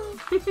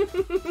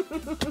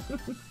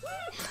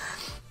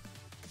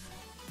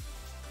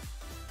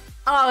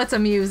 Oh, it's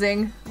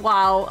amusing.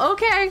 Wow,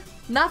 okay.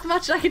 Not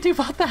much I can do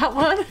about that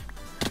one.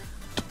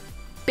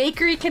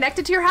 Bakery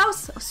connected to your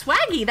house? Oh,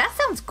 Swaggy, that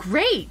sounds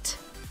great.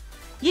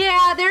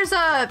 Yeah, there's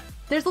a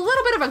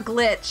little bit of a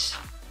glitch.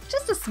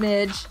 Just a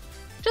smidge.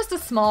 Just a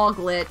small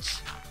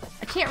glitch.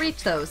 I can't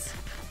reach those.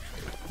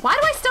 Why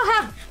do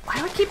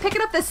I keep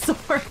picking up this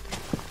sword?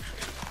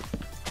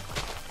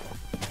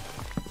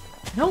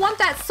 I don't want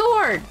that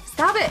sword.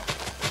 Stop it.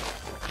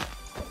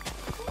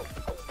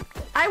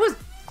 I was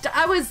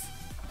I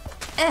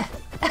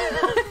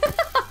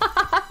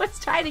was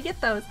trying to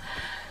get those.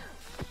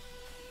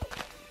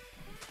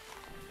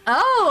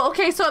 Oh,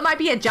 okay, so it might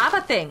be a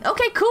Java thing.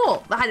 Okay,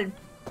 cool. I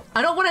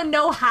don't want to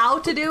know how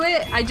to do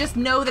it. I just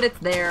know that it's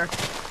there.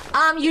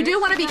 You do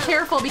want to be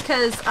careful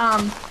because,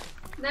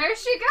 There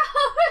she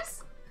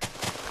goes!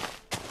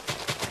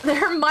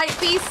 there might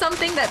be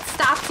something that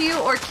stops you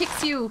or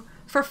kicks you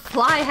for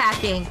fly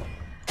hacking.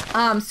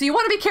 So you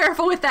want to be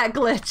careful with that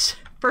glitch,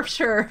 for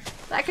sure.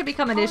 That could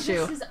become an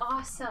issue. This is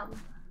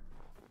awesome.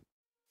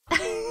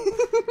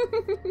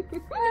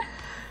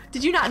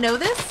 Did you not know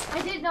this?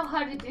 I didn't know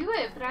how to do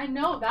it, but I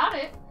know about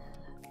it.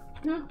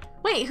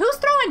 Wait, who's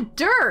throwing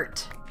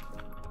dirt?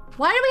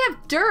 Why do we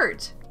have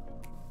dirt?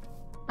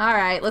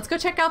 Alright, let's go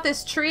check out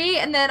this tree,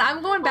 and then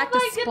I'm going back to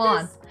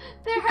spawn. Goodness.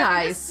 They're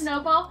having a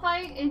snowball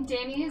fight, and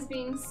Danny is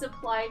being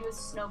supplied with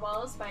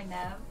snowballs by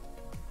Nev.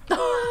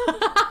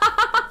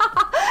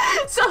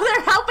 So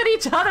they're helping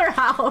each other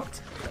out.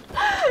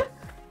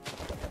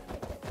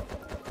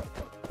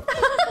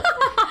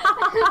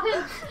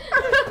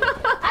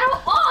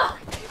 Oh!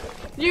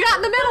 You got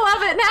in the middle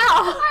of it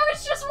now. I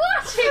was just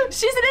watching.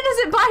 She's an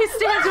innocent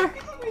bystander.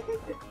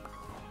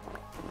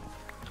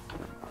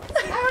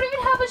 I don't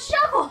even have a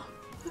shovel.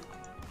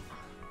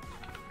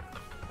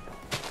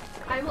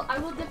 I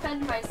will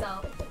defend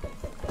myself.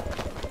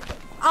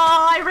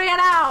 Oh, I ran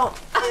out.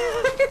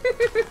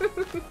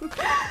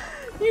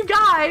 You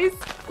guys.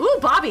 Ooh,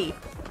 Bobby.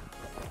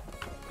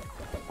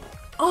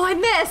 Oh, I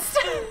missed.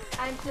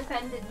 I've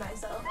defended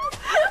myself.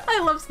 I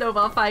love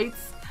snowball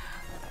fights.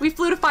 We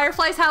flew to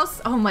Firefly's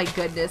house. Oh my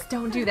goodness,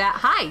 don't do that.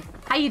 Hi,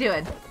 how you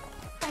doing?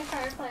 Hi,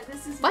 Firefly.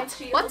 This is my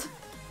shield. What?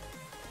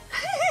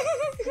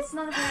 It's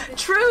not a very good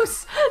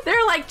Truce!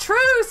 They're like,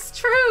 truce,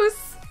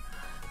 truce!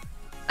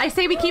 I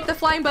say we keep the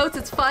flying boats,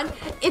 it's fun.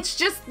 It's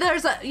just,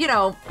 there's a, you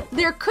know,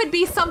 there could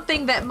be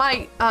something that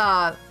might,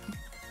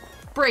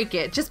 break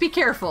it. Just be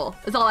careful,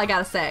 is all I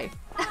gotta say.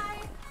 Hi.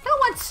 I don't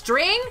want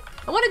string,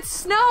 I wanted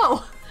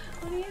snow!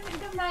 What do you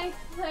think of my...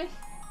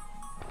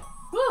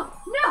 Oh,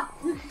 no!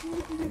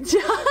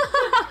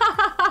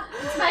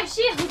 It's my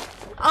shield!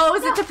 Oh,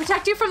 is it to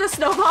protect you from the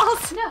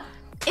snowballs? No.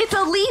 It's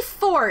a leaf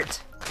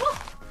fort!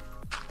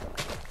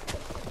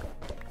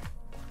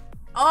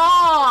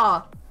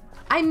 Oh!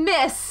 I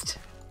missed!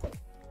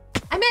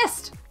 I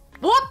missed!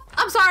 Whoop!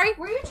 I'm sorry!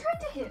 Were you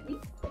trying to hit me?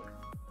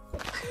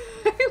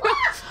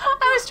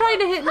 I was trying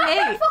to hit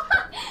Nate.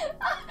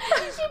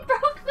 She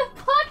broke the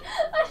block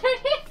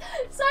underneath,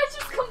 so I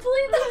just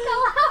completely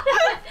fell out of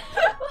it.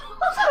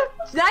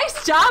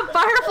 Nice job,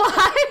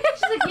 Firefly.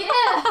 She's like,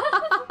 yeah.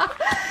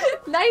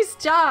 Nice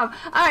job.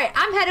 All right,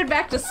 I'm headed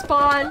back to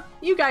spawn.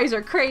 You guys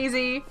are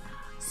crazy.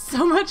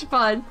 So much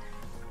fun.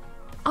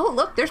 Oh,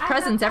 look, there's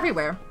presents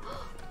everywhere.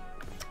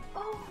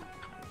 Oh.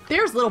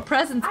 There's little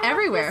presents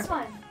everywhere. This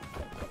one.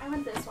 I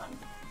want this one.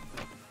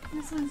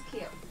 This one's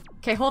cute.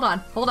 Okay, hold on.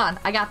 Hold on.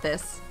 I got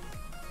this.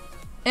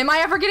 Am I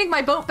ever getting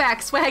my boat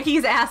back?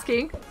 Swaggy's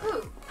asking.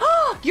 Ooh.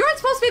 You're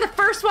supposed to be the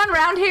first one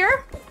around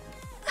here?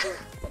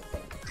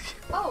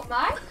 Oh,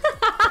 my?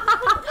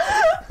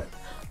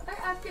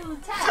 I feel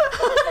attacked.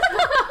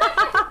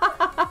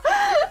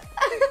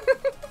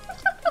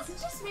 Is it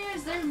just me or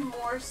is there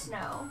more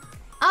snow?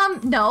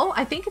 No,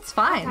 I think it's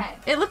fine. Okay.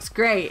 It looks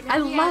great. I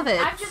love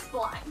it. I'm just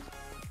blind.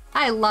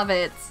 I love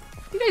it.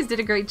 You guys did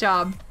a great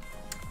job.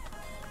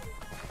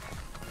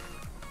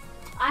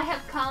 I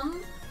have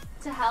come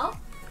to help,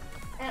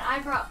 and I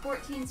brought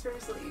 14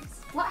 spruce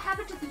leaves. What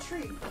happened to the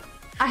tree?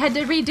 I had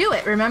to redo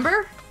it,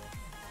 remember?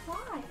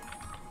 Why?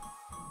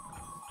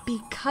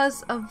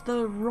 Because of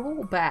the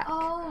rollback.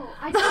 Oh,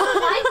 I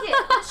don't like it.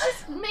 Let's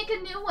just make a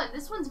new one.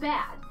 This one's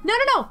bad.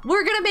 No.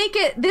 We're gonna make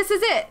it. This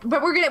is it.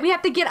 But we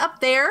have to get up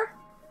there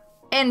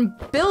and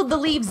build the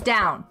leaves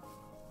down.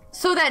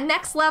 So that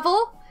next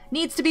level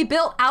needs to be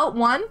built out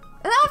one.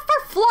 Not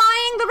for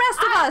flying the rest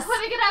of us. I'm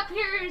putting it up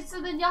here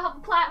so then you'll have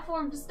a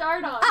platform to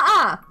start on.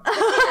 We're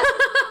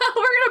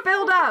gonna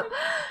build up.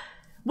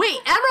 Wait,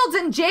 Emerald's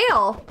in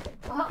jail.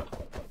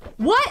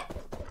 What?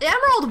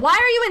 Emerald, why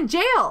are you in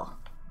jail?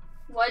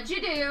 What'd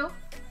you do?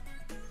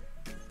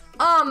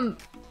 I'm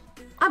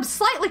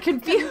slightly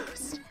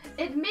confused.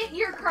 Admit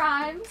your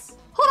crimes.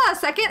 Hold on a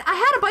second. I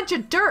had a bunch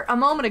of dirt a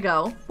moment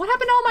ago. What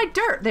happened to all my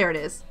dirt? There it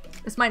is.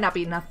 This might not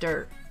be enough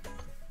dirt.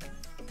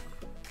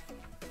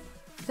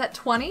 Is that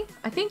 20?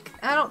 I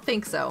don't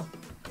think so.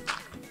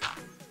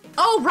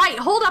 Oh, right.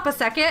 Hold up a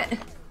second.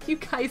 You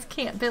guys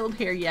can't build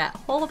here yet.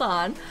 Hold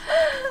on.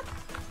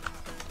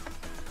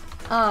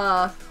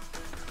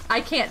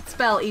 I can't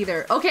spell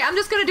either. Okay, I'm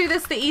just gonna do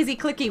this the easy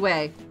clicky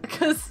way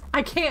because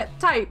I can't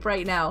type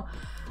right now.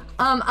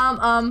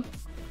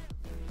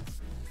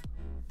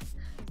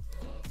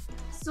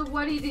 So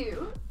what do you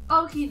do?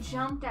 Oh, he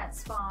jumped at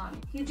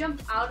spawn. He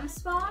jumped out of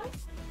spawn?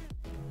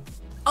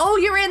 Oh,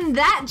 you're in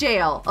that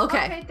jail.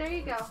 Okay. Okay, there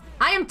you go.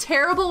 I am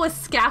terrible with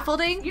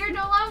scaffolding. You're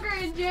no longer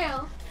in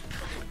jail.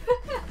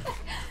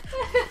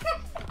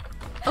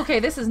 Okay,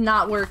 this is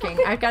not working.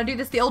 I've got to do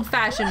this the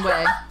old-fashioned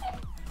way.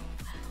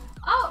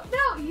 Oh,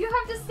 no, you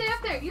have to stay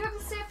up there. You have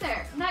to stay up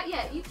there. Not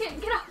yet. You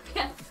can't get up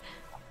yet.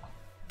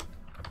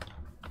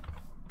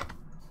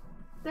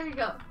 There you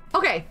go.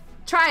 Okay,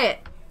 try it.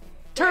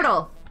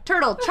 Turtle,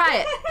 try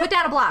it. Put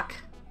down a block.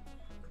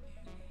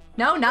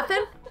 No,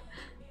 nothing?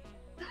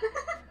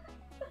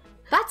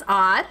 That's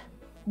odd.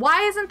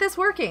 Why isn't this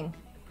working?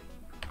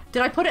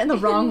 Did I put it in the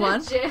wrong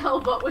one? Jail,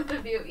 but with a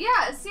view.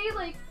 Yeah, see,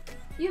 like,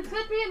 you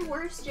could be in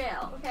worse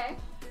jail, okay?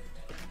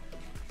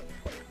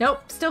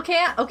 Nope, still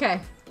can't? Okay.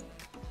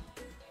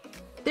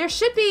 It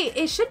should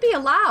be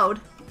allowed.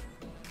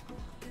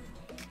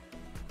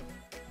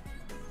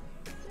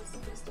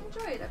 Just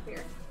enjoy it up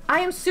here. I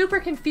am super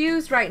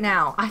confused right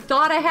now. I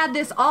thought I had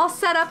this all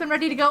set up and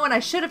ready to go and I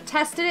should have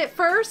tested it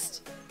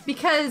first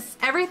because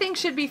everything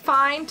should be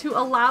fine to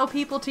allow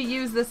people to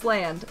use this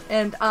land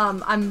and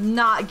I'm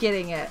not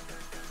getting it.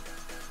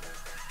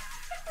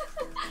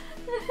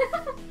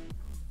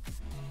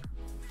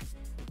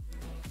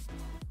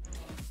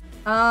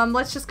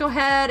 Let's just go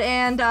ahead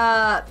and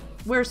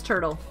where's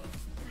Turtle?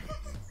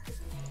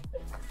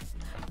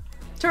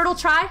 Turtle,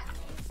 try?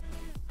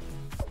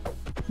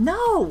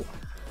 No!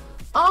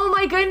 Oh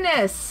my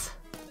goodness!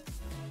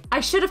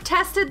 I should have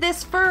tested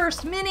this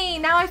first. Minnie,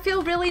 now I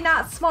feel really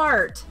not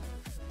smart.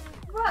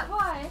 What?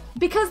 Why?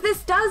 Because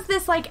this does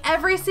this like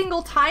every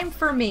single time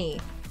for me.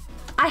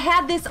 I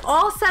had this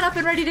all set up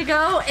and ready to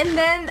go, and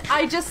then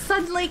I just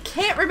suddenly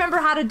can't remember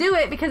how to do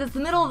it because it's the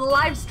middle of the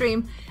live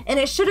stream, and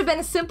it should have been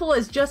as simple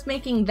as just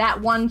making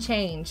that one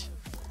change.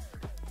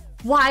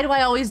 Why do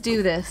I always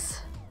do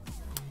this?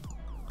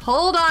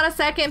 Hold on a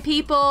second,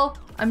 people.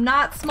 I'm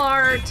not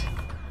smart.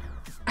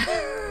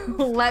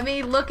 Let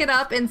me look it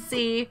up and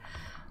see.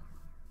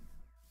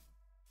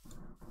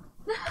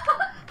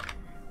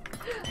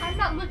 I'm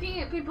not looking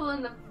at people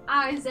in the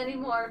eyes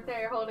anymore if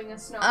they're holding a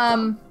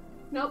snow.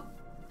 Nope.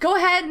 Go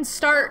ahead and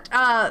start,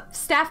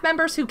 staff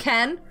members who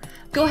can,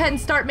 go ahead and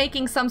start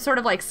making some sort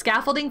of like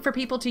scaffolding for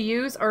people to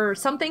use or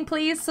something,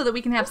 please, so that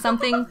we can have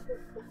something,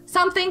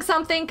 something,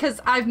 because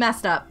I've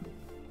messed up.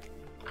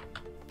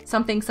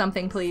 Something,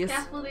 please.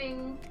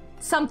 Scaffolding.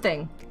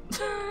 Something.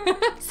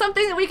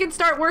 Something that we can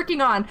start working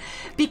on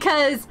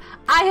because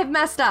I have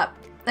messed up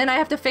and I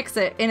have to fix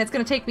it and it's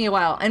gonna take me a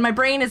while and my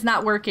brain is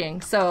not working,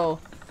 so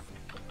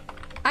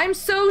I'm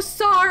so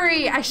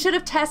sorry. I should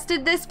have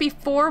tested this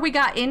before we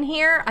got in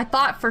here. I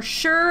thought for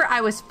sure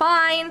I was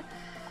fine.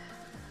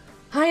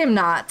 I am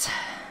not.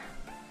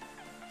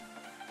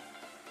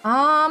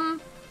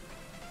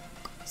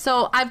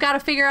 So I've got to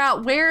figure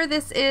out where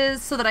this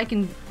is so that I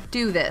can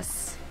do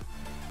this.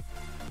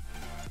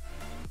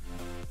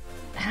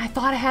 And I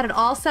thought I had it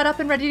all set up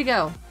and ready to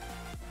go.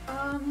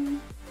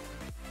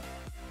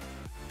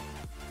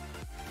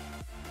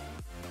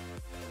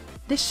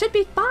 This should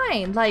be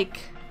fine. Like,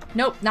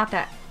 nope, not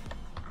that.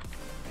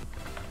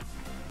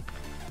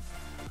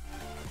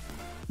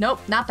 Nope,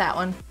 not that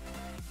one.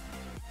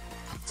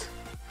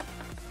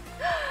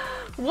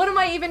 What am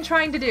I even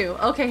trying to do?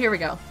 Okay, here we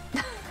go.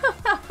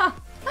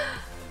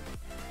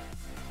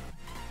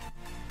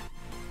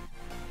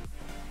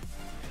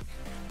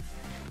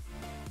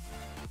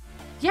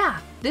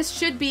 Yeah, this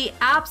should be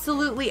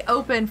absolutely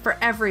open for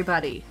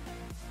everybody.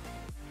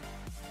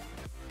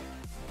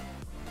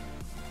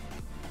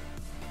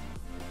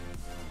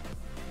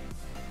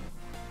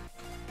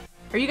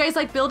 Are you guys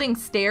like building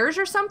stairs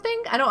or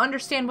something? I don't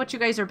understand what you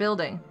guys are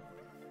building.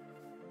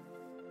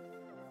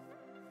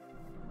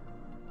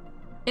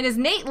 And is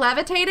Nate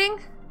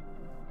levitating?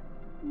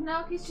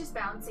 No, he's just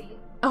bouncy.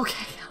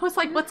 Okay, I was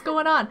like, what's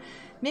going on?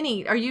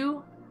 Minnie, are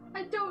you?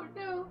 I don't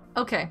know.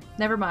 Okay,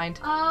 never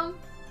mind.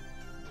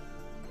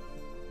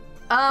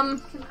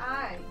 Can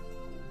I?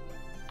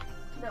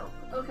 No,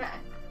 okay.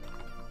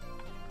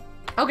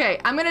 Okay,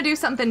 I'm gonna do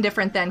something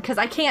different then, because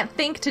I can't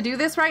think to do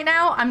this right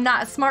now. I'm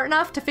not smart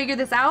enough to figure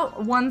this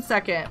out. 1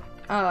 second.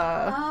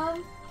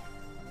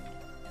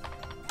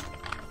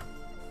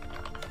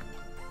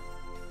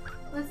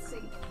 Let's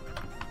see.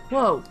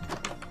 Whoa.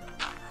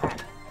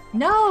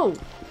 No!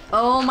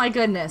 Oh my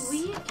goodness.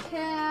 We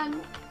can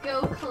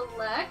go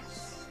collect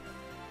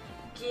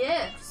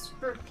gifts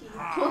for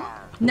people.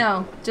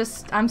 No,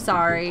 just, I'm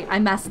sorry. I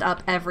messed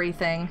up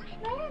everything.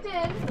 No, you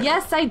did.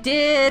 Yes, I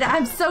did.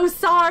 I'm so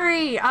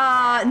sorry.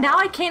 Now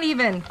I can't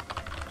even.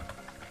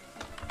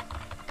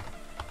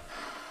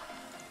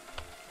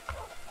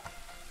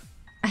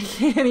 I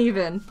can't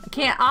even. I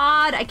can't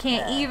odd. I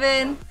can't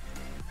even.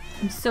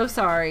 I'm so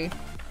sorry.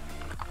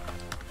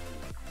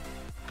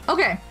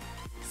 Okay.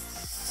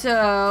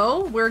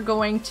 So, we're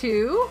going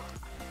to...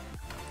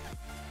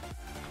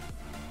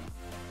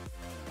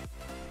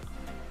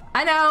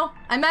 I know.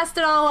 I messed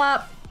it all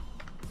up.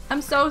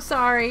 I'm so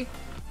sorry.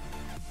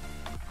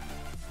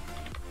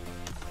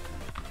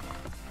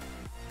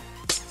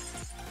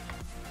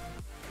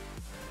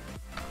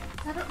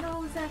 I don't know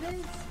what that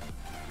is.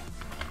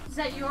 Is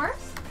that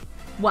yours?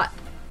 What?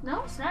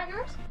 No, it's not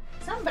yours.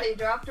 Somebody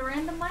dropped a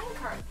random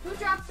minecart. Who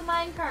dropped the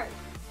minecart?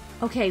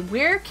 Okay,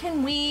 where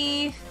can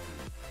we...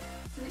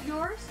 Is it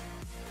yours?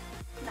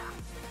 No.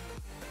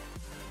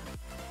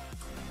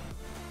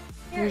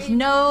 There's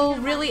no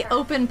really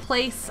open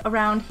place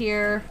around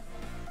here.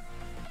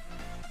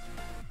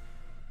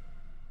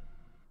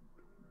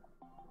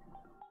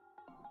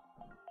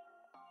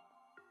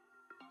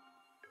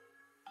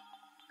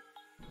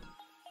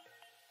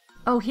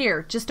 Oh,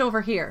 here. Just over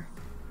here.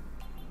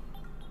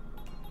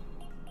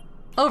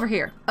 Over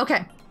here.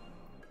 Okay.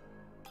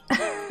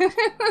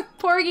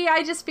 Porgy,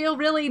 I just feel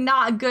really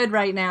not good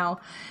right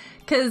now.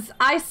 Because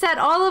I set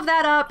all of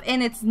that up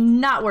and it's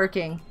not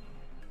working.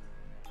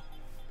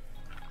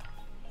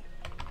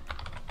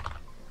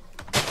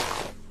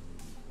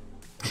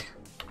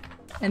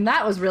 And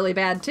that was really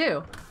bad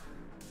too.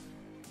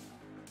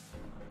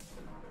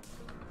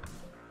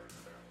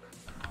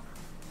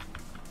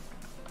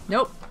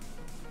 Nope.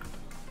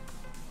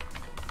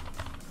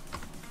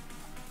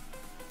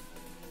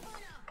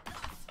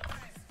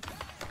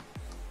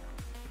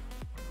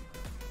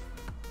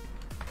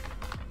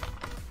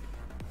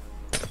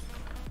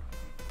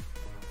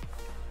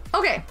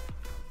 Okay.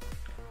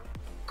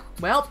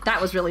 Well,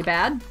 that was really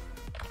bad.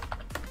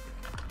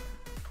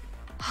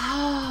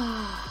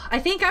 I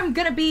think I'm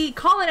gonna be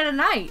calling it a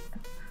night.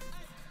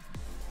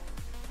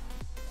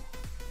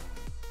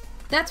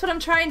 That's what I'm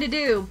trying to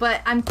do,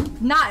 but I'm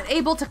not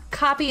able to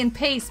copy and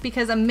paste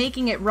because I'm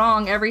making it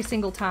wrong every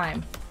single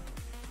time.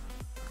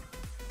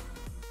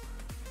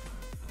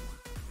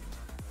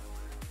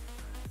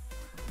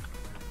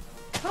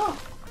 Oh,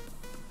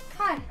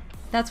 hi.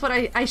 That's what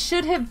I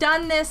should have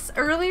done this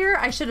earlier.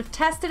 I should have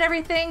tested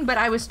everything, but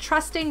I was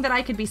trusting that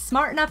I could be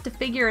smart enough to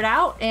figure it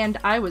out, and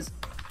I was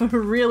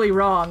really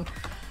wrong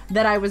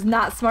that I was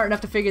not smart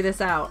enough to figure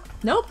this out.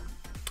 Nope.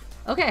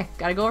 Okay,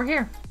 gotta go over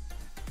here.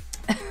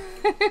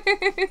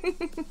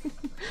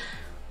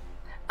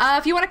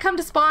 If you want to come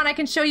to spawn, I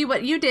can show you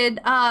what you did.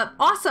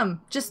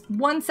 Awesome. Just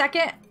 1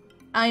 second.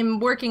 I'm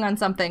working on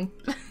something.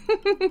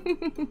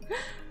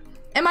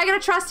 Am I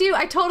gonna trust you?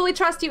 I totally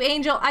trust you,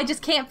 Angel. I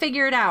just can't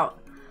figure it out.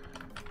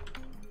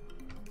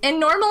 And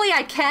normally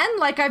I can.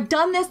 Like, I've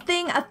done this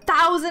thing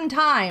 1,000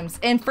 times.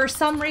 And for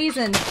some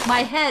reason, my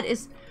head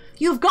is...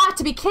 You've got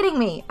to be kidding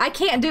me. I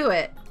can't do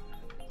it.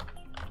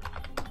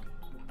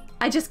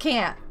 I just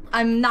can't.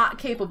 I'm not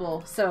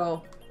capable,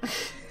 so...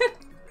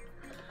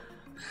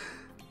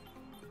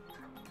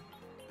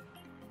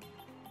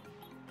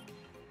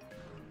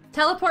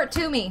 Teleport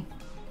to me.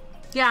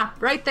 Yeah,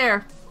 right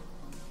there.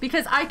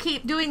 Because I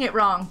keep doing it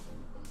wrong.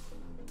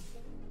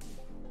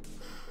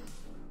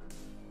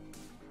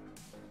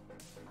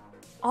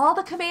 all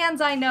the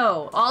commands I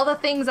know, all the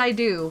things I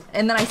do,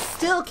 and then I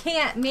still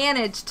can't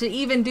manage to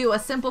even do a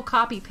simple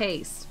copy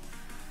paste.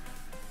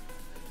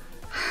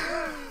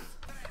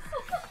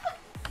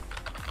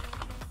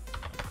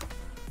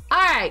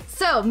 Alright,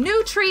 so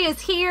new tree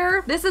is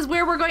here. This is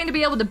where we're going to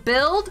be able to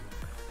build.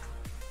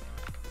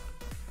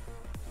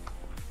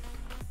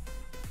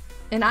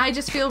 And I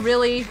just feel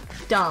really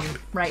dumb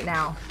right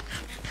now.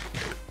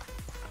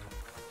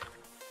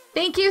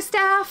 Thank you,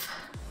 staff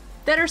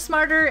that are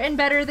smarter and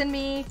better than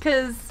me,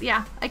 because,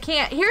 yeah, I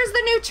can't. Here's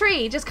the new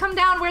tree. Just come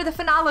down where the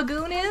FNA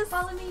Lagoon is.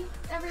 Follow me,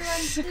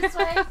 everyone, this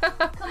way.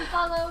 Come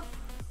follow.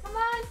 Come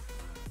on.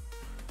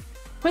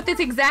 Put this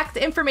exact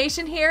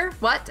information here.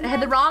 What? I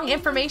had the wrong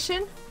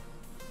information?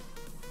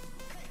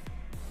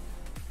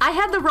 I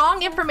had the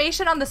wrong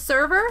information on the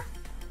server?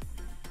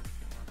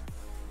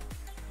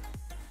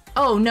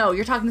 Oh, no,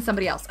 you're talking to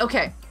somebody else.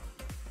 Okay.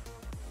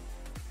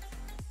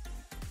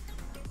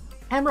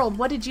 Emerald,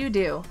 what did you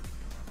do?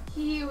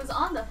 He was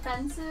on the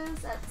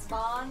fences at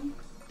spawn,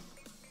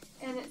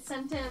 and it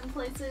sent him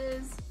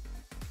places.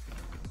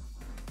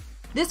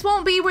 This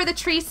won't be where the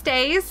tree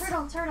stays.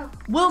 Turtle.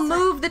 We'll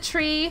move the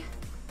tree.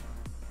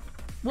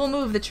 We'll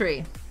move the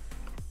tree.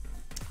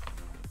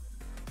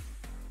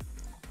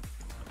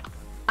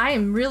 I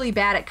am really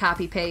bad at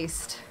copy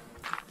paste.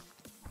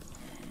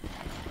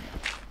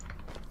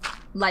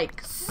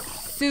 Like,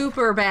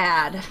 super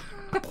bad.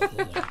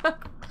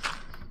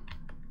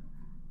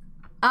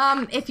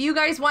 If you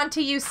guys want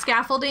to use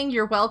scaffolding,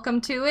 you're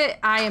welcome to it.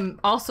 I am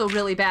also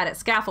really bad at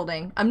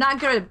scaffolding. I'm not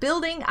good at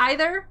building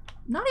either.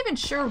 I'm not even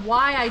sure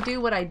why I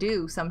do what I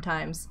do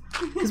sometimes.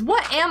 Because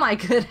what am I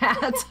good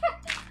at?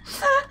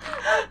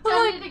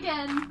 Done it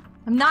again.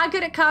 I'm not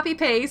good at copy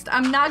paste.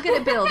 I'm not good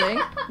at building.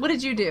 What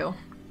did you do?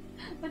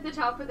 At the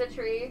top of the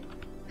tree.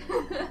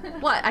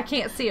 What? I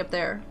can't see up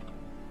there.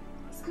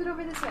 Scoot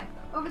over this way.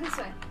 Over this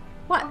way.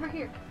 What? Over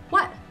here.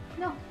 What?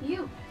 No,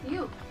 you.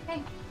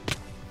 Hey.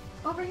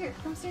 Over here.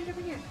 Come stand over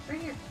here.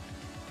 Right here.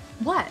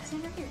 What?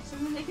 Stand right here so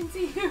then they can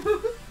see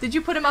you. Did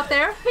you put him up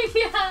there?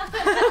 Yeah.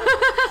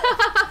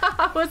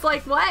 I was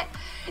like, what?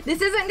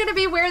 This isn't going to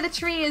be where the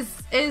tree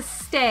is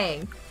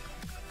staying.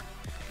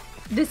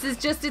 This is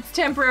just its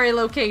temporary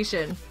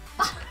location.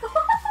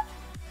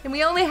 And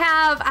we only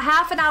have a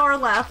half an hour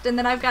left, and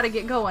then I've got to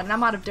get going, and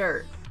I'm out of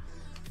dirt.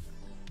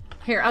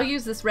 Here, I'll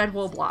use this red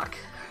wool block.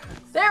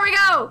 There we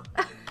go!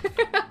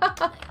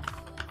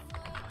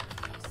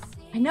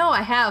 I know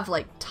I have,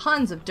 like,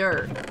 tons of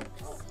dirt.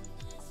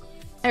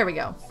 There we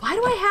go. Why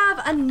do I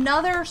have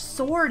another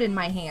sword in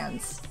my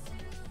hands?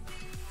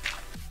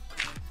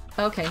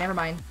 Okay, never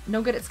mind.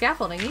 No good at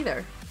scaffolding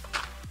either.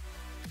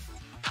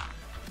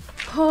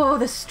 Oh,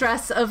 the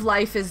stress of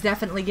life is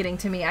definitely getting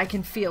to me. I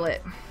can feel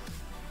it.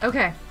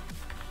 Okay.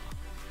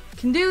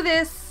 Can do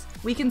this.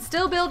 We can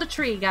still build a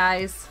tree,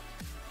 guys.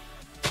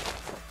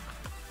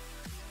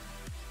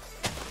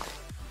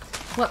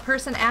 What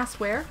person asked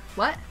where?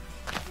 What?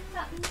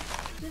 Nothing.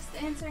 Just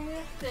answering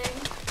a thing.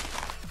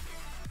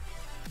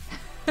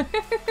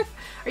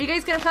 Are you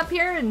guys gonna come up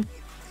here and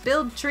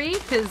build tree?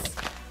 Because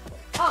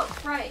oh,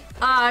 right.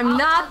 I'm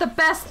not the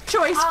best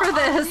choice for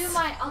this.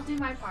 I'll do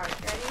my part.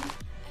 Ready?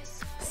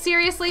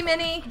 Seriously,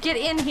 Minnie, get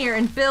in here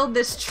and build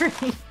this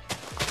tree.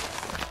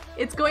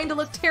 It's going to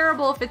look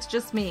terrible if it's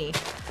just me.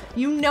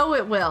 You know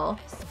it will.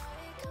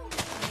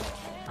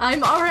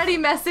 I'm already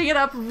messing it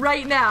up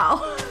right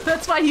now.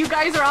 That's why you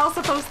guys are all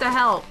supposed to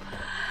help.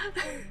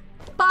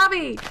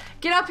 Bobby,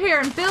 get up here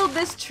and build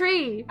this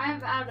tree.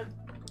 I'm out of...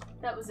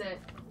 That was it.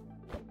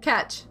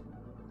 Catch.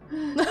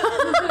 There's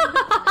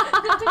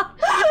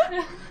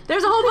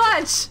a whole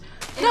bunch.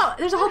 No,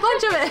 there's a whole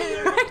bunch of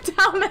it right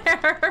down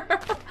there.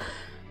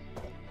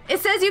 It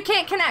says you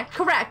can't connect.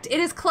 Correct. It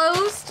is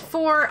closed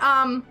for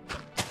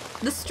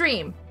the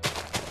stream.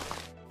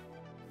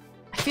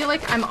 I feel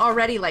like I'm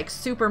already like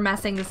super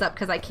messing this up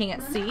because I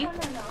can't see. No.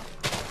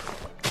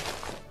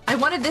 I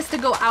wanted this to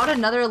go out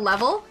another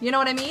level. You know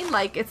what I mean?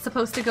 Like it's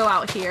supposed to go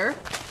out here.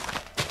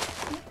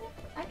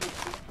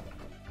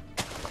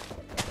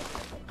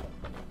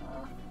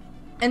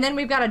 And then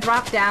we've got to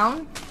drop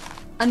down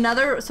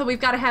another, so we've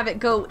got to have it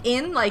go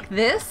in like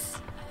this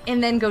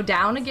and then go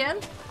down again,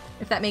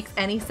 if that makes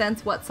any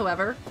sense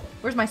whatsoever.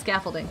 Where's my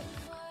scaffolding?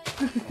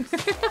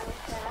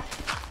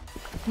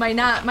 my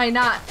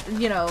not,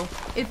 you know,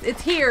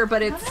 it's here,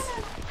 but it's...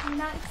 No. I'm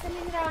not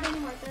extending it out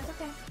anymore, that's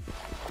okay.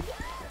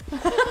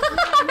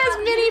 As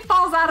Minnie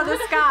falls out of the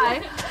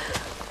sky.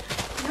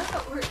 No,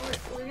 but we're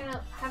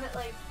gonna have it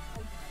like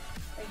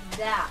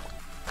that.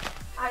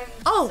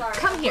 I'm sorry.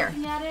 Come here. I'm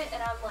looking at it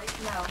and I'm like,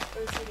 no,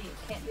 OCD,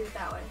 can't do it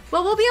that way.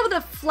 Well, we'll be able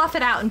to fluff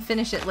it out and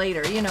finish it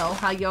later. You know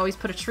how you always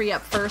put a tree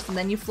up first and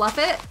then you fluff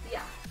it?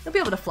 Yeah. You'll be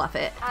able to fluff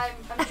it. I'm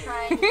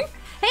trying.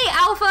 Hey,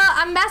 Alpha,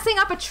 I'm messing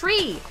up a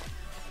tree.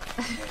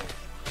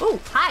 Oh,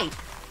 hi.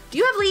 Do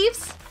you have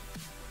leaves?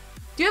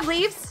 Do you have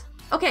leaves?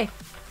 Okay,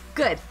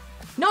 good.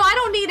 No, I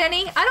don't need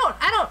any. I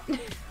don't.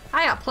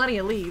 I got plenty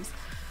of leaves.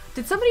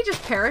 Did somebody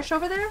just perish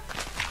over there?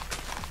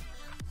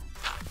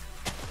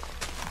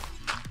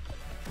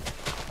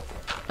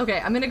 Okay,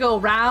 I'm gonna go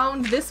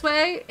around this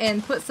way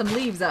and put some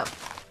leaves up.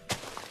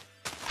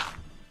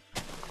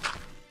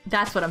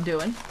 That's what I'm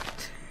doing.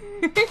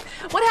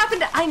 What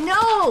happened to... I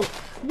know!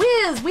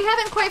 Wiz, we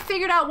haven't quite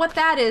figured out what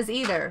that is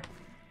either.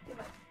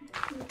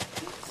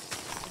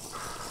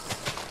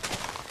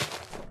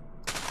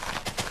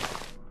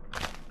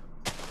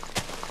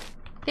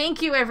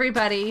 Thank you,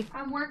 everybody.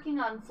 I'm working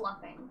on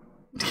fluffing.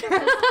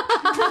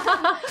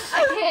 I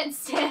can't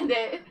stand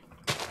it.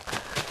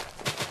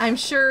 I'm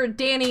sure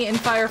Danny and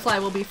Firefly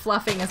will be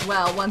fluffing as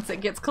well once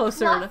it gets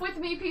closer. Fluff with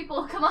me,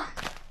 people. Come on.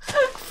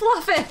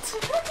 Fluff it.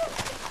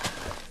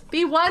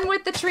 Be one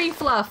with the tree,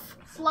 Fluff.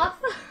 Fluff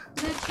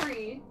the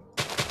tree.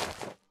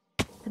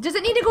 Does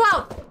it need to go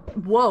out?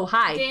 Whoa,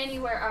 hi. Danny,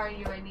 where are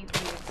you? I need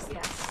leaves.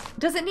 Yes.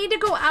 Does it need to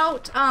go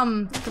out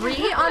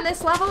 3 on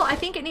this level? I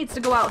think it needs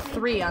to go out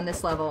 3 on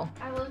this level.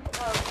 I will.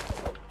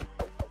 Oh.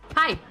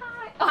 Hi.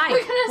 Hi. Oh, Hi. we're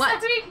gonna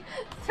What? start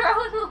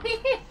throwing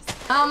leaves.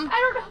 I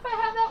don't know if I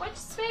have that much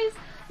space.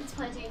 It's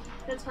plenty.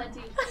 That's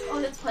plenty. Oh,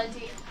 that's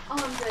plenty. Oh,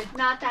 I'm good.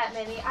 Not that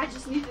many. I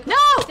just need to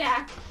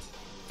stack.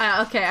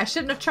 Okay, I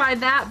shouldn't have tried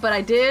that, but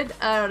I did.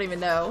 I don't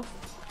even know.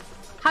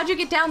 How'd you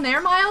get down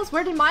there, Miles?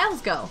 Where did Miles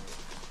go?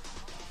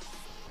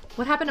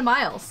 What happened to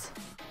Miles?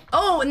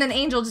 Oh, and then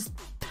Angel just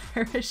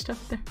perished up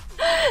there.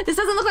 This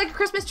doesn't look like a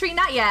Christmas tree,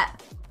 not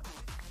yet.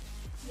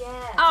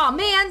 Yeah. Oh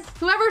man,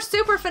 whoever's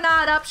super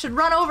fanat up should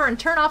run over and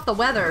turn off the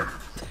weather.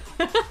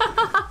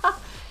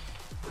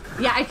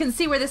 Yeah, I can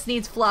see where this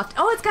needs fluffed.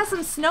 Oh, it's got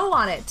some snow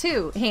on it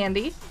too.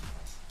 Handy.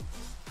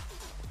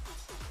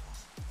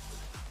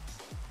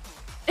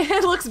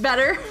 It looks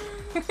better.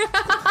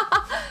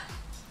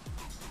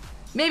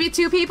 Maybe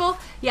 2 people?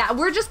 Yeah,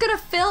 we're just gonna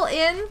fill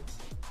in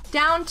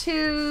down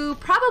to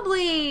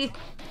probably,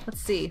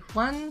 let's see,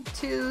 1,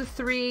 2,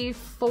 3,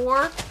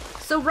 4.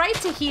 So right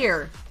to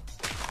here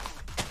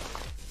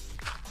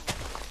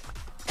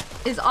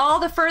is all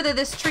the further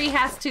this tree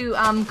has to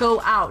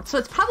go out. So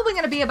it's probably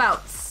gonna be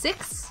about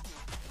 6.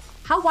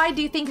 How wide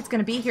do you think it's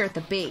gonna be here at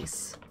the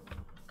base?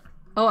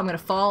 Oh, I'm gonna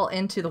fall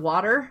into the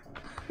water.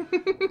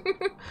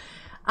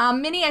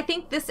 Minnie, I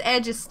think this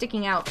edge is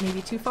sticking out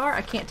maybe too far.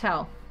 I can't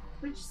tell.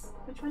 Which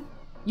one?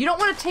 You don't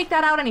want to take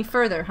that out any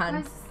further,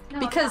 hun. No,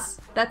 because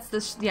that's the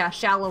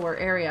shallower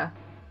area.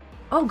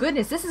 Oh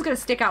goodness, this is gonna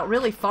stick out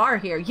really far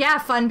here. Yeah,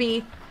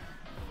 Funbee.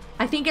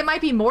 I think it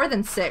might be more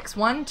than 6.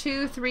 1,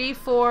 2, 3,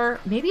 4.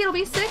 Maybe it'll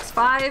be 6,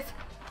 5.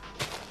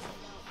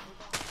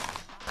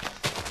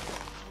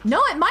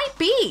 No, it might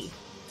be.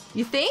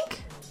 You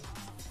think?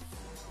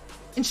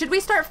 And should we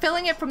start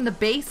filling it from the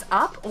base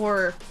up,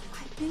 or?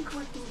 I think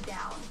working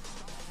down.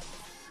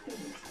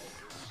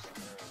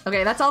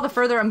 Okay, that's all the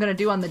further I'm gonna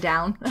do on the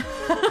down.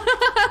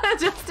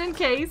 Just in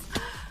case.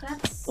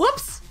 That's...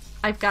 Whoops!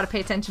 I've got to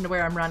pay attention to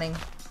where I'm running.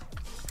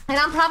 And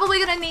I'm probably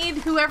gonna need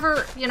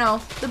whoever, you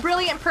know, the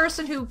brilliant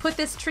person who put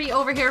this tree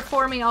over here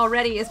for me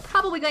already is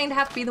probably going to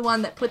have to be the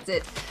one that puts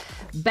it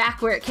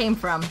back where it came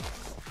from.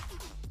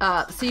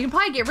 So you can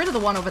probably get rid of the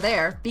one over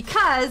there,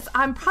 because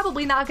I'm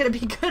probably not gonna be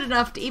good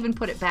enough to even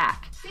put it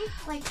back. See?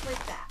 Like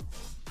that.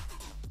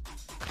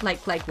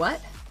 Like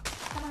what?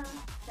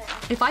 There.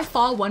 If I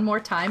fall one more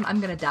time, I'm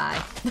gonna die.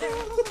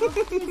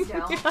 Please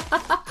don't.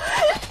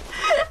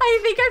 I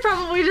think I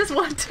probably just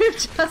want to,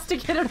 just to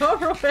get it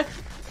over with.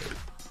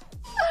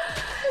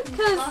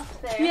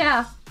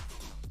 Yeah.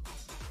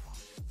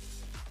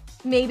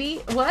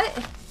 Maybe?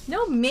 What?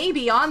 No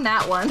maybe on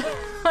that one.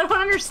 I don't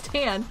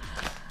understand.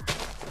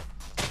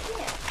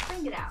 Yeah,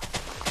 bring it out.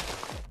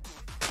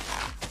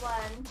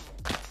 1.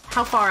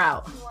 How far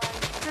out? 1.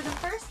 For the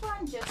first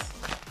one,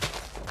 just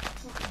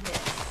this.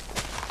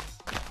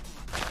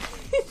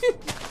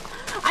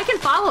 I can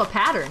follow a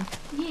pattern.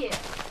 Yeah,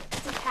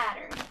 it's a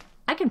pattern.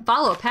 I can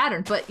follow a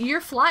pattern, but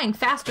you're flying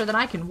faster than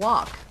I can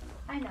walk.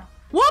 I know.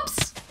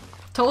 Whoops!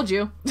 Told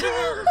you.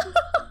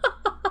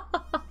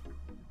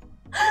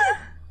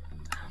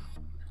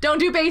 Don't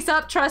do base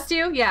up, trust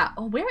you? Yeah.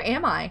 Oh, where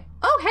am I?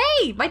 Oh,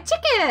 hey, my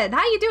chicken!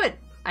 How you doing?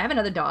 I have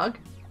another dog.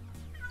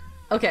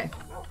 Okay.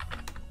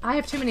 I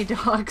have too many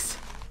dogs.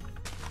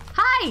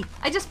 Hi!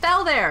 I just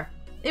fell there.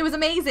 It was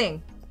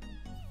amazing.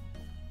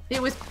 It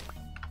was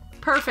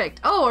perfect.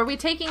 Oh, are we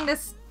taking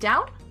this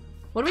down?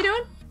 What are we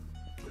doing?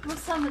 Well,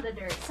 some of the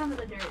dirt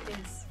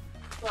is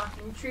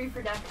blocking tree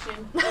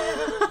production.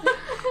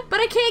 But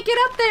I can't get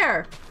up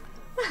there.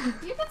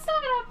 You can still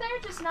get up there,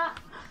 just not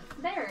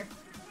there.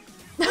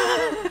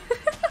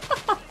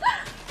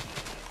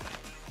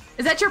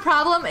 Is that your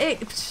problem?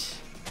 It's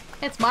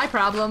my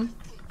problem.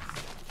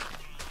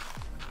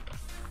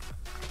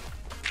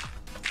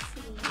 Let's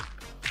see.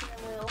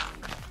 And we'll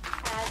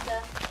add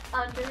the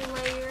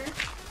underlayer.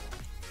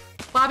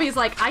 Bobby's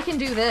like, I can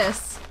do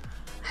this.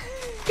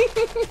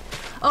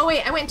 Oh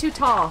wait, I went too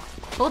tall.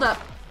 Hold up.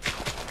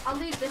 I'll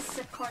leave this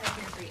corner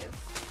here for you.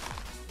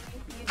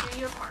 You do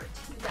your part.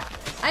 You got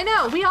this. I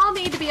know, we all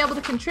need to be able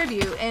to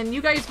contribute, and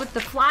you guys with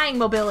the flying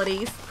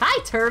mobilities.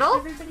 Hi, Turtle!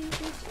 Everybody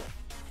appreciates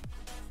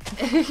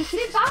it.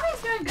 See,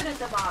 Bobby's doing good at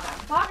the bottom.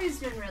 Bobby's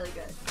doing really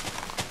good.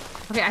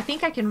 Okay, I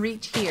think I can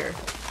reach here.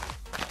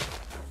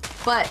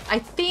 But I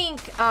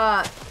think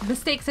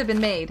mistakes have been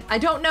made. I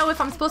don't know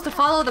if I'm supposed to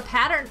follow the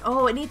pattern.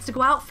 Oh, it needs to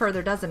go out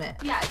further, doesn't it?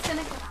 Yeah, it's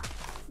gonna come out.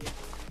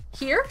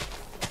 Here?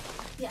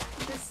 Yeah,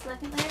 this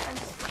second layer. I'm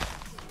just...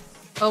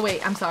 Oh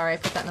wait, I'm sorry. I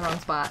put that in the wrong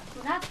spot.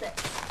 Well, not this.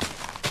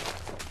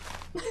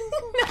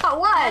 No,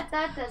 what?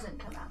 That doesn't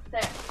come out.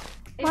 There.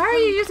 Why are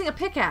you using a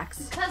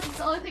pickaxe? Because it's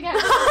the only thing I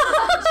touch.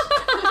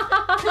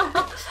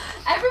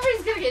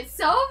 Everybody's gonna get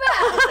so mad.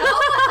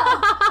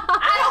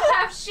 I don't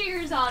have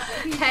shears on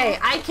me. Hey,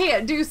 I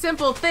can't do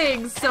simple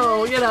things,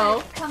 so, you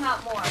know. Come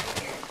out more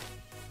here.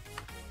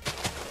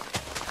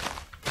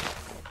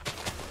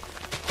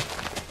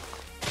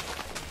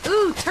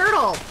 Ooh,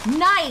 turtle.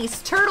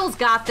 Nice. Turtle's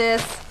got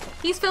this.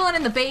 He's filling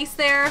in the base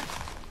there.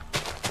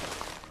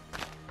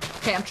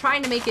 Okay, I'm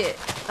trying to make it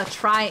not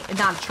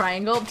a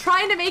triangle. I'm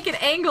trying to make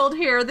it angled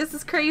here. This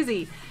is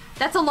crazy.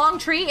 That's a long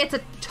tree. It's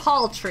a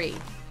tall tree.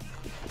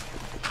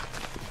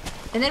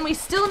 And then we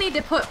still need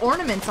to put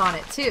ornaments on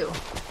it too.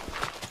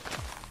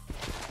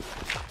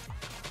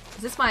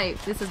 This is my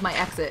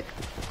exit.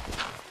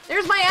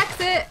 There's my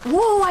exit.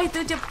 Whoa, I'm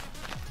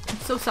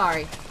so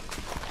sorry.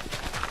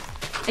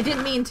 I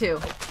didn't mean to.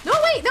 No,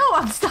 wait, no,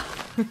 I'm stuck.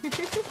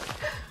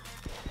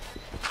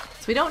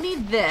 So we don't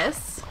need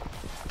this.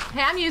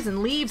 Hey, I'm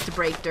using leaves to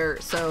break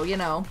dirt, so, you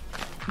know,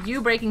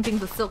 you breaking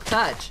things with silk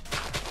touch.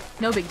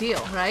 No big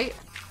deal, right?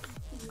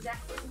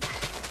 Exactly.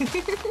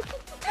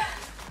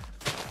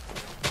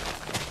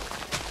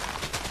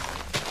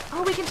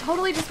 Oh, we can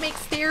totally just make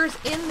stairs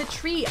in the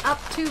tree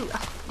up to...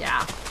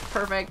 yeah,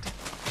 perfect.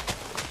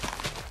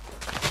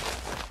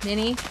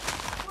 Minnie?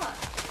 What?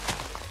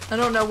 I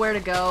don't know where to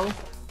go.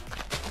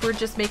 We're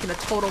just making a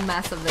total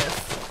mess of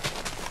this.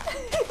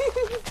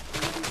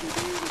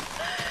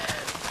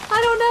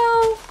 I don't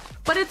know,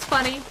 but it's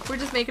funny. We're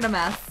just making a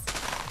mess.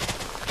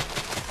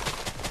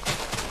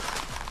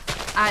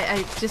 I'm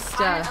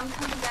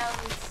coming down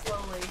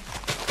slowly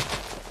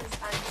because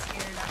I'm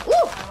scared. I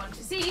want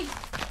to see.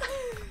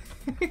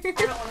 I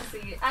don't want to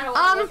see it. I don't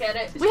want to look at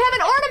it. We have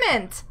an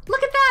ornament.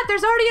 Look at that.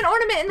 There's already an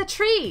ornament in the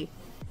tree.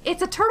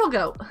 It's a turtle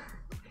goat.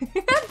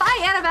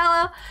 Bye,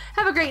 Annabella.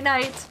 Have a great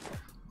night.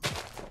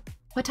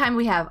 What time do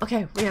we have?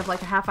 Okay, we have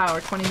like a half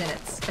hour, 20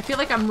 minutes. I feel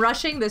like I'm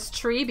rushing this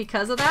tree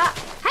because of that.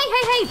 Hey,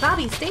 hey, hey,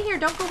 Bobby, stay here.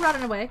 Don't go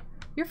running away.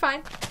 You're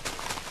fine.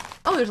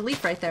 Oh, there's a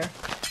leaf right there.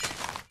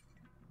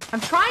 I'm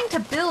trying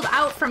to build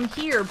out from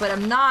here, but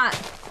I'm not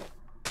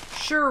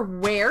sure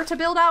where to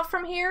build out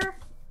from here.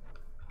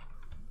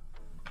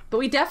 But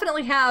we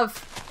definitely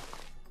have...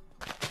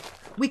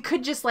 we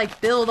could just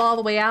like build all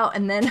the way out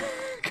and then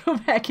go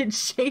back and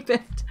shape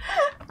it.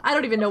 I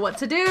don't even know what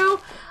to do.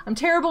 I'm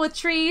terrible with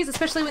trees,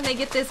 especially when they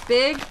get this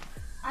big.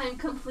 I'm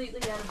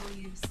completely out of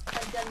leaves.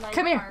 I've done my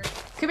Come here. part.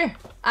 Come here.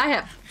 I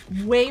have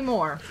way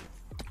more.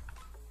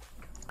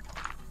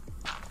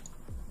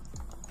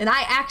 And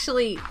I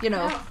actually, you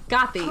know,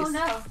 got these. Oh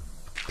no.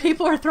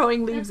 People are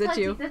throwing leaves at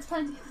you. That's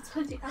plenty. That's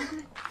plenty. I'm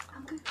good.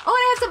 I'm good. Oh, and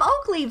I have some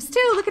oak leaves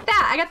too. Look at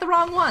that. I got the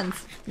wrong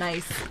ones.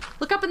 Nice.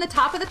 Look up in the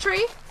top of the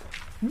tree.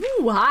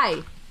 Ooh,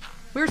 hi.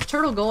 Where's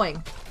Turtle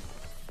going?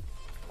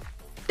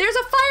 There's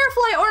a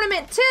firefly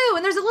ornament too,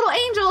 and there's a little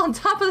angel on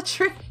top of the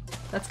tree.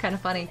 That's kind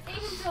of funny.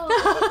 Angel.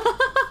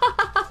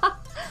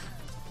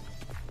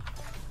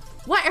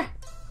 What?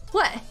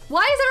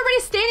 Why is everybody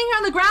standing here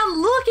on the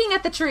ground looking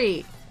at the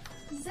tree?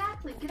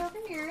 Exactly. Get over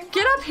here.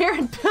 Get up here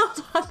and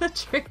build on the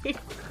tree.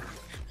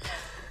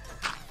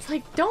 It's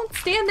like, don't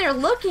stand there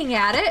looking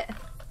at it.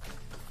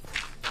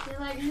 They're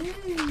like,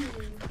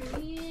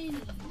 pretty.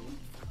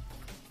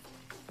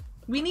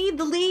 We need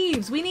the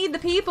leaves. We need the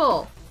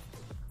people.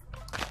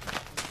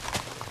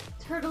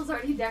 Turtle's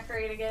already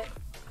decorating it.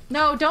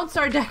 No, don't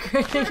start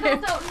decorating Turtle,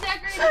 it. don't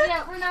decorate it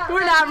yet.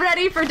 We're not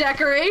ready for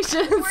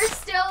decorations. We're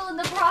still in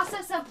the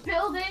process of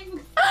building.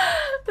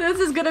 This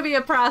is gonna be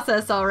a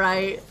process, all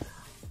right.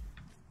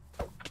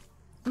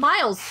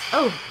 Miles.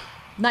 Oh,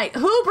 night.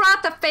 Who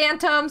brought the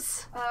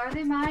phantoms? Are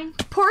they mine?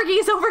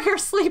 Porgy's over here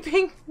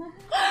sleeping.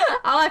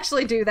 I'll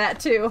actually do that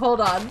too.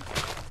 Hold on.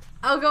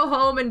 I'll go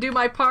home and do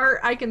my part.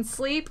 I can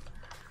sleep.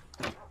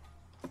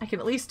 I can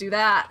at least do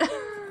that.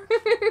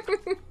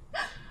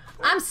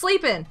 I'm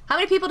sleeping. How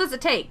many people does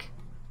it take?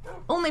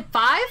 Only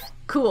 5?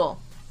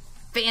 Cool.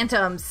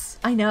 Phantoms.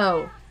 I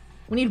know.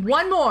 We need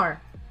one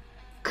more.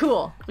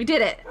 Cool. We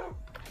did it.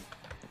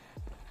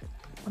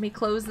 Let me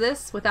close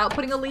this without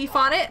putting a leaf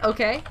on it.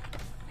 Okay.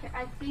 Okay,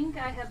 I think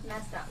I have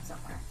messed up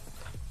somewhere.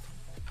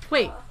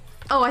 Wait.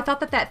 Oh, I thought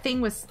that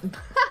thing was...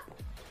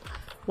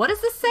 What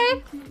does this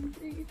say? 1, 2,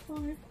 3,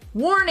 4.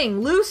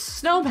 Warning, loose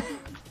snowman.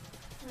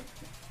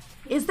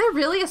 Is there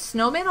really a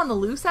snowman on the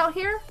loose out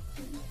here?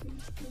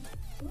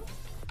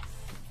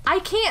 I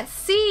can't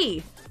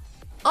see.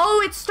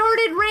 Oh, it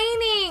started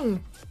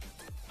raining.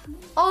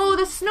 Oh,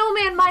 the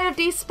snowman might have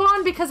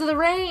despawned because of the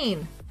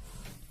rain.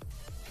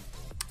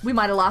 We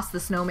might have lost the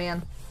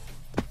snowman.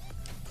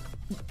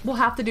 We'll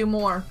have to do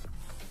more.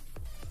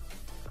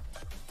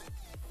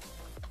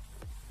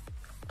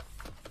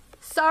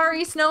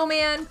 Sorry,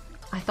 snowman.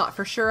 I thought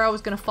for sure I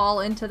was gonna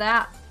fall into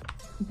that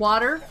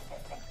water.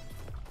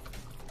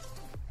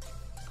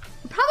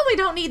 Probably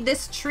don't need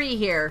this tree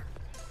here.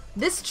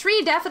 This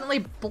tree definitely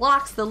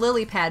blocks the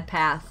lily pad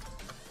path.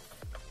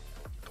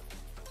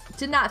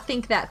 Did not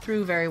think that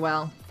through very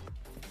well.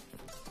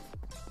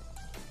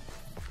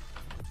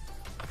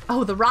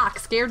 Oh, the rock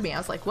scared me. I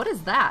was like, what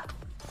is that?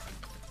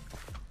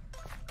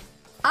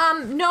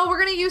 No, we're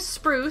gonna use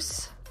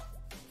spruce.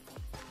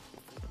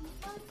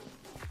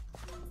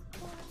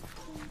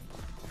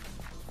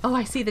 Oh,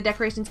 I see the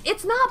decorations.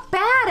 It's not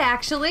bad,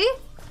 actually.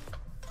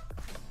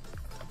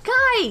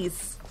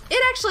 Guys,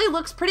 it actually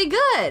looks pretty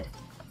good.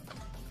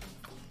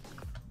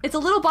 It's a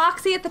little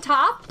boxy at the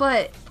top,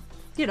 but,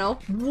 you know,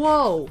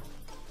 whoa.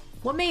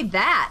 What made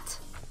that?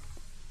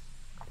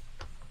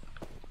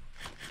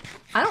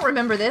 I don't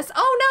remember this.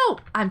 Oh, no!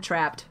 I'm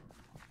trapped.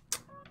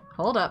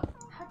 Hold up.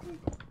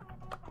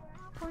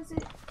 How was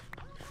it?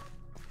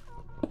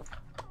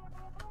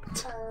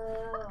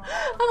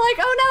 I'm like,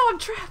 oh no, I'm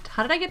trapped.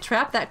 How did I get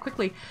trapped that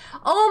quickly?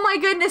 Oh my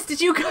goodness,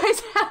 did you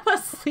guys have a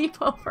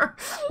sleepover?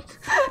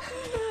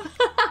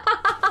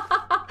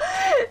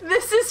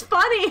 This is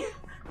funny.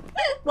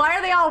 Why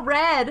are they all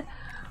red?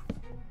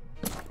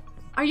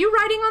 Are you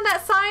writing on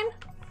that sign?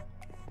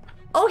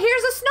 Oh,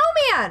 here's a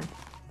snowman.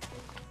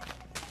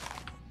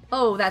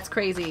 Oh, that's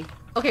crazy.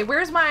 Okay,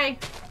 where's my...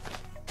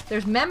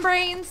 There's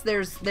membranes,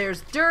 there's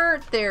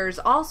dirt, there's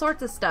all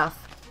sorts of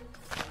stuff.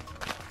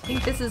 I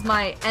think this is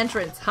my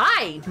entrance.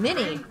 Hi,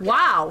 Minnie.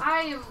 Wow.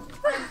 I'm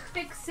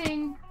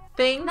fixing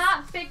things.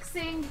 Not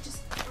fixing,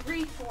 just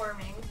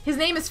reforming. His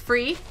name is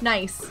Free.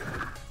 Nice.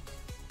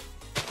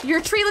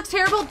 Your tree looks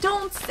terrible.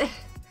 Don't say.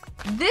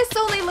 This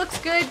only looks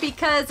good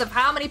because of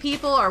how many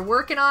people are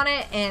working on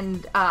it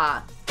and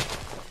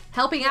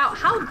helping out.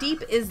 How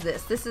deep is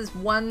this? This is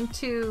 1,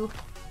 2,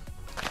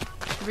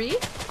 3.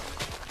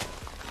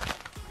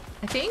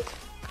 I think.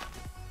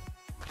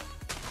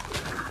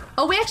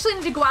 Oh, we actually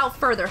need to go out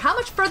further. How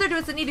much further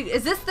does it need to...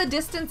 Is this the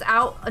distance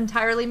out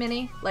entirely,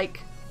 Minnie?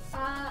 Like...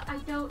 I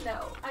don't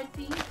know. I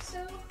think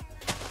so.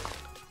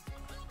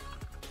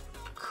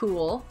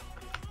 Cool.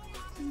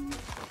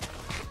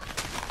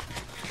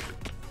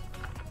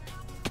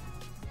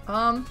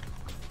 I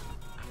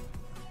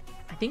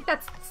think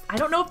that's... I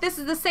don't know if this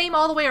is the same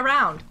all the way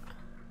around.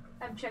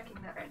 I'm checking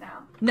that right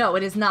now. No,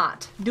 it is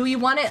not. Do you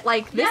want it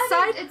like this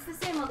side? It's the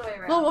same all the way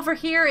around. Well, over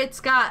here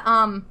it's got,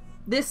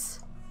 this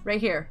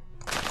right here.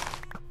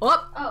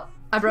 Oh,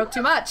 I broke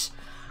too much.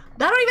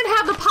 I don't even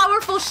have the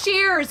powerful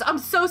shears. I'm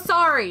so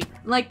sorry.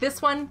 Like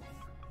this one.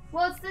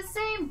 Well, it's the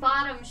same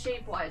bottom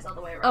shape-wise all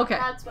the way around. Okay.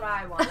 That's what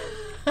I wanted.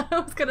 I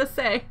was gonna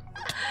say.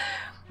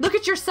 Look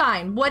at your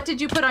sign. What did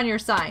you put on your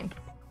sign?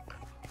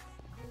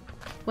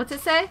 What's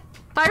it say?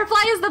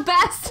 Firefly is the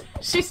best.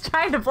 She's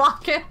trying to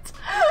block it.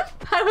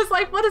 I was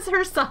like, what does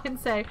her sign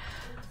say?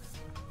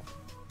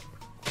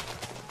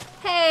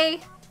 Hey.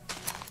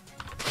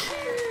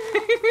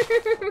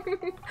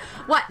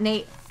 What,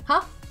 Nate?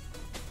 Huh?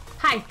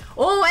 Hi.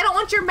 Oh, I don't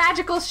want your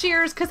magical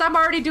shears because I'm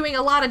already doing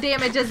a lot of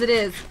damage as it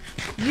is.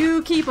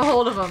 You keep a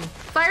hold of them.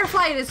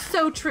 Firefly, it is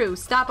so true.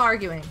 Stop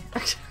arguing.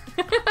 Yeah,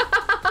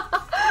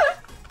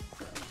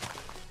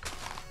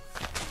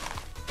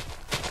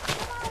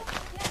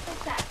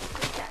 like that.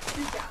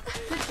 Good job.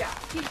 Good job.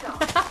 Keep going.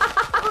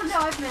 Oh no,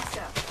 I've messed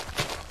up.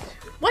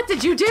 What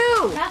did you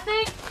do?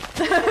 Nothing.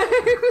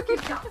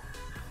 Keep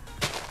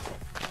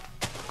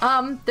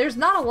going. There's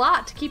not a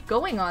lot to keep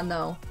going on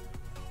though.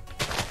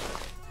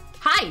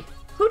 Hi!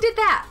 Who did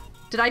that?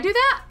 Did I do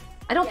that?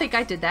 I don't think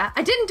I did that.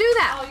 I didn't do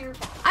that. Oh, your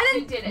fault. I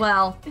didn't. You did it.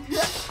 Well.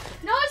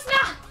 No, it's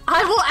not.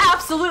 I will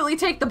absolutely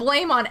take the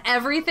blame on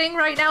everything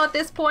right now at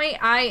this point.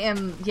 I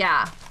am,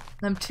 yeah.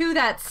 I'm to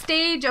that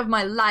stage of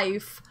my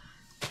life.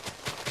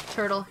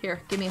 Turtle,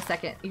 here, give me a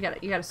second. You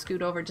gotta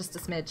scoot over just a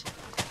smidge.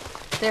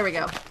 There we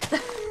go.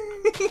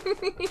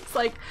 It's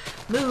like,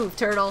 move,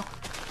 turtle.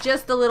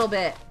 Just a little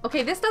bit.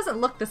 Okay, this doesn't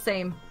look the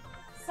same.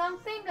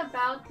 Something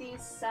about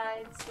these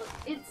sides,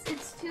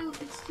 it's too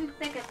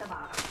thick at the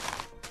bottom.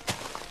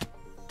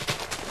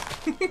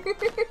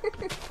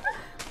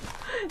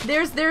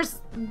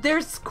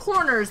 There's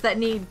corners that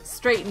need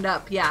straightened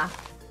up, yeah.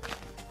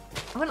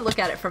 I want to look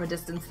at it from a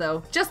distance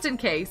though, just in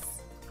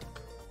case.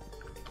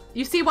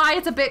 You see why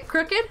it's a bit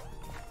crooked?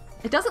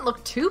 It doesn't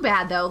look too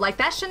bad though, like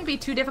that shouldn't be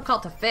too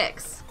difficult to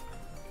fix.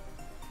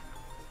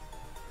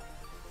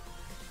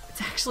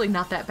 It's actually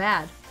not that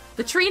bad.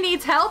 The tree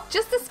needs help,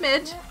 just a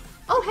smidge. Yeah.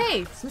 Oh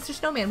hey, it's Mr.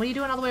 Snowman, what are you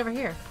doing all the way over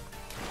here?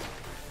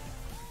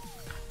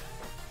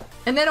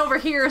 And then over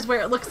here is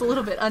where it looks a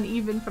little bit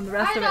uneven from the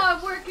rest of it. I know,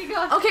 I'm working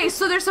on it. Okay,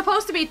 so there's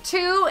supposed to be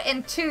 2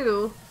 and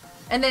 2,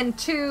 and then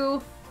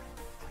 2,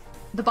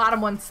 the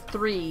bottom one's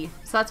 3.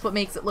 So that's what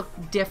makes it look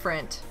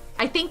different.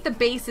 I think the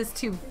base is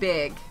too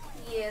big.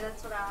 Yeah,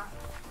 that's what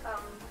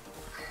I'm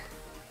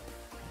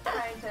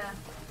trying to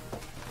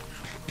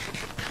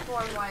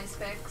form-wise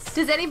fix.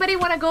 Does anybody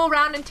want to go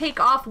around and take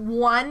off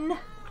 1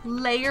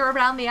 layer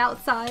around the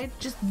outside?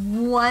 Just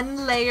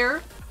 1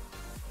 layer?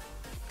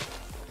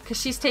 Because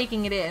she's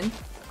taking it in.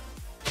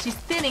 She's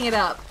thinning it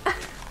up.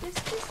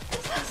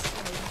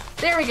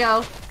 There we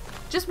go.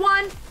 Just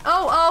 1.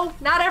 Oh,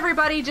 not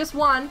everybody, just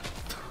 1.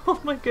 Oh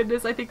my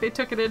goodness, I think they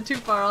took it in too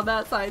far on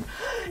that side.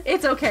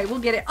 It's okay, we'll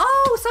get it.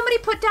 Oh, somebody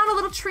put down a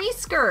little tree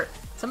skirt.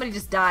 Somebody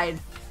just died.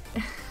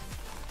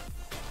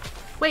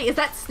 Wait, is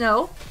that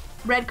snow?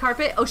 Red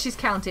carpet? Oh, she's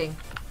counting.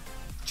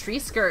 Tree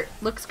skirt.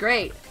 Looks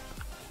great.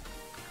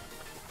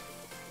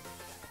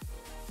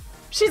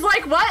 She's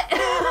like, what?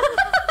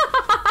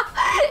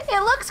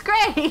 It looks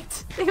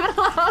great. Leave it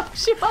alone.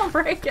 She won't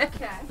break it.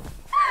 Okay.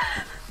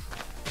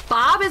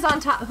 Bob is on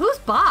top. Who's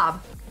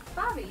Bob?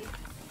 Bobby.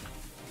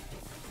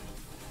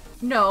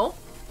 No.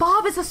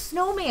 Bob is a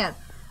snowman.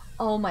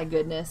 Oh my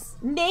goodness.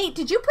 Nate,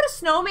 did you put a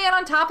snowman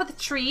on top of the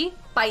tree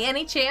by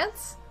any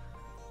chance?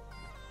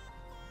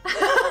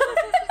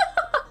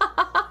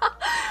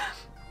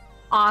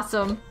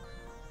 Awesome.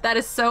 That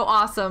is so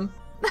awesome.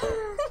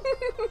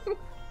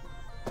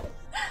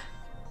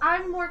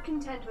 I'm more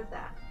content with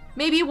that.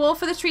 Maybe wool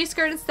for the tree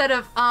skirt instead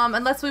of,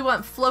 unless we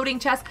want floating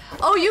chest.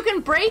 Oh, you can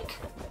break?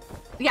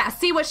 Yeah,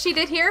 see what she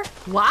did here?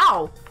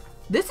 Wow.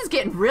 This is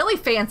getting really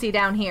fancy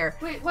down here.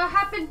 Wait, what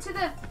happened to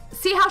the...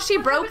 See how she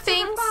broke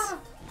things?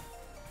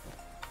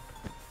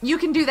 You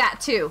can do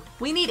that too.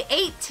 We need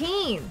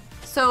 18.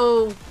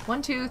 So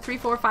 1, 2, 3,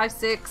 4, 5,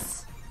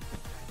 6.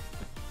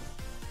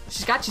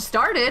 She's got you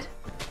started.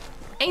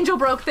 Angel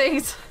broke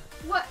things.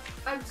 What?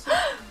 I'm so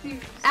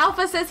confused.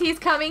 Alpha says he's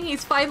coming.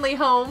 He's finally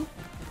home.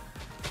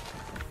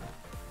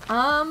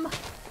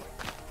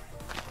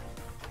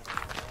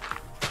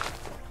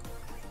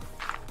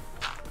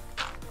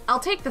 I'll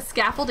take the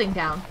scaffolding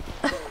down.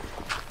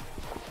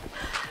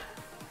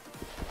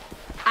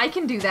 I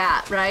can do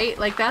that, right?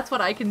 Like, that's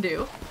what I can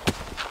do.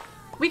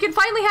 We can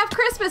finally have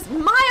Christmas.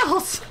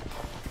 Miles!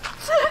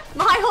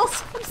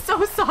 Miles, I'm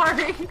so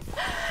sorry.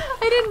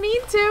 I didn't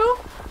mean to.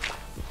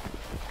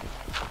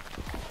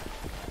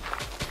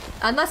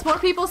 Unless more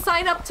people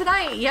sign up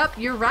tonight. Yep,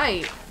 you're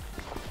right.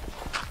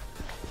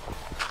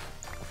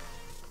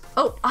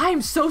 Oh,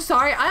 I'm so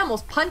sorry. I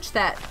almost punched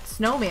that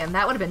snowman.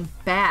 That would have been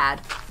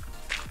bad.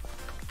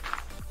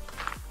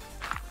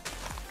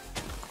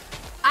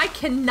 I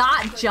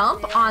cannot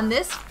jump on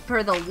this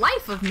for the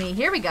life of me.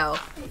 Here we go.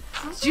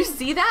 Did you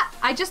see that?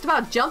 I just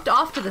about jumped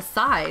off to the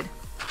side.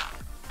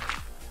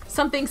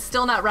 Something's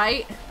still not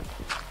right.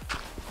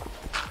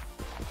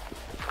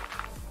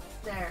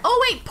 There.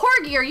 Oh wait,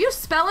 Porgy, are you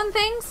spelling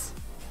things?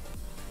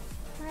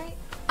 Right.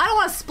 I don't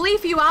want to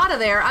spleef you out of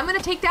there. I'm gonna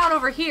take down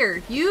over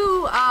here.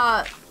 You,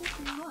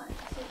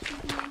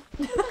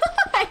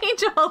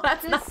 Angel,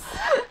 that's not...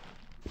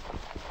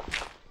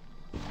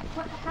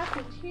 What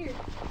happened here?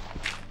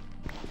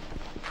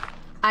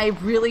 I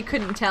really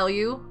couldn't tell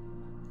you.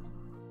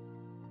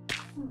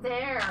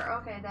 There.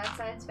 Okay, that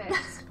side's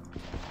fixed.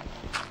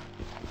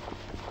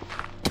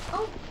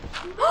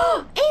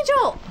 Oh,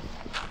 Angel!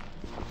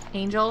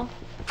 Angel?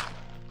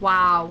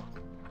 Wow.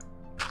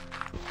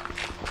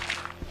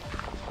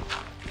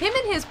 Him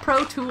and his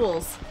pro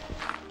tools.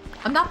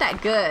 I'm not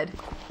that good.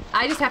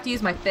 I just have to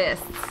use my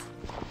fists.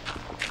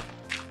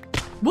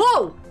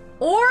 Whoa!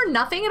 Or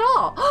nothing at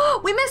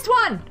all. We missed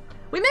one!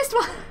 We missed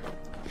one!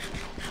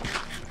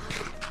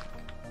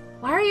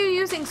 Why are you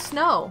using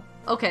snow?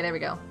 Okay, there we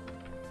go.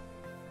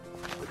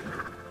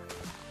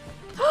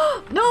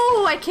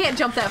 No, I can't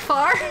jump that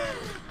far.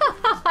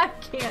 I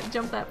can't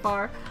jump that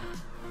far.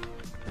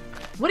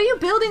 What are you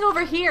building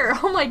over here?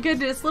 Oh my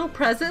goodness, little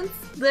presents,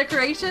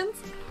 decorations.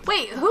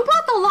 Wait, who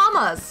brought the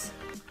llamas?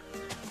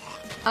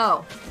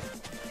 Oh,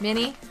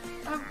 Minnie?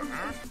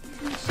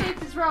 The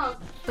shape is wrong.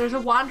 There's a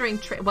wandering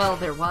trail. Well,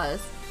 there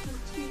was.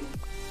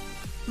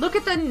 Look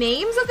at the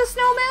names of the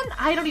snowmen.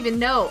 I don't even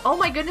know. Oh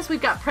my goodness,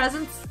 we've got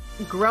presents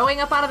growing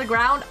up out of the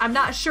ground. I'm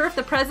not sure if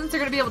the presents are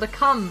going to be able to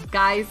come,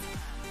 guys.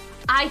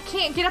 I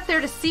can't get up there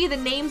to see the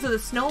names of the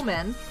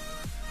snowmen.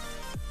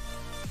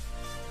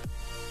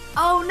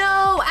 Oh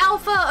no,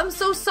 Alpha, I'm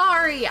so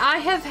sorry. I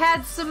have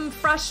had some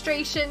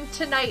frustration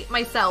tonight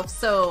myself,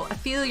 so I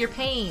feel your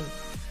pain.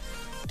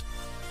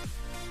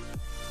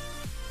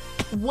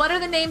 What are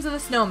the names of the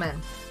snowmen?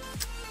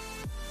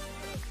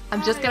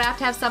 I'm just gonna have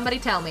to have somebody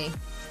tell me.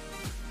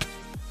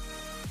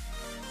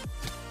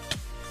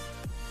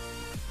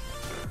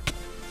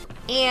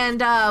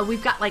 And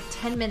we've got like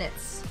 10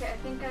 minutes. Okay, I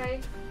think I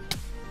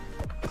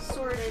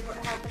sorted what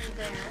happened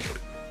there.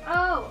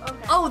 Oh,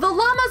 okay. Oh, the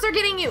llamas are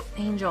getting you,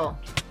 Angel.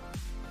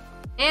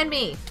 And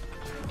me.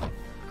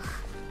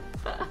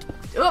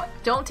 Oop,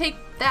 don't take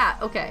that.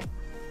 Okay.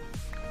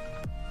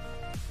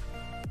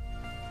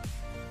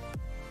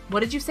 What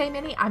did you say,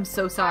 Minnie? I'm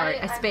so sorry.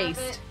 I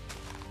spaced.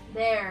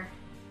 There.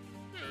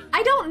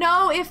 I don't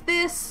know if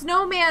this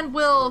snowman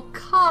will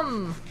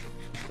come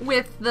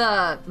with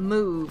the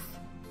move.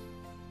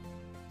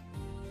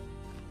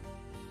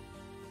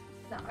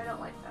 No, I don't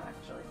like that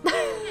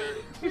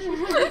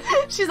actually.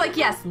 She's like,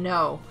 yes,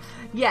 no.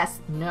 Yes,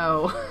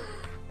 no.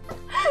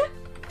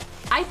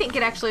 I think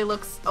it actually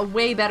looks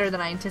way better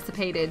than I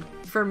anticipated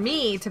for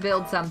me to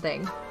build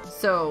something.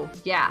 So,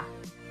 yeah.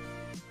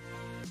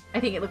 I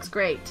think it looks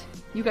great.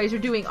 You guys are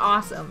doing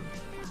awesome.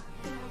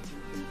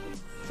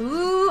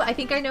 Ooh, I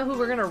think I know who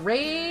we're gonna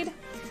raid.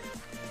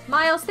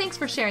 Miles, thanks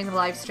for sharing the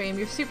live stream.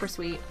 You're super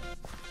sweet.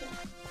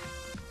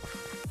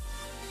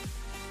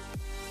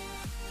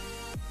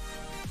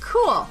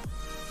 Cool.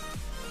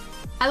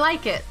 I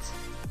like it.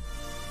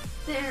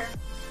 There.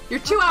 You're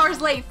 2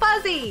 hours late.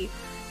 Fuzzy!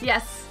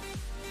 Yes.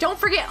 Don't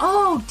forget.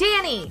 Oh,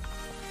 Danny.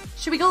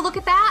 Should we go look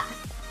at that?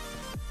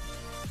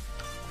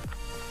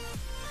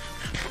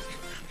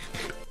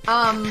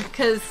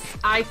 Because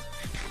I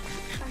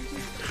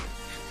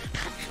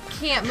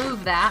can't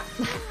move that.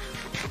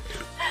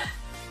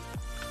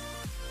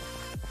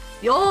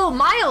 Yo,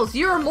 Miles,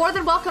 you're more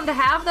than welcome to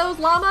have those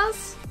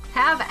llamas.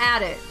 Have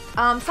at it.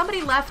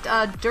 Somebody left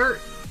a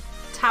dirt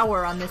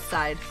tower on this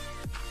side.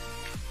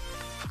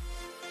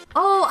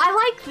 Oh, I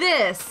like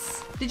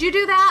this. Did you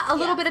do that? A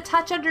little bit of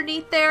touch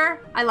underneath there?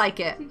 I like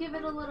it. To give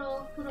it a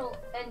little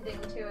ending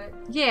to it.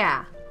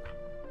 Yeah.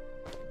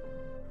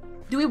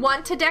 Do we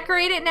want to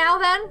decorate it now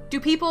then? Do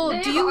people,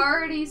 They've do you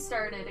already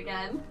started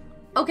again.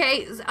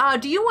 Okay,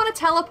 do you want to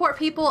teleport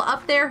people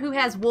up there who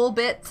has wool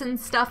bits and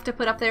stuff to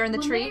put up there in the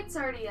tree? Nate's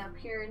already up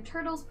here and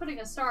Turtle's putting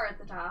a star at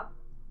the top.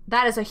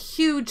 That is a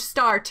huge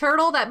star.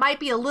 Turtle, that might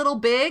be a little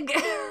big.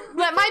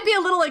 That might be a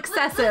little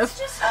excessive. Let's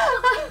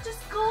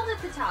just gold at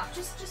the top.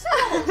 Just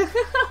gold.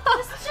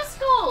 just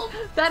gold.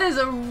 That is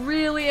a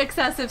really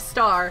excessive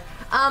star.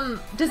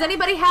 Does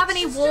anybody have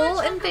any wool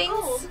and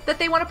things that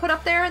they want to put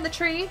up there in the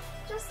tree?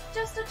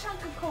 Just a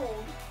chunk of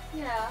gold.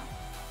 Yeah.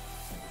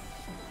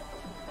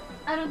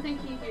 I don't think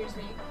he hears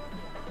me.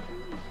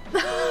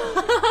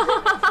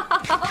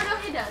 Oh no,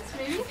 he does.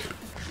 Maybe.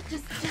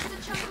 Just a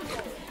chunk of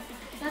gold.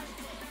 That's.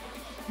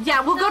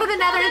 Yeah, we'll go to the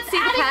Nether and see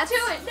the pets. To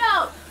it.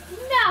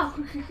 No.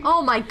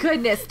 Oh my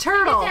goodness,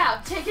 Turtle.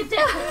 Take it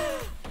down.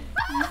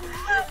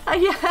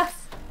 Yes.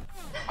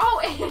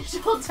 Oh,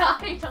 Angel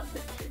died on the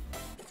tree.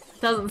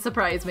 Doesn't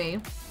surprise me.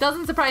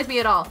 Doesn't surprise me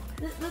at all.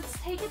 Let's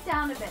take it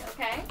down a bit,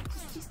 okay?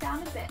 Just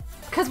down a bit.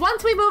 Because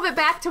once we move it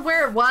back to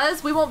where it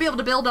was, we won't be able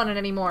to build on it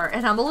anymore.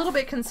 And I'm a little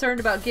bit concerned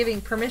about giving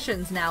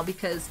permissions now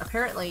because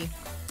apparently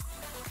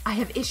I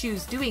have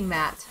issues doing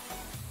that.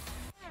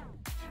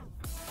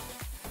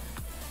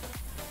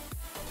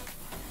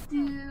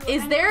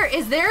 Is there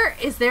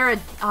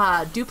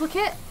a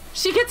duplicate?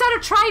 She gets out a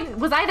trident.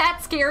 Was I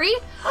that scary?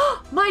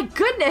 My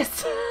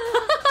goodness.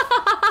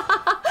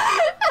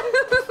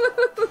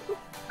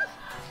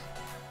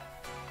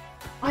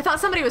 I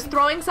thought somebody was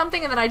throwing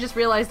something and then I just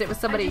realized it was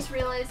somebody. I just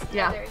realized a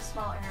very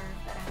small error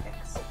that I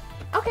fixed.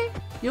 Okay.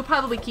 You'll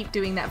probably keep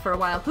doing that for a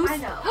while. I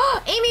know.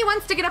 Amy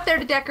wants to get up there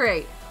to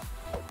decorate.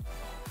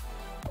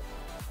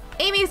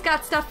 Amy's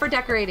got stuff for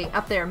decorating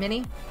up there,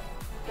 Minnie.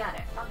 Got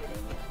it. I'll get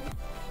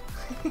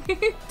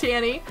Amy.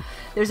 Danny.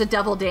 There's a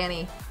double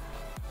Danny.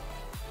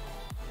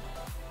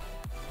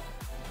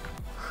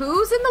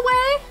 Who's in the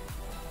way?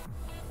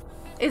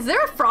 Is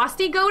there a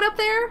frosty goat up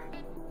there?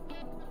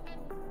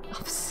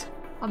 Oops.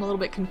 I'm a little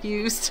bit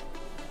confused.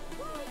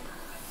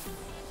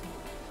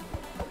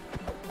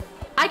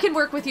 I can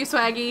work with you,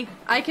 Swaggy.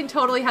 I can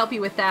totally help you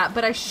with that,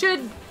 but I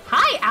should...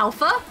 Hi,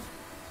 Alpha!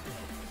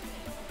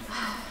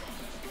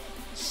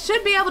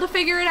 Should be able to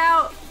figure it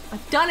out.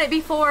 I've done it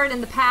before and in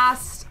the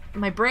past.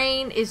 My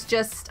brain is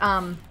just,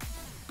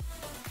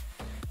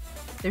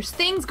 there's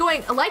things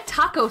going... Like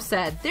Taco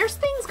said, there's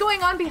things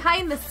going on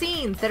behind the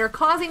scenes that are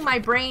causing my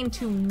brain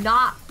to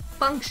not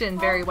function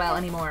very well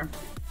anymore.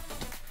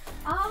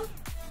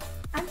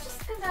 I'm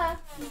just gonna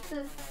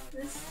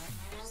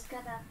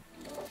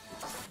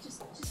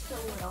just a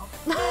little.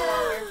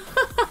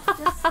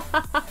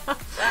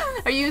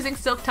 Are you using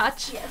Silk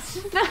Touch? Yes.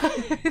 It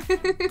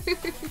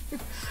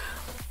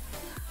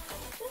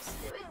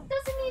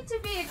doesn't need to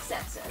be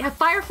excessive. Yeah,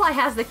 Firefly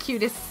has the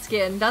cutest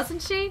skin,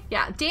 doesn't she?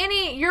 Yeah,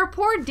 Danny, your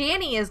poor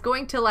Danny is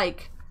going to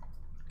like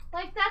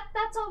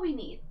that's all we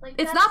need. Like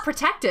it's not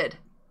protected.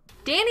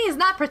 Danny is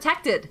not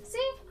protected.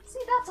 See,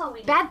 that's all we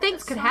need. Bad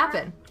things could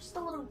happen. Just a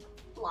little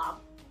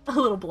blob. A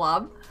little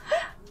blob.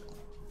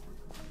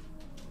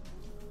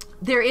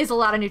 There is a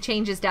lot of new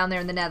changes down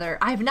there in the Nether.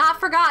 I have not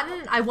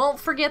forgotten. I won't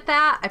forget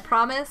that. I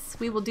promise.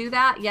 We will do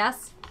that.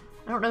 Yes.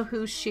 I don't know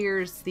whose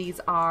shears these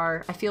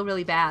are. I feel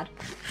really bad.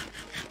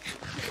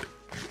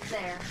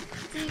 There.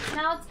 See,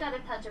 now it's got a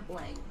touch of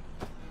bling.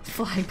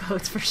 Flying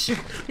boats for sure.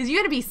 Is you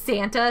gonna be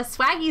Santa?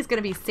 Swaggy's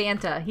gonna be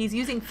Santa. He's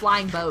using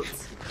flying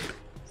boats.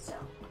 So.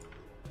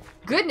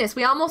 Goodness,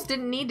 we almost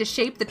didn't need to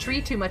shape the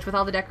tree too much with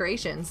all the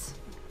decorations.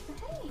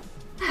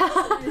 It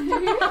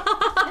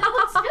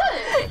looks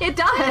good. It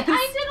does. I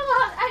did a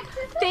lot.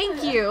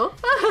 Thank you.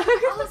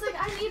 I was like,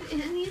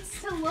 it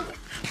needs to look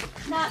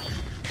not.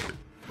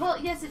 Well,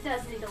 yes, it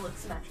does need to look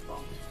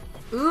symmetrical.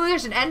 Ooh,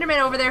 there's an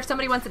Enderman over there if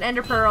somebody wants an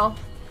Ender Pearl.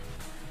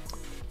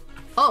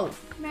 Oh,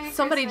 Merry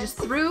somebody Christmas.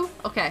 just threw?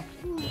 Okay.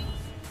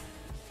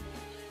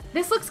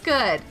 This looks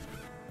good.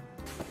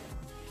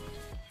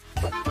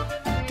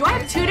 Do I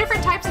have two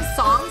different types of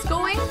songs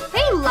going?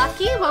 Hey,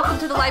 Lucky, welcome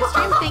to the live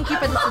stream. Thank you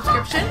for the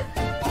subscription.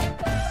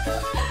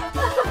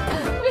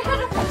 We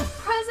had a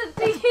present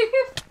thief.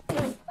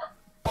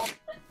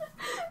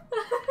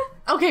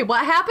 Okay,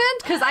 what happened?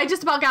 Because I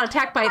just about got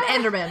attacked by an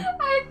Enderman.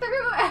 I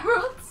threw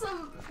Emerald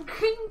some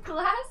green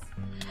glass,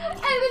 And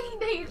then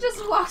Nate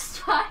just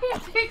walks by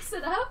and picks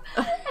it up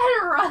and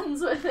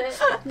runs with it.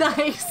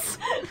 Nice.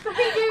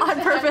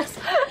 On purpose.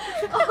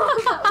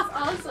 Oh, that was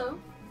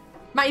awesome.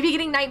 Might be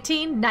getting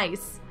 19?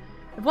 Nice.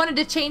 I've wanted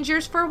to change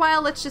yours for a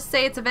while. Let's just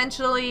say it's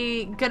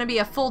eventually gonna be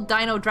a full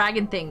dino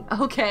dragon thing.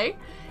 Okay.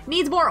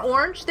 Needs more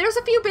orange. There's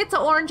a few bits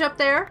of orange up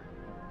there.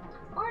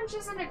 Orange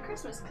isn't a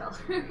Christmas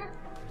color.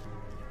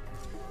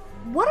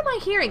 What am I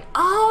hearing?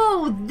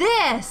 Oh,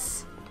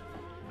 this!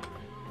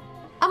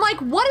 I'm like,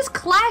 what is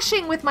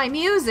clashing with my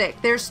music?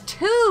 There's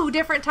 2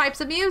 different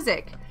types of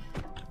music.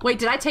 Wait,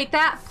 did I take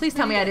that? Please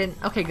tell me I didn't.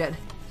 Okay, good.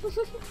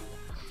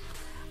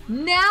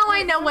 Now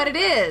I know what it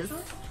is.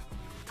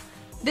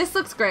 This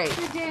looks great.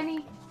 Here,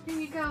 Danny. Here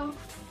you go.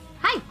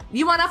 Hi.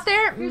 You want up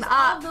there? Here's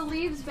all the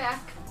leaves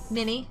back.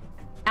 Minnie.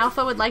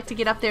 Alpha would like to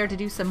get up there to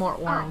do some more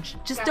orange.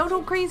 Oh, Just don't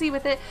go crazy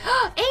with it.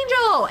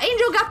 Angel!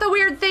 Angel got the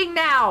weird thing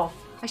now.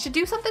 I should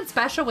do something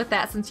special with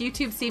that since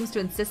YouTube seems to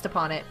insist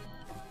upon it.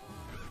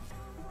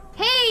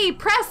 Hey,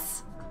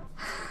 press!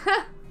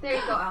 There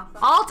you go, Alpha.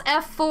 Alt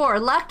F4,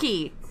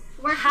 lucky.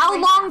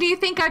 How long do you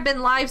think I've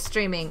been live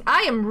streaming?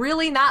 I am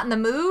really not in the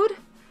mood.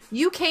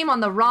 You came on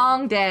the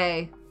wrong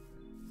day.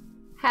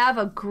 Have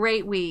a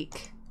great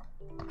week.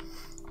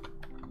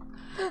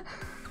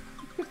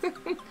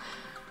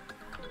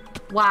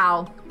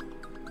 Wow.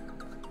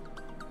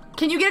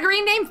 Can you get a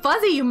green name?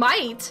 Fuzzy, you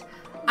might.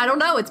 I don't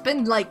know, it's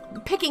been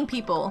like picking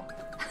people.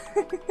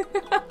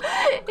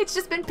 It's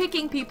just been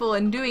picking people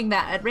and doing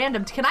that at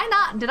random. Can I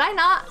not? Did I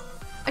not?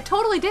 I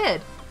totally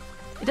did.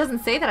 It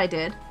doesn't say that I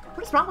did.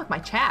 What is wrong with my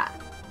chat?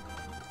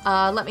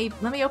 Let me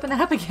open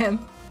that up again.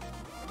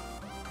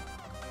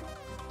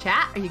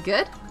 Chat, are you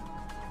good?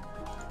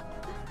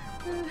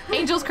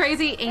 Angel's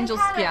crazy. Angel's,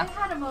 yeah. It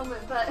had a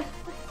moment, but...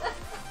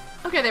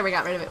 Okay, there we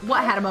got rid of it.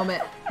 What had a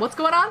moment? What's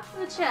going on?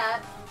 The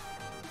chat.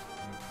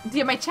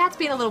 Yeah, my chat's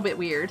being a little bit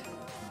weird.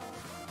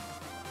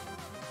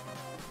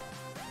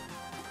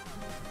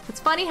 It's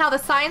funny how the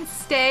signs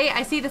stay.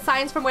 I see the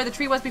signs from where the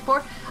tree was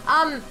before.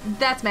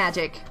 That's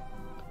magic.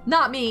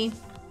 Not me.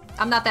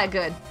 I'm not that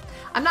good.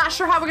 I'm not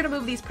sure how we're gonna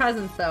move these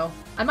presents, though.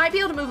 I might be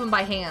able to move them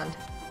by hand.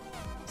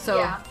 So,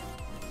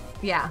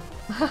 yeah.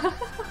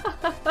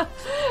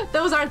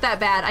 Those aren't that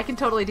bad. I can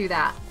totally do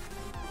that.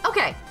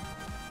 Okay.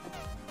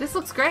 This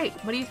looks great.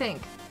 What do you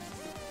think?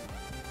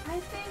 I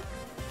think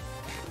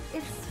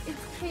it's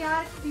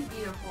chaotically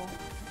beautiful.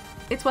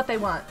 It's what they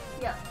want.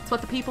 Yeah. It's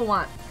what the people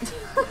want.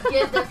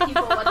 Give the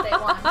people what they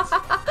want.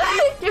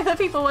 Give the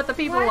people what the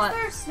people want. Why is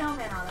there a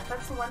snowman on it?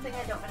 That's the one thing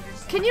I don't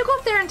understand. Can you go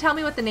up there and tell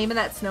me what the name of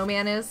that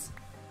snowman is?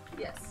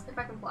 Yes, if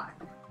I can fly.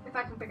 If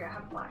I can figure out how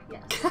to fly,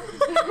 yes.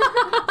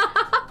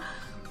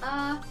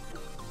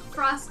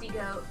 Frosty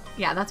Goat.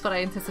 Yeah, that's what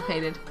I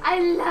anticipated. I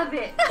love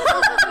it.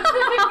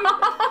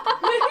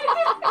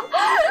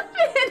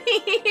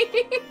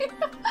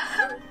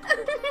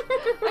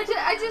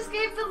 I just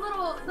gave the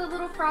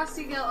little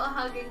Frosty Goat a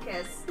hug and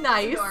kiss.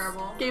 Nice. It's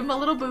adorable. Gave him a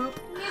little boop.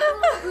 Gave him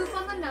a little boop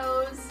on the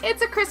nose.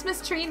 It's a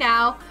Christmas tree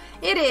now.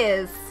 It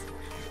is.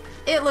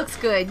 It looks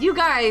good. You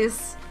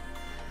guys,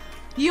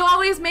 you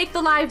always make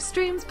the live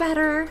streams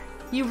better.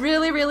 You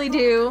really, really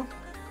do.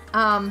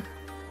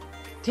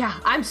 Yeah,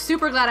 I'm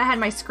super glad I had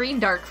my screen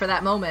dark for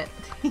that moment.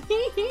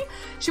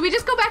 Should we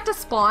just go back to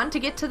spawn to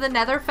get to the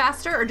nether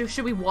faster, or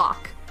should we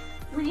walk?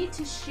 We need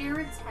to shear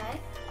its head?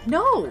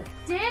 No.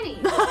 Danny!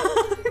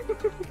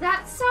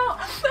 That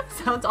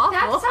sounds awful.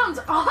 That sounds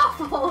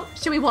awful.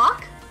 Should we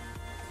walk?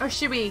 Or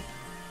should we...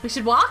 We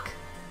should walk?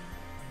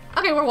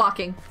 Okay, we're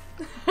walking.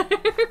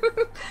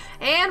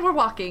 And we're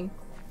walking.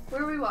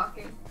 Where are we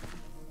walking?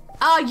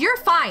 You're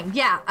fine.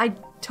 Yeah,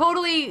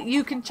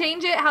 you can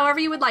change it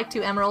however you would like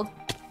to, Emerald.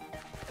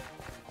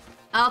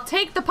 I'll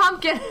take the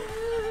pumpkin.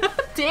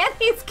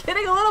 Danny's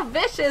getting a little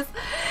vicious.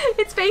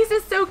 Its face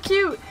is so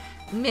cute.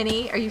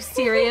 Minnie, are you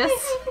serious?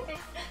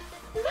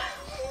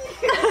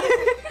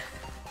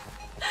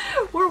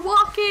 We're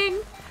walking.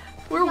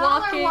 We're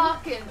walking.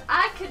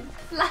 I can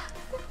fly.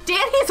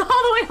 Danny's all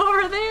the way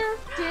over there.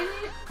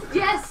 Danny?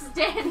 Yes,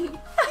 Danny. You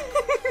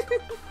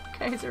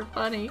guys are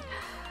funny.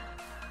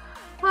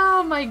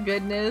 Oh my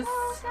goodness.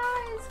 Oh,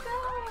 guys, go.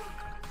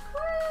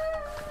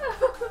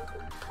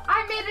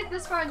 I made it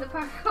this far in the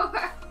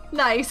parkour.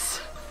 Nice.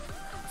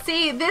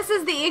 See, this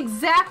is the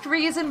exact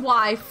reason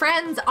why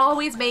friends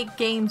always make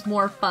games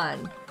more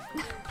fun.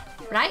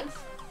 Right?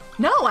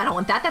 No, I don't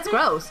want that. That's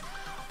gross.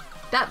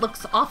 That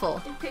looks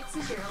awful. It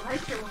fixes your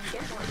elytra when you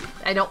get one.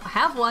 I don't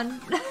have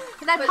one.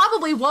 And I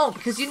probably won't,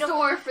 because you know...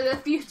 Store for the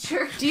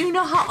future. Do you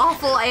know how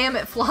awful I am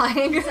at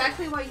flying?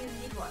 Exactly why you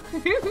need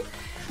one.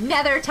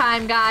 Nether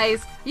time,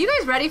 guys. You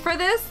guys ready for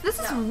this? This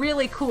is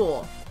really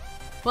cool.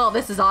 Well,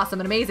 this is awesome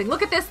and amazing.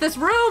 Look at this. This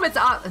room. It's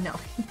no.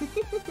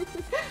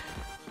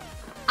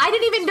 I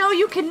didn't even know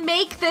you can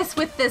make this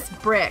with this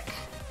brick.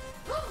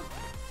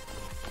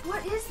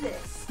 What is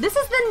this? This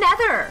is the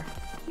Nether.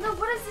 No,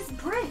 what is this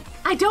brick?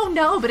 I don't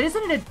know, but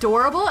isn't it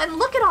adorable? And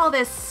look at all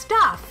this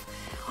stuff.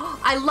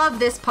 I love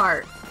this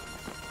part.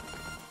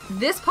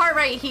 This part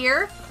right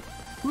here.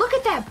 Look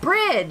at that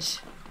bridge.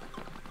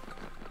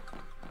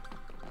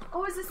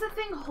 Oh, is this the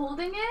thing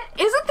holding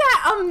it? Isn't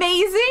that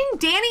amazing?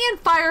 Danny and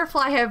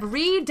Firefly have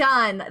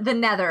redone the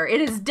Nether. It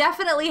has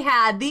definitely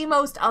had the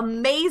most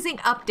amazing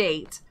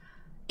update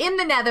in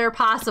the Nether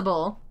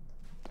possible.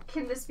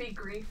 Can this be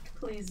griefed?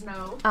 Please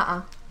no.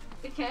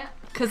 It can't?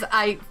 Because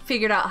I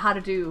figured out how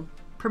to do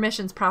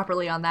permissions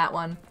properly on that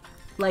one.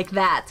 Like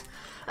that.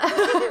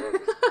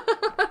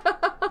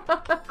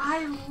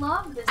 I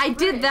love this I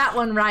did that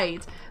one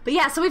right. But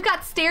yeah, so we've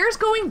got stairs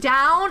going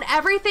down.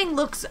 Everything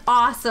looks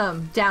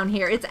awesome down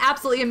here. It's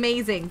absolutely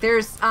amazing.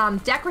 There's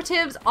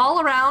decoratives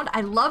all around.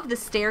 I love the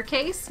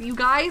staircase. You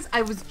guys,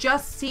 I was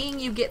just seeing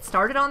you get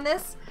started on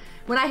this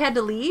when I had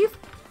to leave,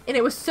 and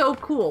it was so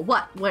cool.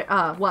 What?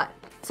 What?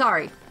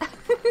 Sorry.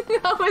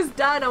 I was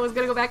done. I was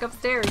gonna go back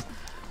upstairs.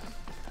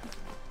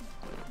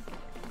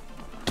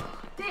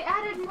 They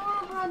added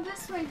more over on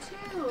this way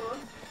too.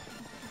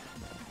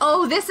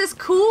 Oh, this is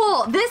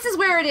cool. This is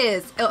where it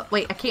is. Oh,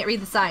 wait, I can't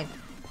read the sign.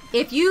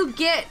 If you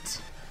get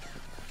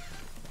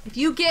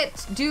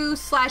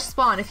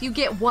do/spawn, if you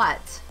get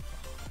what?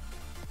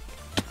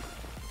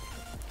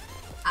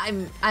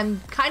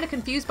 I'm kind of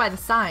confused by the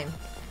sign.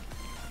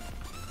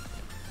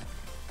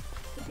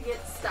 If you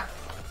get stuck.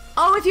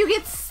 Oh, if you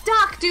get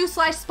stuck,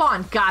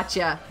 do/spawn.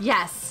 Gotcha.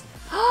 Yes.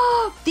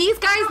 Oh, these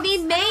guys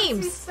need names.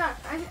 I see stuck.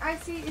 I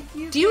see if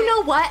you. Do you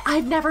know what?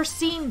 I've never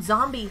seen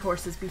zombie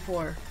horses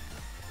before.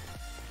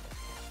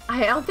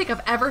 I don't think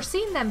I've ever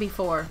seen them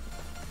before.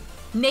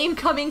 Name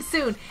coming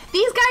soon.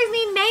 These guys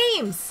need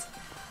names.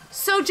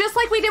 So just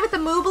like we did with the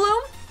Moo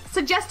Bloom,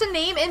 suggest a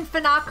name in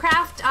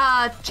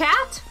FNACraft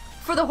chat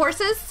for the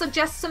horses.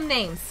 Suggest some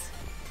names.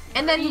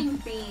 And Green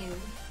Bean.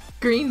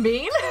 Green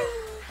Bean?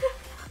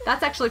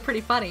 That's actually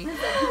pretty funny.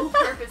 That's a dual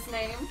purpose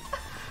name.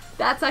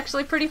 That's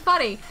actually pretty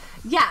funny.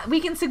 Yeah, we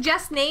can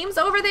suggest names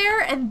over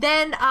there, and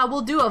then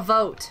we'll do a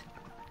vote.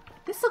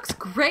 This looks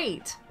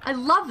great. I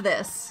love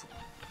this.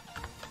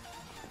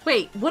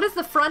 Wait, what is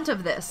the front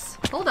of this?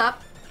 Hold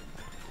up.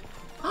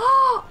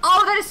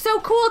 Oh, that is so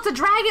cool. It's a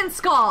dragon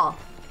skull.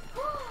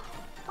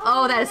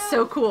 Oh, that is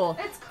so cool.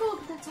 It's cool,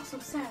 but that's also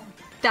sad.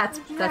 That's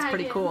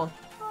pretty cool.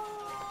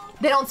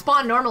 They don't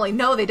spawn normally.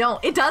 No, they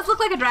don't. It does look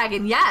like a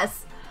dragon.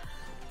 Yes.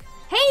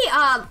 Hey,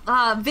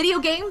 video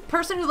game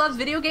person who loves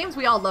video games.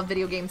 We all love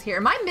video games here.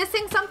 Am I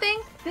missing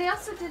something? They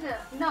also did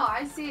no,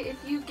 I see if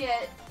you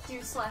get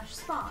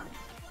do/spawn.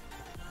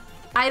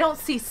 I don't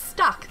see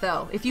stuck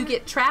though. If you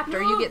get trapped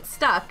or you get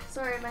stuck.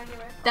 Sorry, my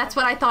humor. That's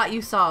what I thought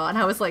you saw, and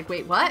I was like,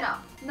 wait, what?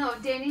 No,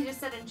 Danny just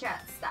said in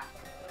chat, stuck.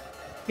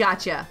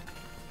 Gotcha.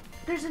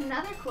 There's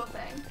another cool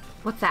thing.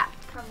 What's that?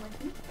 Come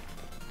with me.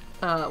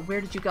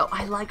 Where did you go?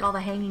 I like all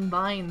the hanging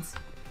vines.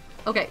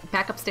 Okay,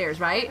 back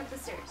upstairs, right? Up the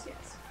stairs,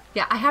 yes.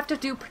 Yeah, I have to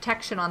do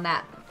protection on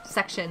that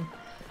section.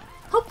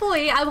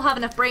 Hopefully, I will have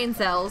enough brain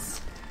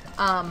cells.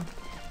 I'll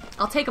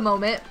take a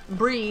moment,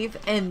 breathe,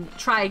 and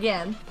try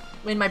again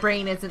when my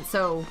brain isn't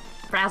so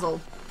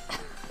frazzled.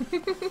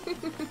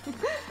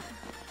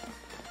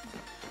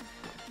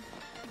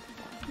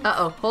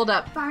 Uh-oh, hold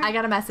up. I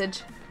got a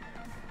message.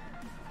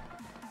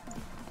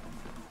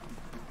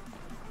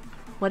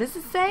 What does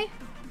it say?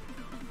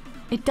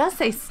 It does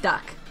say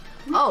stuck.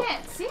 You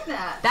can't see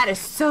that. That is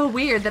so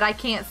weird that I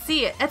can't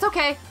see it. It's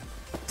okay.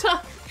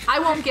 I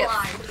won't get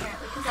blind,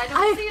 apparently, because I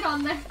don't see it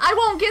on there. I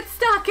won't get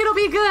stuck. It'll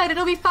be good.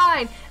 It'll be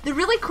fine. The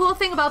really cool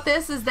thing about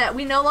this is that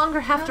we no longer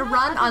have to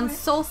run on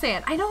soul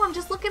sand. I know, I'm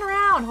just looking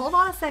around. Hold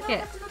on a second. No, I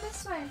have to go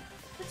this way.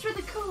 That's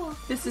really cool.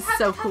 This is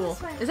so cool.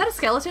 Is that a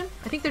skeleton?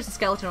 I think there's a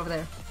skeleton over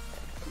there.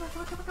 Come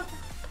on.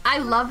 I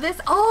love this.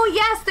 Oh,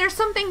 yes, there's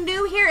something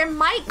new here. It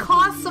might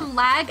cause some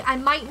lag. I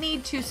might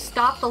need to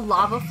stop the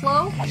lava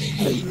flow.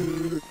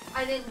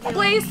 I didn't do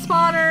Blaze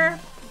spawner.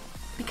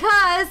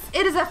 Because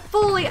it is a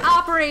fully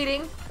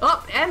operating...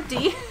 Oh,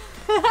 empty.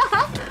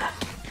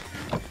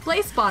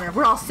 Blaze spawner.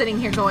 We're all sitting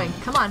here going,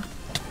 come on.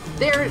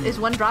 There is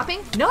one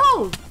dropping.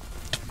 No!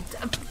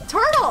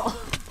 Turtle!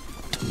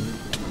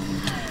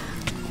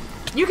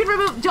 You can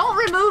remove... Don't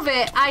remove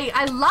it.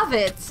 I love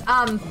it.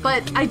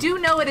 But I do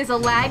know it is a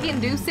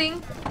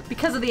lag-inducing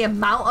because of the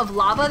amount of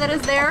lava that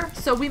is there.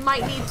 So we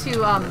might need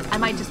to... I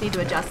might just need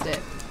to adjust it.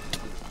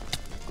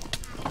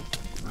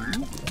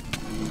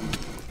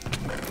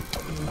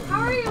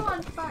 How are you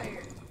on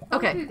fire?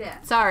 Okay. Don't do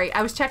that. Sorry.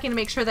 I was checking to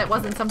make sure that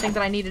wasn't something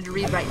that I needed to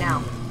read right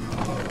now.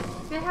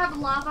 They have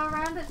lava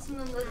around it, so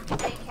then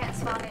they can't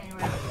spawn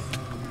anywhere else.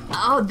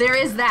 Oh, there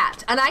is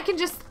that. And I can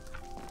just...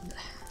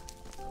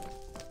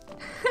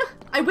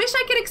 I wish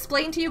I could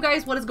explain to you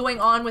guys what is going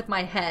on with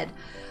my head.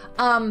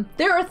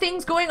 There are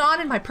things going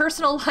on in my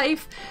personal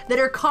life that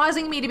are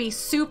causing me to be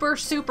super,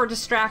 super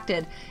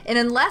distracted. And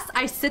unless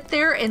I sit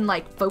there and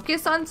like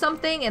focus on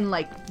something and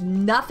like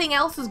nothing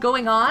else is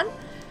going on,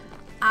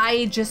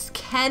 I just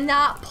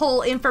cannot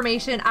pull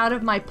information out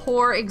of my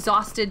poor,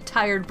 exhausted,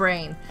 tired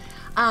brain.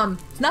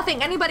 It's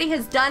nothing anybody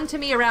has done to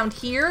me around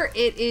here.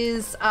 It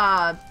is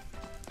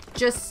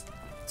just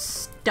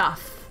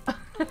stuff.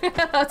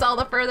 That's all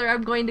the further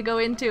I'm going to go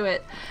into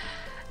it.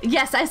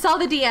 Yes, I saw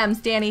the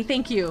DMs, Danny.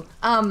 Thank you.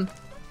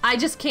 I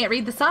just can't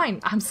read the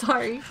sign. I'm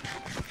sorry.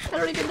 I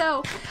don't even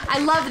know. I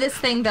love this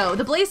thing though.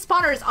 The blaze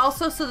spawner is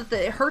also so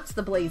that it hurts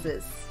the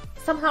blazes.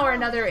 Somehow or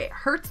another it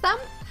hurts them.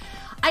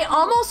 I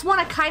almost want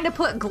to kind of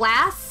put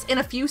glass in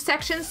a few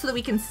sections so that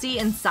we can see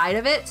inside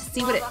of it to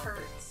see what it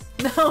hurts.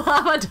 The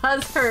lava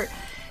does hurt.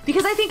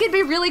 Because I think it'd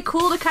be really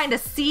cool to kind of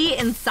see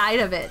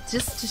inside of it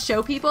just to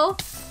show people.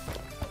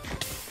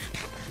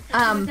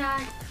 Don't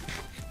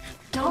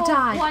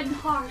die. One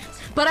heart.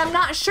 But I'm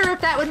not sure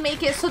if that would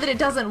make it so that it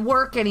doesn't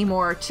work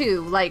anymore,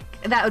 too.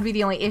 Like, that would be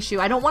the only issue.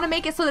 I don't want to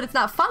make it so that it's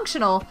not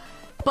functional,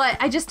 but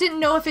I just didn't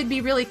know if it'd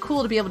be really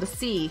cool to be able to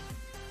see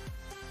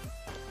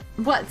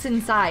what's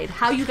inside,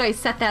 how you guys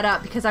set that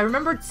up, because I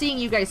remember seeing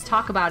you guys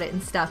talk about it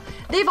and stuff.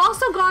 They've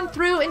also gone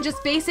through and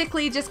just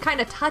basically just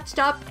kind of touched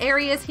up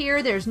areas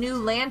here. There's new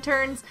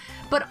lanterns,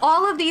 but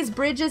all of these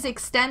bridges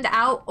extend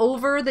out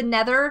over the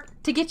nether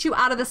to get you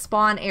out of the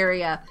spawn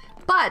area.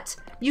 But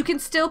you can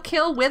still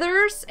kill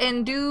withers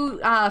and do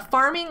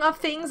farming of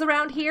things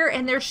around here,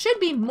 and there should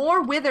be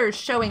more withers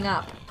showing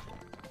up,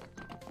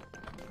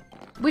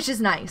 which is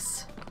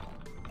nice.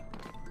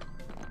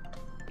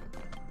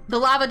 The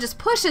lava just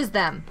pushes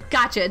them.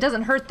 Gotcha, it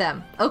doesn't hurt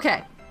them.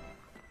 Okay.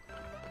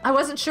 I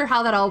wasn't sure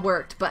how that all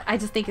worked, but I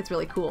just think it's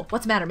really cool.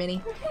 What's the matter,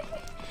 Minnie?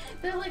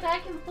 They're like, I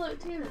can float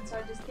too, and so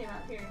I just came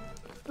out here.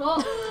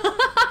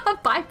 Oh.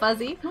 Bye,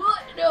 Fuzzy.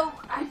 No,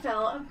 I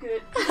fell. I'm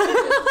good.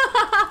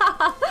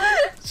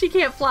 She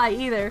can't fly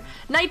either.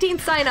 19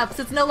 signups.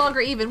 It's no longer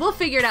even. We'll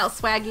figure it out,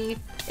 Swaggy.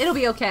 It'll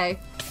be okay.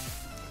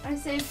 I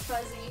saved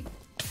Fuzzy.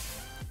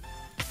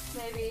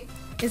 Maybe.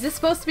 Is this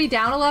supposed to be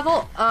down a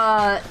level?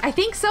 I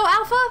think so,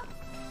 Alpha?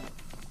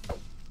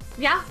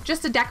 Yeah,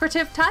 just a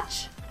decorative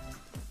touch.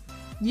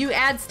 You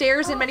add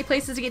stairs in many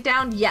places to get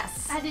down?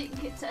 Yes. I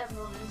didn't get to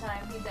Emerald in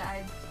time. He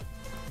died.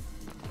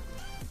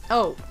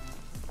 Oh,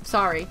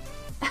 sorry.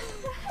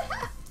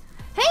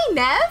 Hey,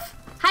 Nev!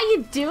 How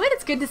you doing?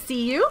 It's good to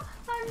see you.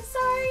 I'm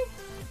sorry.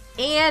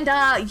 And,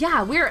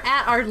 yeah, we're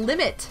at our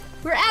limit.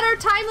 We're at our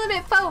time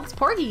limit, folks.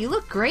 Porgy, you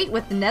look great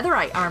with the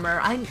netherite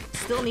armor. I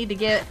still need to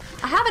get...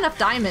 I have enough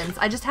diamonds.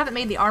 I just haven't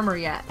made the armor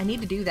yet. I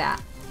need to do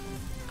that.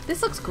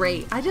 This looks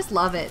great. I just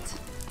love it.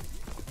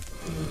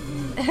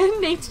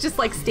 Nate's just,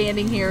 like,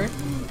 standing here.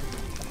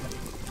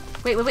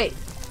 Wait.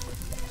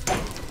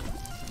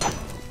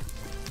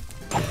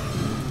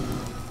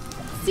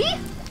 See?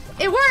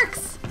 It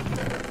works!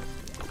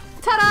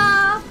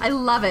 Ta-da! I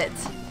love it.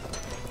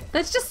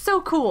 That's just so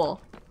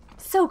cool.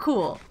 So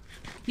cool.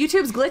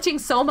 YouTube's glitching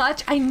so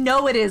much. I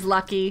know it is,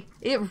 Lucky.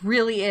 It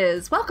really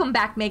is. Welcome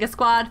back, Mega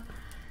Squad.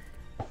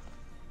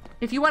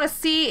 If you want to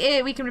see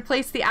it, we can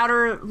replace the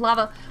outer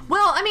lava.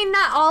 Well, I mean,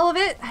 not all of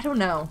it. I don't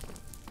know.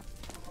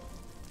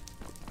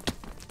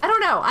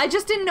 I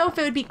just didn't know if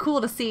it would be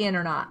cool to see in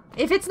or not.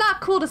 If it's not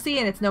cool to see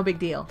in, it's no big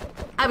deal.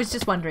 I was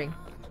just wondering.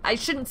 I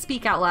shouldn't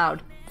speak out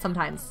loud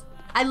sometimes.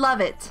 I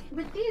love it.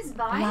 With these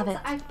vines,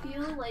 I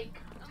feel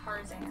like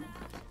Tarzan.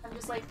 I'm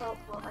just like, oh,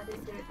 well, I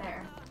didn't do it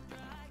there.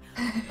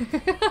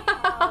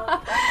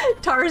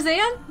 Tarzan?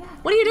 Yeah.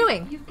 What are you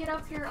doing? You get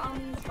up here on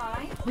these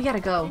vines. We gotta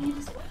go. And you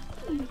just...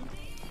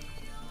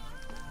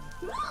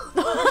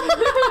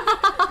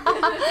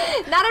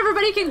 Not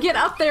everybody can get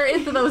up there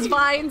into those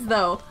vines,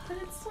 though. But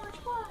it's so much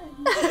fun.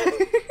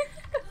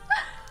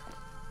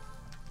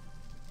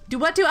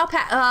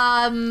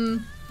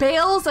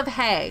 Bales of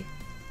hay.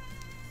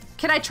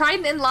 Can I try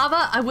it in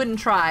lava? I wouldn't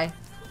try.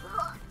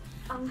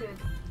 I'm good.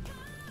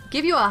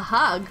 Give you a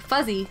hug,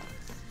 Fuzzy.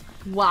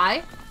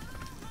 Why?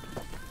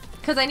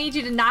 Because I need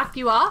you to knock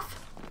you off?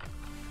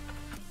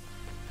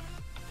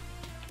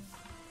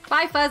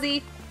 Bye,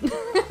 Fuzzy.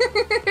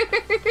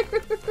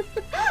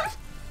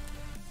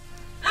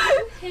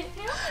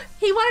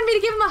 He wanted me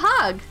to give him a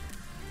hug.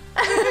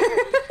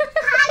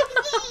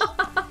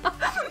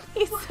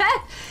 He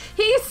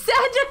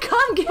said to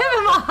come give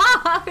him a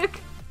hug.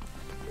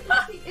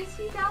 Is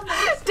he down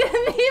there?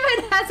 Didn't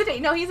even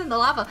hesitate. No, he's in the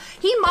lava.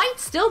 He might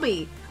still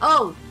be.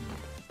 Oh.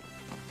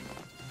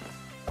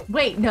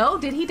 Wait, no?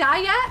 Did he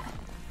die yet?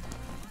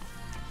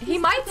 He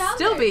might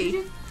still be.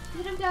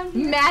 Hit him down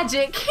here.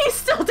 Magic. He's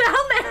still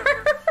down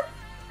there.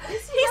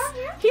 Is he down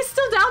here? He's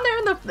still down there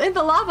in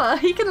the lava.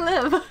 He can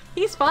live.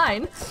 He's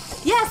fine.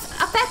 Yes,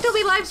 Effect will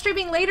be live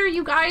streaming later.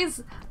 You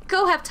guys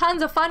go have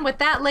tons of fun with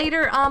that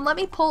later. Let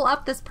me pull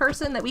up this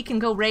person that we can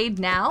go raid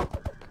now.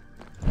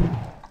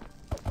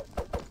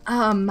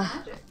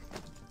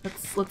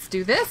 Let's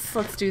do this.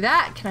 Let's do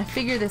that. Can I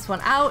figure this one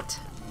out?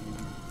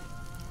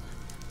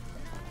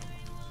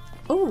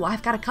 Oh,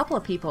 I've got a couple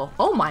of people.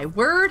 Oh my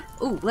word.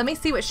 Ooh, let me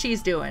see what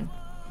she's doing.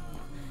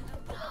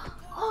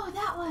 Oh,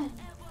 that one.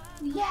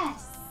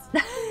 Yes.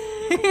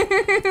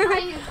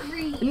 I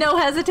agree. No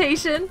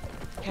hesitation.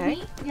 Okay.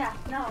 Me? Yeah,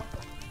 no.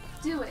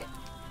 Do it.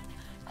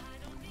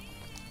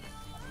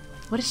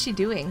 What is she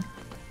doing?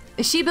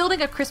 Is she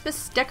building a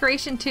Christmas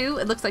decoration too?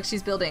 It looks like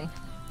she's building.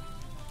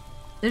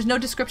 There's no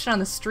description on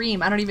the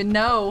stream. I don't even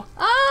know.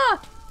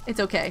 Ah! It's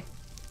okay.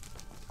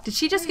 Did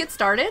she just get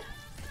started?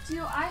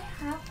 Do I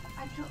have...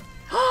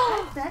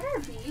 I better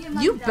be.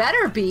 You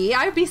better be.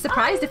 I'd be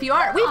surprised if you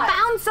aren't. We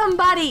found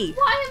somebody!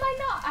 Why am I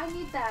not? I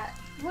need that.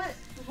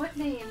 What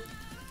name?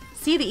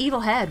 See the evil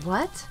head.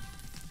 What?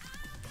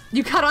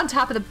 You got on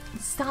top of the...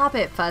 Stop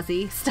it,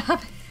 Fuzzy.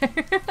 Stop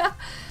it.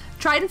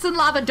 Tridents and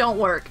lava don't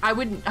work. I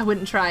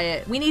wouldn't try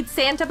it. We need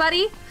Santa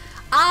Buddy.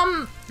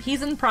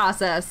 He's in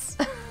process.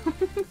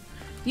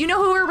 You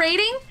know who we're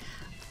raiding?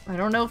 I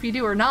don't know if you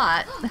do or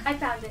not. I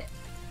found it.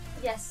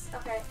 Yes,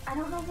 okay. I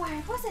don't know why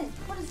I wasn't.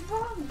 What is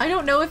wrong? I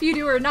don't know if you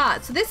do or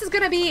not. So this is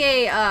gonna be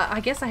a,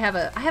 I guess I have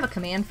a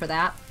command for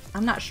that.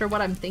 I'm not sure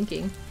what I'm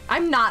thinking.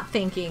 I'm not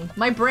thinking.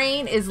 My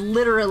brain is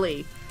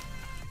literally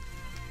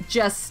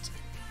just,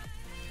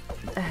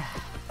 I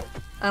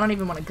don't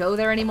even want to go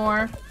there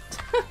anymore.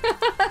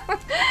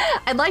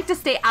 I'd like to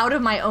stay out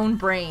of my own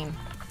brain.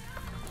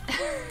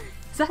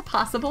 Is that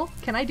possible?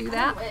 Can I do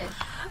that?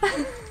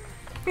 I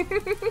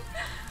wish.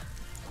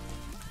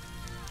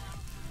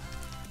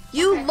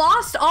 You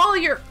lost all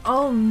your...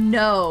 Oh,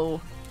 no.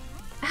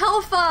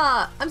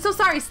 Alpha! I'm so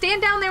sorry.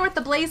 Stand down there with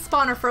the blaze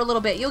spawner for a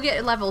little bit. You'll get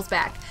your levels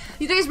back.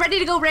 You guys ready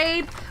to go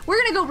raid?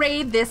 We're gonna go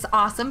raid this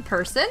awesome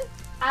person.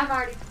 I'm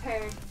already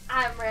prepared.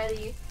 I'm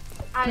ready.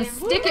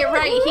 Stick it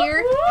right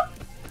here.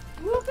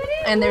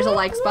 And there's a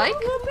like spike.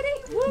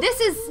 This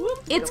is...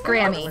 It's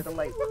Grammy.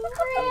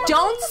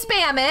 Don't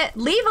spam it.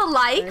 Leave a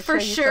like for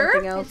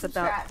sure.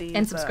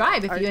 And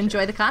subscribe if you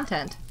enjoy the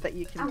content. That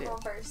you can I'm do.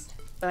 going first.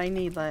 I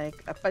need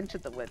like a bunch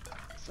of the wood,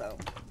 so.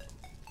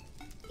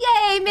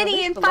 Yay,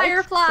 Minnie and the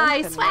lights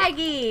Firefly, don't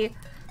swaggy,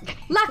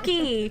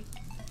 lucky.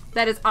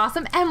 That is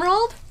awesome.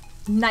 Emerald,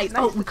 nice.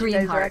 Oh, that green you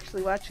guys are heart.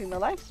 actually watching the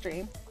live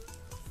stream.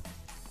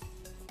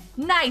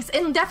 Nice,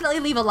 and definitely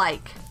leave a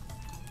like.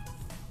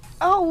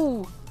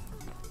 Oh,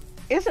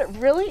 is it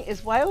really?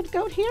 Is Wild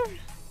Goat here?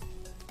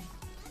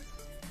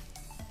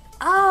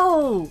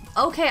 Oh,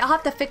 okay. I'll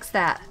have to fix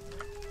that.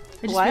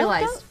 I just Wild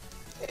realized. Goat?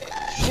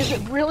 Is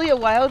it really a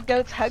Wild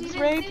Goat's Hugs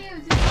raid?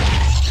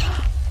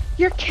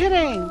 You're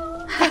kidding!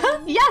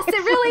 Yes,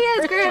 it really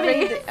is, First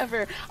raid Grammy.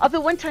 ever. Although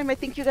one time I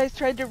think you guys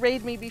tried to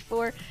raid me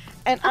before,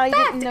 and I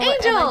didn't know it,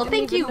 and I Angel, didn't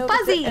thank even you, notice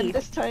it, Fuzzy. and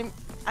this time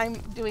I'm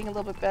doing a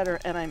little bit better,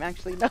 and I'm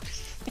actually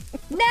noticing.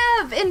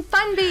 Nev and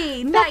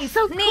Funbee, That's nice,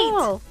 so neat.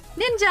 cool.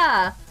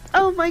 Ninja,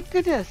 Oh my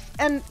goodness!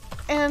 And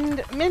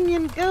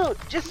Minion Goat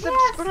just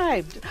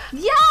subscribed.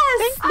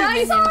 yes, Thank you,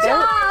 nice Minion Goat.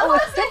 job. Oh,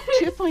 is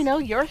that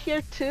 2.0? You're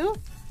here too?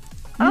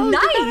 Oh,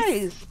 Nice.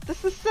 guys,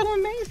 this is so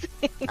amazing.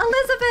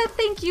 Elizabeth,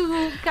 thank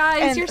you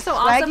guys. And You're so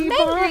awesome. Swaggy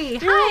Boss, Mangry,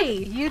 dude, hi.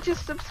 You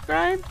just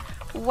subscribed?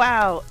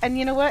 Wow. And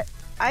you know what?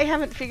 I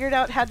haven't figured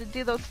out how to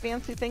do those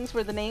fancy things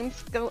where the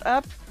names go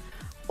up.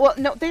 Well,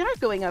 no, they are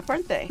going up,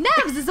 aren't they?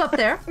 Nevs is up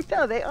there.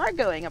 No, they are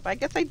going up. I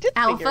guess I did figure it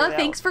Alpha, out.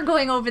 thanks for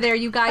going over there,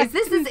 you guys.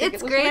 This is think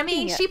It's it was Grammy.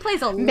 working yet. She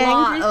plays a lot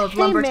Mangry, of hey,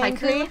 Lumber Mangry.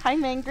 Tycoon. Hi,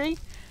 Mangry.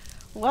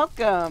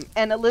 Welcome.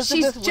 And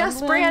Elizabeth She's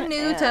just Wendland brand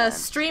new to and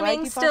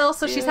streaming Swaggy still, Boss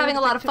so she's Dude, having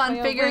a lot of fun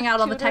Victor figuring Mayo,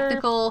 out all the Tutor,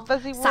 technical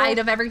Fuzzy Wolf. side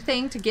of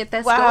everything to get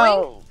this going.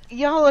 Wow.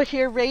 Y'all are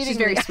here raiding She's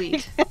very me.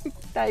 sweet.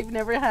 I've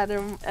never had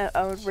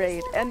a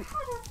raid. And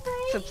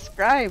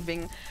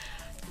subscribing.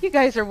 You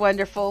guys are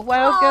wonderful.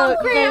 Wild Goat,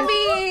 you guys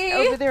Grammy!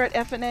 over there at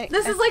FNA.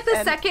 This is like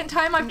the second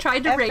time I've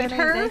tried to raid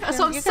her, Nation.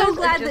 so I'm You so guys are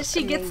glad that just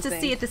she gets to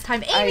amazing. see it this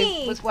time. I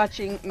Amy! was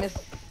watching Miss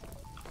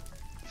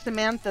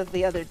Samantha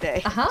the other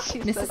day.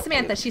 She's Mrs. so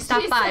Samantha, cute. she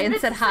stopped by and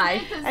said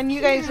hi. And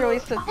you guys are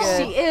always so good.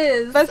 She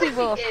is. Fuzzy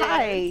Wolf, is.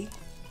 hi.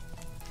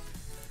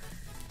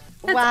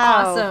 That's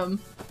wow. awesome.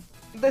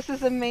 This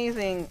is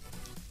amazing.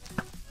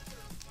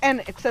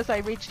 And it says I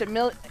reached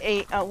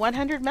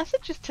 100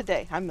 messages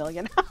today. I'm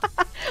million.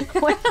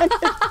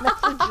 100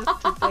 messages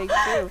today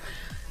too.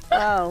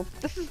 Wow.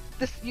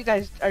 This. You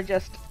guys are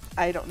just.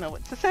 I don't know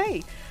what to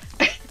say.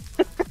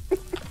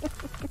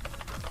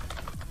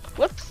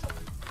 Whoops.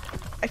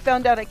 I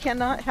found out I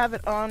cannot have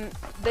it on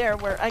there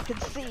where I can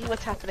see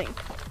what's happening.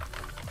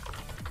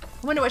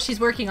 I wonder what she's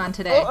working on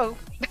today. Uh-oh.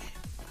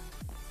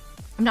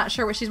 I'm not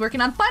sure what she's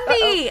working on.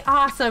 Funbee!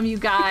 Awesome, you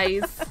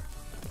guys.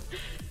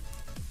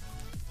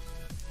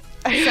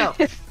 So.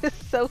 This is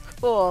so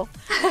cool.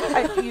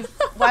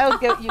 Wild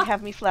Goat, you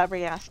have me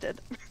flabbergasted.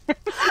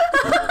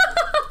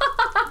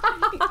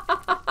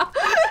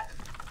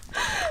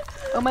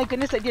 Oh my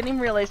goodness, I didn't even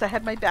realize I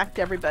had my back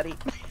to everybody.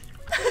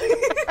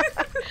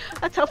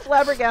 That's how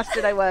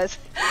flabbergasted I was.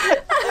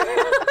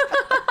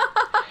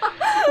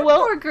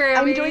 Well, Poor Grammy.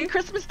 I'm doing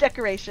Christmas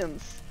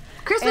decorations.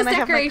 Christmas And I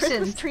have my decorations.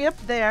 Christmas tree up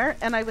there,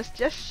 and I was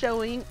just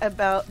showing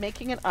about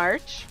making an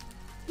arch.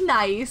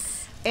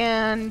 Nice.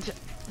 And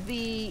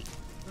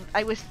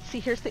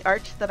here's the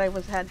arch that I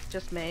had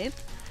just made.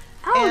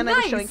 Oh, And nice. I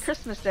was showing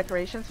Christmas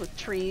decorations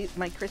with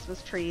my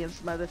Christmas tree and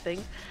some other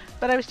things.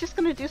 But I was just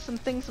going to do some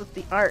things with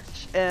the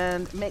arch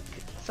and make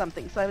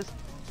something. So I was...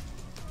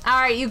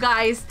 Alright, you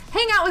guys.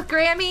 Hang out with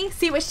Grammy.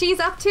 See what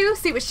she's up to.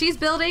 See what she's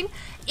building.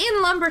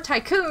 In Lumber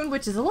Tycoon,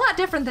 which is a lot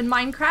different than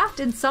Minecraft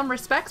in some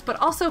respects, but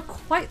also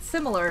quite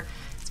similar.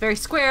 It's very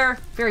square,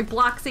 very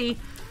blocksy.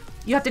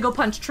 You have to go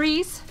punch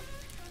trees.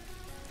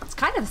 It's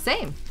kind of the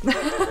same.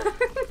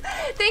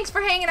 Thanks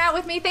for hanging out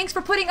with me. Thanks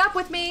for putting up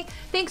with me.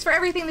 Thanks for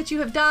everything that you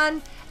have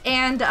done.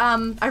 And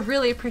I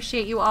really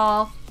appreciate you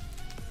all.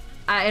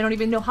 I don't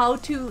even know how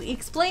to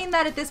explain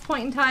that at this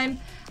point in time.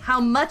 how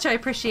much I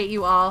appreciate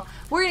you all.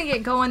 We're gonna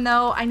get going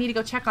though. I need to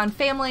go check on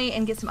family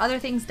and get some other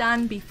things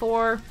done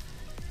before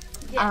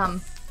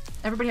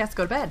everybody has to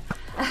go to bed.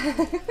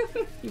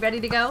 You ready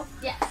to go?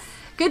 Yes.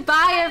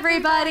 Goodbye,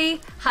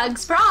 everybody.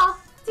 Hugs for all.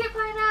 See you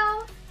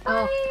now.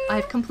 Bye. Oh,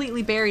 I've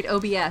completely buried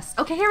OBS.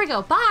 Okay, here we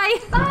go. Bye.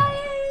 Bye.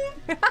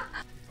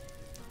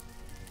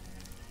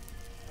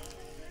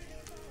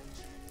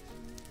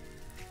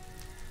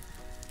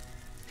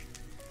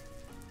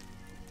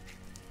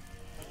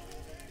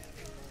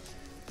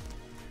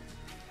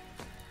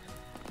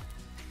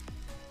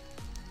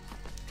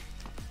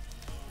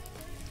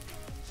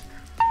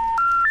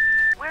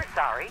 We're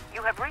sorry.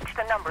 You have reached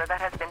a number that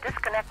has been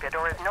disconnected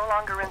or is no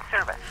longer in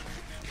service.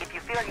 If you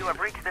feel you have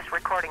reached this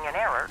recording in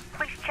error,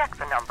 please check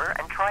the number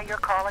and try your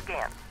call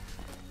again.